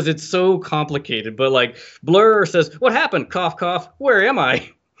time because it's so complicated. But, Blur says, "What happened? Cough, cough. Where am I?"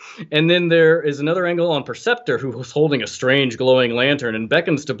 And then there is another angle on Perceptor, who was holding a strange glowing lantern and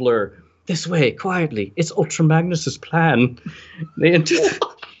beckons to Blur. "This way, quietly. It's Ultra Magnus's plan." They enter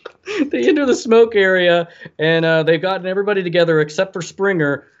the smoke area, and they've gotten everybody together except for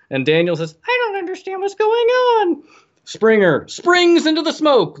Springer. And Daniel says, "I don't understand what's going on." Springer springs into the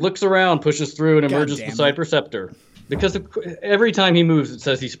smoke, looks around, pushes through, and emerges beside Perceptor. Because every time he moves, it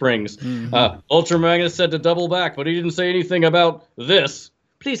says he springs. Mm-hmm. Ultra Magnus said to double back, but he didn't say anything about this.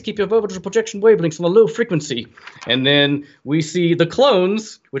 "Please keep your orbital projection wavelengths on a low frequency." And then we see the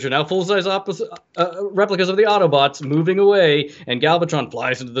clones, which are now full-size replicas of the Autobots, moving away, and Galvatron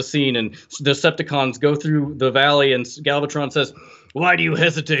flies into the scene, and the Decepticons go through the valley, and Galvatron says, "Why do you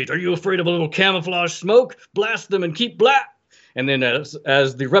hesitate? Are you afraid of a little camouflage smoke? Blast them and keep black." And then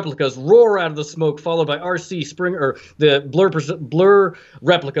as the replicas roar out of the smoke, followed by RC Springer, or the Blur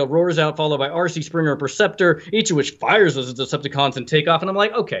replica roars out, followed by RC Springer and Perceptor, each of which fires as the Decepticons and take off. And I'm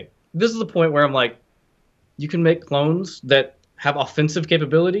like, okay, this is the point where I'm like, you can make clones that have offensive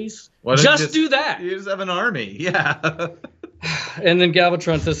capabilities? Just do that. You just have an army, yeah. And then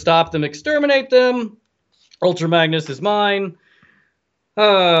Galvatron says, "Stop them, exterminate them. Ultra Magnus is mine."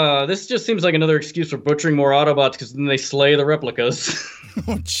 This just seems like another excuse for butchering more Autobots because then they slay the replicas.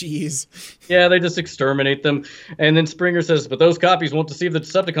 Oh, jeez. Yeah, they just exterminate them. And then Springer says, "But those copies won't deceive the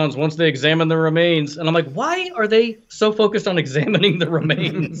Decepticons once they examine the remains." And I'm like, why are they so focused on examining the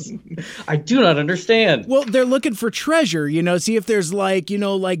remains? I do not understand. Well, they're looking for treasure, see if there's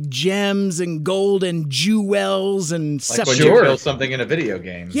gems and gold and jewels and like when you build something in a video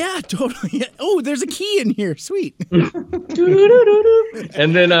game. Yeah, totally. Oh, there's a key in here. Sweet.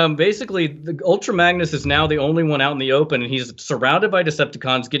 And then basically, the Ultra Magnus is now the only one out in the open, and he's surrounded by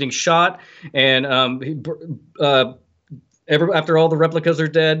Decepticons getting shot. And after all the replicas are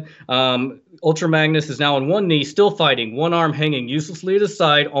dead, Ultra Magnus is now on one knee, still fighting, one arm hanging uselessly at his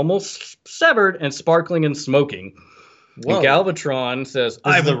side, almost severed and sparkling and smoking. Whoa. And Galvatron says,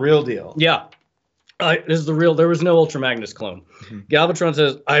 "This is the real deal." Yeah. This is the real. There was no Ultra Magnus clone. Mm-hmm. Galvatron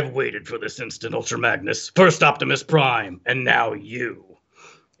says, "I've waited for this instant, Ultra Magnus. First Optimus Prime, and now you."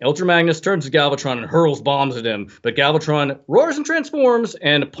 Ultra Magnus turns to Galvatron and hurls bombs at him, but Galvatron roars and transforms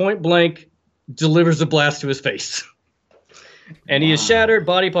and point blank delivers a blast to his face. And he is shattered,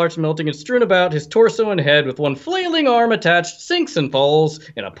 body parts melting and strewn about, his torso and head with one flailing arm attached sinks and falls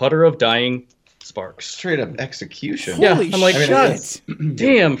in a puddle of dying sparks. Straight up execution. Holy I'm like, shit.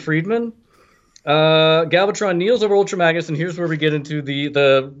 damn, Friedman. Galvatron kneels over Ultra Magnus, and here's where we get into the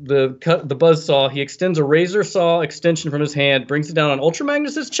buzzsaw. He extends a razor saw extension from his hand, brings it down on Ultra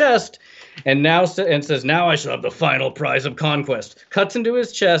Magnus's chest, and says, "Now I shall have the final prize of conquest." Cuts into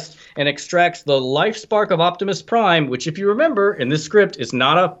his chest and extracts the life spark of Optimus Prime, which, if you remember, in this script is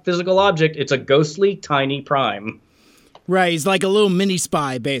not a physical object; it's a ghostly tiny Prime. Right, he's like a little mini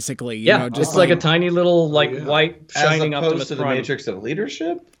spy, basically. You know, just like a tiny little white shining As opposed Optimus to the Prime. Matrix of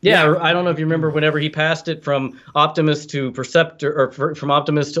Leadership? Yeah, I don't know if you remember whenever he passed it from Optimus to Perceptor, or from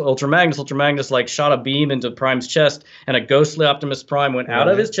Optimus to Ultra Magnus like shot a beam into Prime's chest, and a ghostly Optimus Prime went out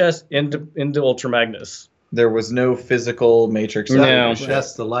of his chest into Ultra Magnus. There was no physical Matrix. No.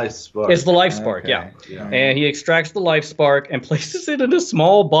 That's the life spark. It's the life spark, yeah. And he extracts the life spark and places it in a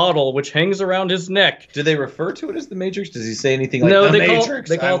small bottle, which hangs around his neck. Do they refer to it as the Matrix? Does he say anything like, No, the they call it- Matrix,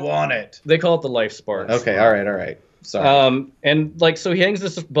 they call I it- want it? They call it the life spark. Okay, all right. Sorry. And like, so he hangs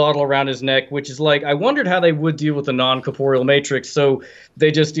this bottle around his neck, which is like, I wondered how they would deal with the non-corporeal Matrix, so they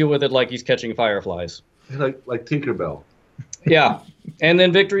just deal with it like he's catching fireflies. Like Tinkerbell. Yeah. And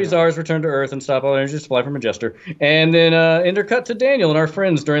then Victory Czars return to Earth and stop all energy supply from Majester. And then intercut to Daniel and our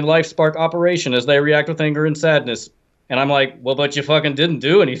friends during the Life Spark operation as they react with anger and sadness. And I'm like, well, but you fucking didn't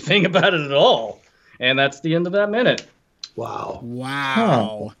do anything about it at all. And that's the end of that minute.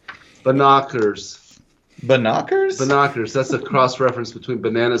 Wow. Binoculars. Binoculars? Binoculars. That's a cross reference between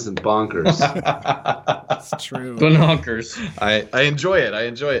bananas and bonkers. That's true. Binoculars. I enjoy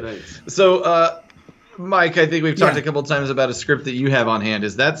it. Thanks. So, Mike, I think we've talked Yeah. a couple times about a script that you have on hand.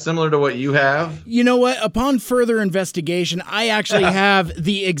 Is that similar to what you have? You know what? Upon further investigation, I actually have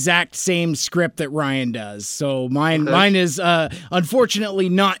the exact same script that Ryan does. So mine is unfortunately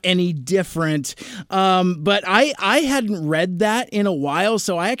not any different. But I hadn't read that in a while,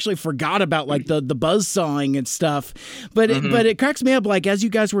 so I actually forgot about like the buzz sawing and stuff. But it cracks me up. Like as you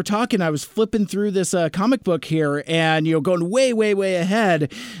guys were talking, I was flipping through this comic book here, and going way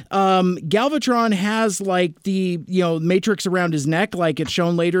ahead. Galvatron has like the matrix around his neck, like it's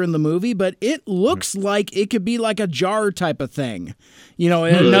shown later in the movie, but it looks like it could be like a jar type of thing,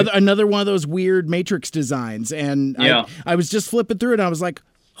 another one of those weird matrix designs. And I was just flipping through it, and I was like,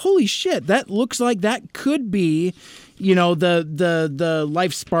 holy shit, that looks like that could be the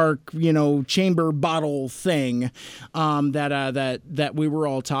life spark chamber bottle thing that we were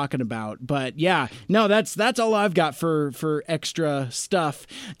all talking about. But yeah, no, that's all I've got for extra stuff.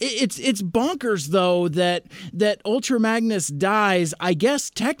 It's bonkers though that Ultra Magnus dies, I guess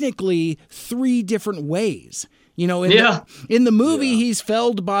technically 3 different ways. In the movie, he's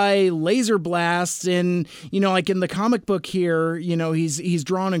felled by laser blasts, and like in the comic book here, he's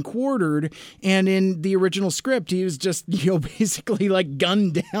drawn and quartered, and in the original script, he was just basically like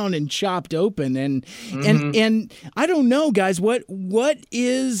gunned down and chopped open, and I don't know, guys, what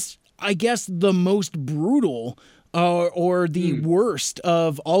is, I guess, the most brutal or the worst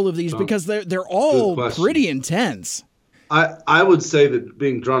of all of these, because they're all pretty intense. I would say that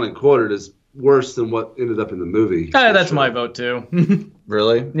being drawn and quartered is worse than what ended up in the movie. That's my vote too.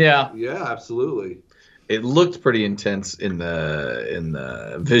 Really? Yeah. Yeah, absolutely. It looked pretty intense in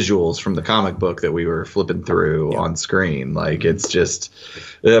the visuals from the comic book that we were flipping through on screen. Like it's just,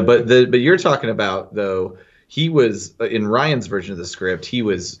 but you're talking about though. He was in Ryan's version of the script. He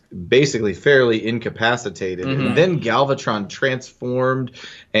was basically fairly incapacitated, and then Galvatron transformed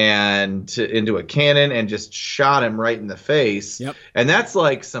into a cannon and just shot him right in the face. Yep. And that's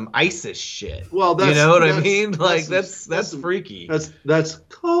like some ISIS shit. Well, that's, you know what I mean? Like that's freaky. That's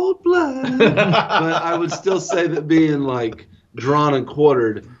cold blood. But I would still say that being like drawn and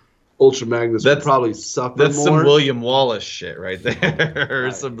quartered, Ultra Magnus would probably suffer That's more. some William Wallace shit right there.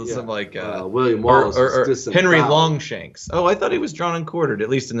 Or some like William Wallace or Henry Longshanks. Oh, I thought he was drawn and quartered, at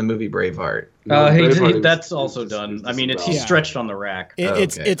least in the movie Braveheart. That's also done. I mean, he's stretched on the rack.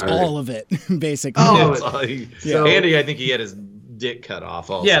 It's all of it, basically. Andy, I think he had his dick cut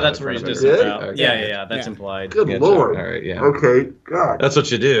off also. Yeah, that's where he's just about. Okay. Yeah, that's implied. Good Lord. All right, yeah. Okay, God. That's what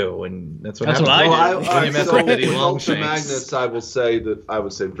you do when that's what happens. I when you mess with Eddie Ultra Longshanks. Magnus, I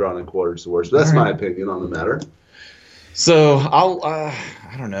would say drawn and quartered is the worst. But that's my opinion on the matter. So I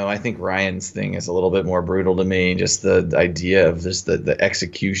don't know. I think Ryan's thing is a little bit more brutal to me. Just the idea of just the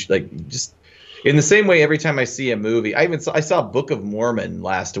execution, like just In the same way, every time I see a movie, I saw Book of Mormon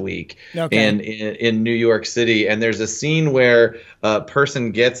last week in New York City, and there's a scene where a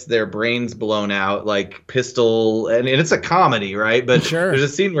person gets their brains blown out, like Pistol, and it's a comedy, right? But there's a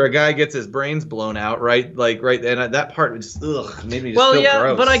scene where a guy gets his brains blown out, right? And that part just made me just feel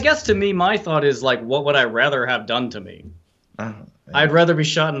gross. But I guess to me, my thought is like, what would I rather have done to me? I'd rather be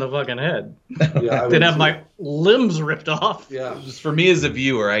shot in the fucking head than have my limbs ripped off. Yeah, just for me as a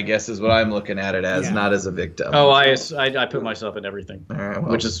viewer, I guess is what I'm looking at it as, not as a victim. Oh, I put myself in everything,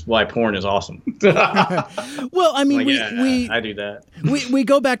 which is why porn is awesome. Well, I mean, I do that. We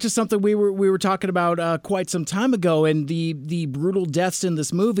go back to something we were talking about quite some time ago, and the brutal deaths in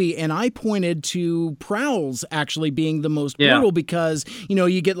this movie, and I pointed to Prowls actually being the most brutal because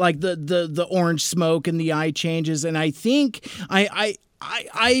you get like the orange smoke and the eye changes, and I think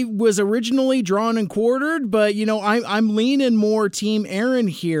I was originally drawn and quartered, but I'm leaning more Team Aaron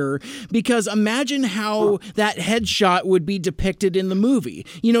here because imagine how that headshot would be depicted in the movie.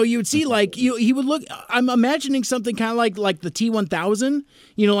 You would see like he would look. I'm imagining something kind of like the T-1000.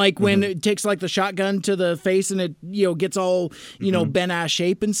 Like when it takes like the shotgun to the face and it gets all bent ass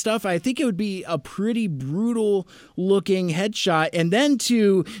shape and stuff. I think it would be a pretty brutal looking headshot, and then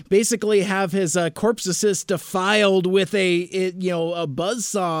to basically have his corpse assist defiled with a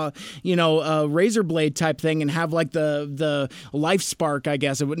buzzsaw, razor blade type thing, and have like the life spark, I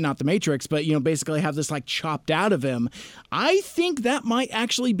guess, not the Matrix, but basically have this like chopped out of him. I think that might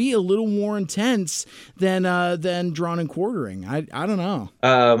actually be a little more intense than drawn and quartering. I don't know.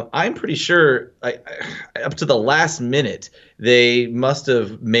 I'm pretty sure up to the last minute they must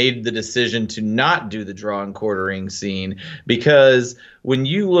have made the decision to not do the draw and quartering scene, because when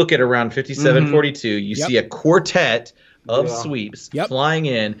you look at around 57:42, you see a quartet of sweeps flying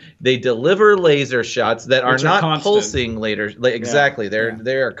in. They deliver laser shots that are not constant. Pulsing later. Exactly.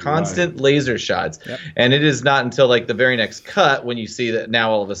 They're constant laser shots. And it is not until like the very next cut when you see that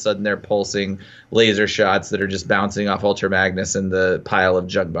now all of a sudden they're pulsing laser shots that are just bouncing off Ultra Magnus and the pile of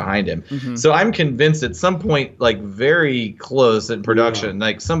junk behind him. So I'm convinced at some point, like very close in production,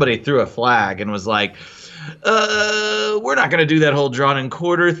 like somebody threw a flag and was like, we're not going to do that whole drawn and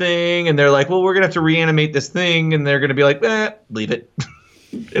quarter thing. And they're like, well, we're going to have to reanimate this thing. And they're going to be like, leave it.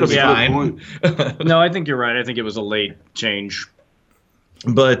 It'll be fine. No, I think you're right. I think it was a late change.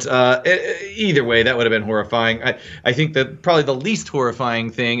 But either way, that would have been horrifying. I think that probably the least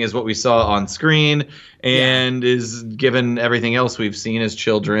horrifying thing is what we saw on screen, and is, given everything else we've seen as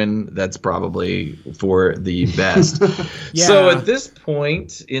children, that's probably for the best. So at this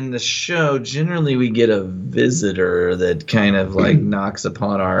point in the show, generally we get a visitor that kind of like knocks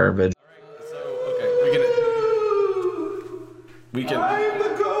upon our... We can... I'm the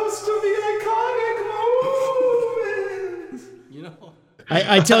ghost of the iconic moment.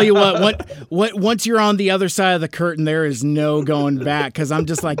 I tell you what, once you're on the other side of the curtain, there is no going back, because I'm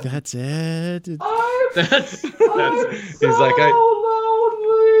just like, that's it. That's it. He's like,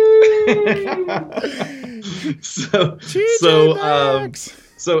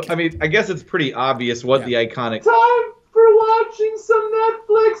 So I mean, I guess it's pretty obvious what the iconic... Time for watching some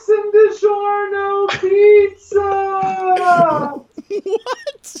Netflix and DiGiorno pizza.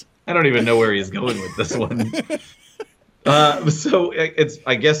 What? I don't even know where he's going with this one. So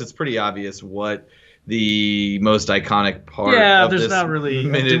I guess it's pretty obvious what the most iconic part of this there's not really...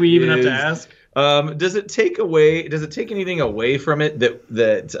 minute Do we even is. have to ask? Does it take anything away from it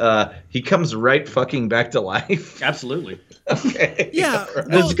that he comes right fucking back to life? Absolutely. Okay. Yeah.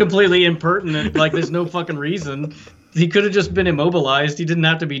 That's completely impertinent. Like, there's no fucking reason. He could have just been immobilized. He didn't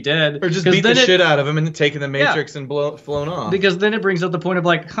have to be dead. Or just beat the shit out of him and then taken the Matrix and flown off. Because then it brings up the point of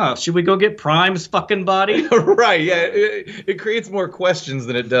like, should we go get Prime's fucking body? Right, yeah. It creates more questions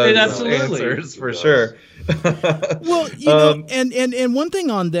than it does answers, for sure. Well, and one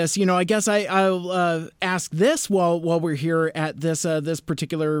thing on this, I guess I'll ask this while we're here at this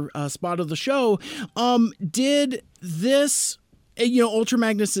particular spot of the show. Did this... Ultra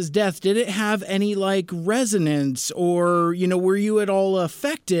Magnus's death, did it have any like resonance, or were you at all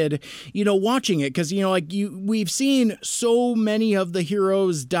affected watching it? Because we've seen so many of the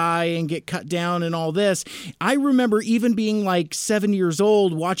heroes die and get cut down and all this. I remember even being like 7 years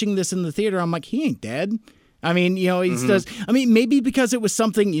old watching this in the theater. I'm like, he ain't dead. I mean, he does. I mean, maybe because it was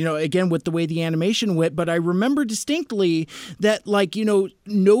something, again, with the way the animation went, but I remember distinctly that, like,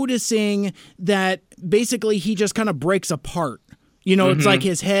 noticing that basically he just kind of breaks apart. It's like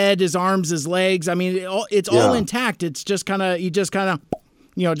his head, his arms, his legs. I mean, it's all intact. It's just kind of,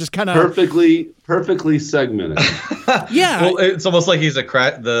 perfectly segmented. Yeah. Well, it's almost like he's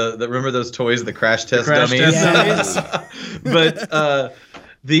remember those toys, the crash test dummies? Yes. But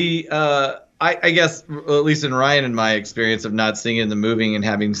I guess, at least in Ryan and my experience of not seeing it in the movie and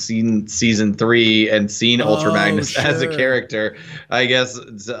having seen season 3 and seen Ultra Magnus as a character, I guess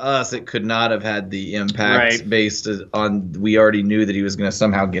to us it could not have had the impact based on we already knew that he was going to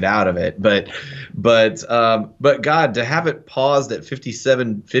somehow get out of it. But God, to have it paused at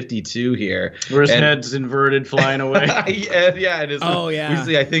 57:52 here, where his head's inverted, flying away. Yeah, it is. We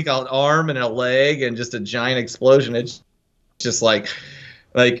see, I think, an arm and a leg and just a giant explosion. It's just like.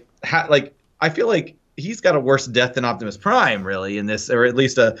 I feel like he's got a worse death than Optimus Prime, really, in this, or at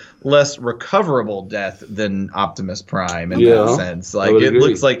least a less recoverable death than Optimus Prime in that sense. Like it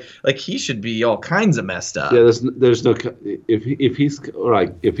looks like he should be all kinds of messed up. Yeah, there's no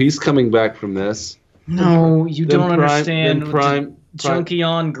if he's coming back from this. No, you don't understand. Junkie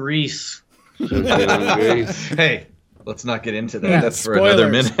on Grease. Hey. Let's not get into that. Yeah, that's for another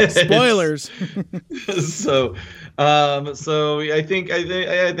minute. Spoilers. So I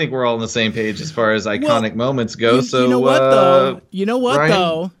think we're all on the same page as far as iconic moments go. You know what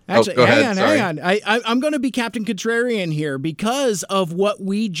though? Actually, hang on. I'm going to be Captain Contrarian here because of what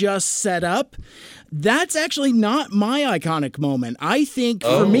we just set up. That's actually not my iconic moment. I think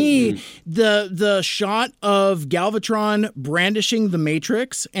for me, the shot of Galvatron brandishing the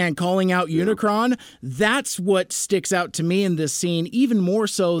Matrix and calling out Unicron, that's what sticks out to me in this scene, even more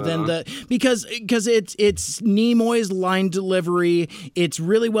so than because it's Nimoy's line delivery. It's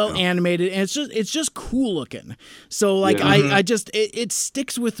really well animated, and it's just cool looking. So I just it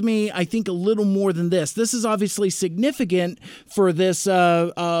sticks with me. I think a little more than this. This is obviously significant for this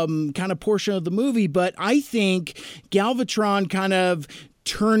kind of portion of the movie. But I think Galvatron kind of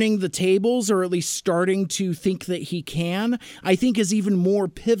turning the tables, or at least starting to think that he can, I think is even more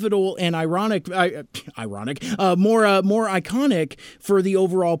pivotal and more iconic for the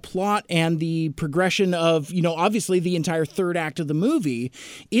overall plot and the progression of, obviously the entire third act of the movie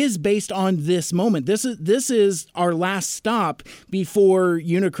is based on this moment. This is our last stop before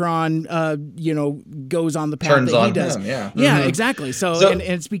Unicron, goes on the path turns that he on does. Him, yeah. Yeah, exactly. So and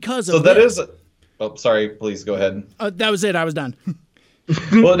it's because of that is. Oh, sorry. Please go ahead. That was it. I was done.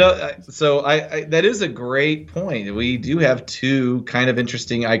 Well, no. So I that is a great point. We do have two kind of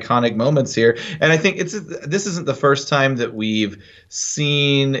interesting, iconic moments here, and I think this isn't the first time that we've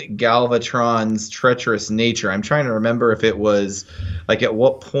seen Galvatron's treacherous nature. I'm trying to remember if it was like at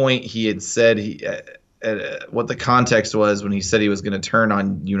what point he had said what the context was when he said he was going to turn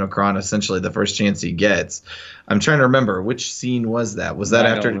on Unicron essentially the first chance he gets. I'm trying to remember which scene was that. Was that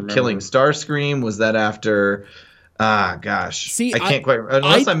after killing Starscream? Was that after? Gosh. See, I can't quite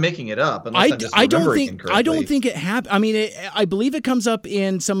unless I'm making it up. Unless I'm just remembering incorrectly. I don't think it happened. I mean, I believe it comes up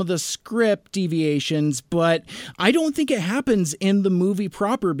in some of the script deviations, but I don't think it happens in the movie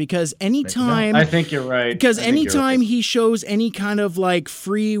proper because anytime I think you're right. Because anytime he shows any kind of like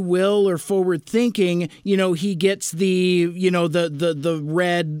free will or forward thinking, he gets the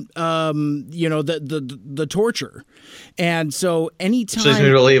red the torture. And so anytime leads me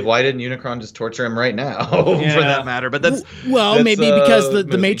to believe, why didn't Unicron just torture him right now for that matter? But that's maybe because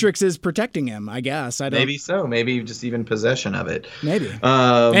the Matrix is protecting him, I guess. I don't. Maybe so. Maybe just even possession of it. Maybe.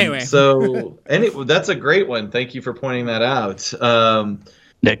 Anyway. That's a great one. Thank you for pointing that out.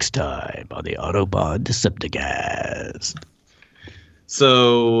 Next time on the Autobot Decepticast.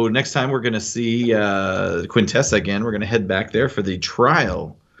 So next time we're going to see Quintessa again. We're going to head back there for the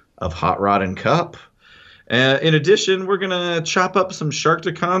trial of Hot Rod and Cup. In addition, we're going to chop up some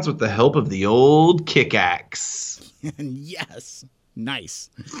Sharkticons with the help of the old Kick-Axe. Yes. Nice.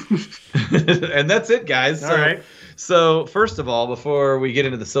 And that's it, guys. All right. So first of all, before we get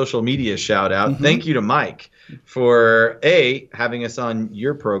into the social media shout out, thank you to Mike for having us on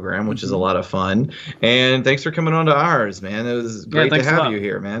your program, which is a lot of fun. And thanks for coming on to ours, man. It was great to have you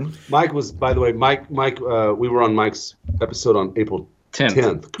here, man. Mike was, by the way, Mike, we were on Mike's episode on April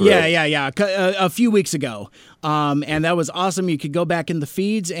 10th. Yeah. A few weeks ago. And that was awesome. You could go back in the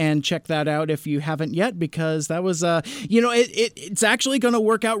feeds and check that out if you haven't yet, because that was, it's actually going to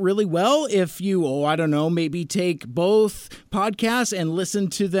work out really well if you, maybe take both podcasts and listen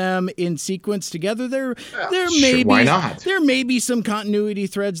to them in sequence together. There may be some continuity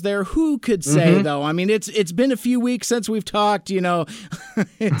threads there. Who could say though? I mean, it's been a few weeks since we've talked,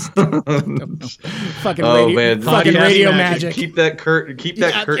 it's fucking radio magic. Keep that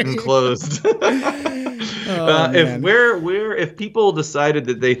curtain closed. If people decided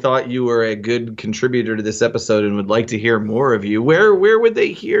that they thought you were a good contributor to this episode and would like to hear more of you, where would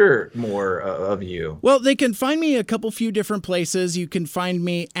they hear more of you? Well, they can find me a few different places. You can find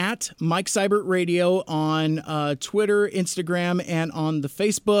me at Mike Seibert Radio on Twitter, Instagram, and on the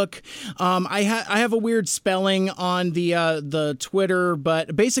Facebook. I have a weird spelling on the Twitter,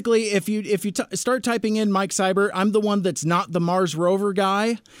 but basically, if you start typing in Mike Seibert, I'm the one that's not the Mars rover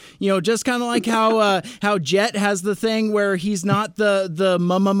guy. Just kind of like how Jet has the thing where he's not the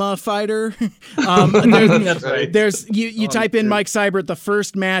mama fighter. That's right. You type in Mike Seibert, the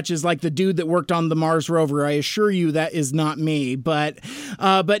first match is like the dude that worked on the Mars rover. I assure you that is not me. But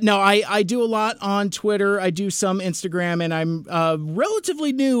no, I do a lot on Twitter. I do some Instagram, and I'm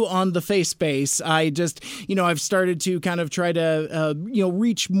relatively new on the face space. I just, I've started to kind of try to,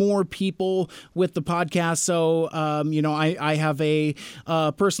 reach more people with the podcast. So, I have a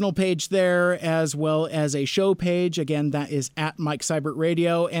personal page there as well as a show page. Again, that is at Mike Seibert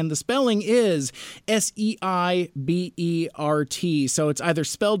Radio, and the spelling is Seibert. So it's either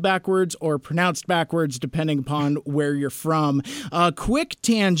spelled backwards or pronounced backwards, depending upon where you're from. Quick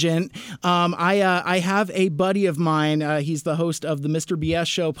tangent. I have a buddy of mine. He's the host of the Mr. BS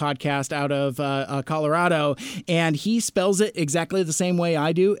Show podcast out of Colorado, and he spells it exactly the same way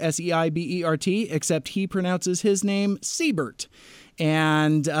I do, Seibert, except he pronounces his name Siebert.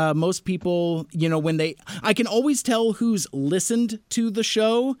 And most people, I can always tell who's listened to the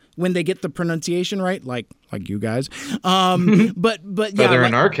show when they get the pronunciation right, like you guys. But yeah, they're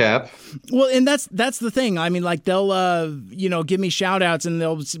in our cap. Well, and that's the thing. I mean, like they'll give me shout outs and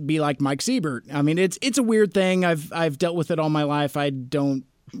they'll be like Mike Siebert. I mean, it's a weird thing. I've dealt with it all my life. I don't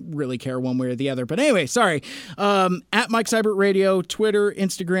really care one way or the other. But anyway, sorry. At Mike Seibert Radio, Twitter,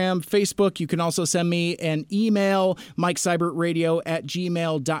 Instagram, Facebook. You can also send me an email,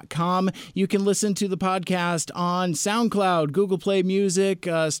 MikeSeibertRadio@gmail.com. You can listen to the podcast on SoundCloud, Google Play Music,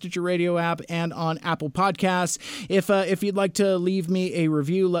 Stitcher Radio app, and on Apple Podcasts. If you'd like to leave me a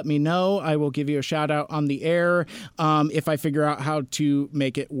review, let me know. I will give you a shout out on the air if I figure out how to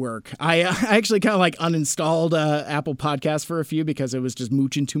make it work. I actually kind of like uninstalled Apple Podcasts for a few because it was just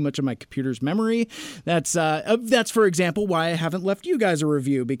mooching too much of my computer's memory. That's for example why I haven't left you guys a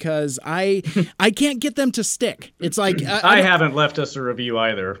review, because I can't get them to stick. It's like I haven't left us a review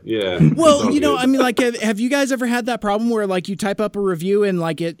either. Yeah. Well, I mean, like, have you guys ever had that problem where like you type up a review and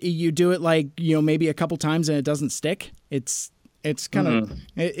like you do it like maybe a couple times and it doesn't stick? It's kind of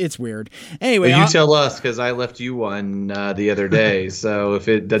it's weird. Anyway, well, you tell us, because I left you one the other day. So if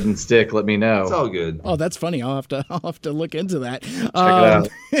it doesn't stick, let me know. It's all good. Oh, that's funny. I'll have to look into that. Check it out.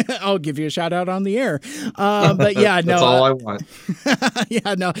 I'll give you a shout out on the air. But yeah, that's all I want.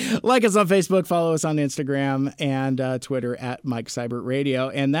 Yeah, no. Like us on Facebook, follow us on Instagram and Twitter at Mike Seibert Radio,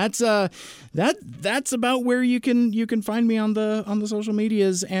 and that's about where you can find me on the social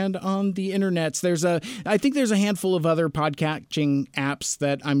medias and on the internets. I think there's a handful of other podcasting apps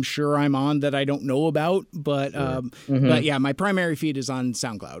that I'm sure I'm on that I don't know about, but but yeah, my primary feed is on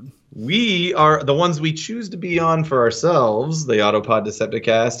SoundCloud. We are the ones we choose to be on for ourselves. The Autopod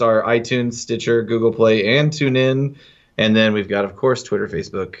Decepticast are iTunes, Stitcher, Google Play, and TuneIn. And then we've got, of course, Twitter,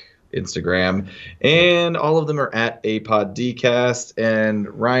 Facebook, Instagram, and all of them are at APodDcast. And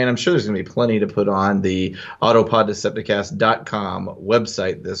Ryan, I'm sure there's going to be plenty to put on the AutopoddDecepticast.com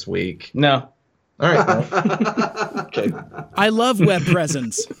website this week. No. All right. Well, okay. I love web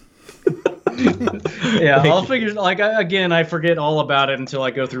presence. Yeah, I'll figure. I forget all about it until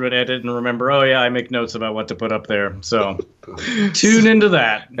I go through and edit and remember. Oh yeah, I make notes about what to put up there. So tune into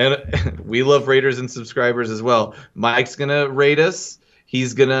that. And we love raters and subscribers as well. Mike's gonna rate us.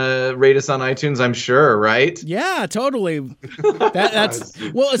 He's gonna rate us on iTunes, I'm sure, right? Yeah, totally. That's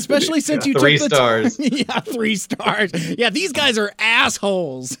well, especially since you took 3 stars. Yeah, 3 stars. Yeah, these guys are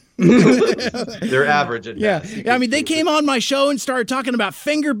assholes. They're average at best. Yeah, I mean, they came on my show and started talking about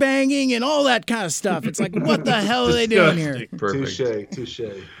finger banging and all that kind of stuff. It's like, what the hell are they doing here? Perfect. Touche.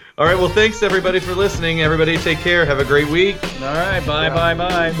 All right, well, thanks everybody for listening. Everybody take care. Have a great week. All right, bye.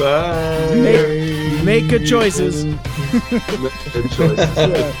 Bye. Make good choices. Good choices.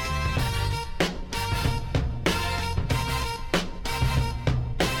 Yeah.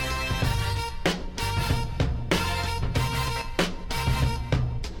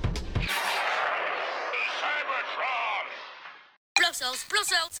 Blow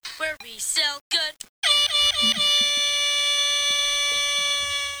cells, where we sell good.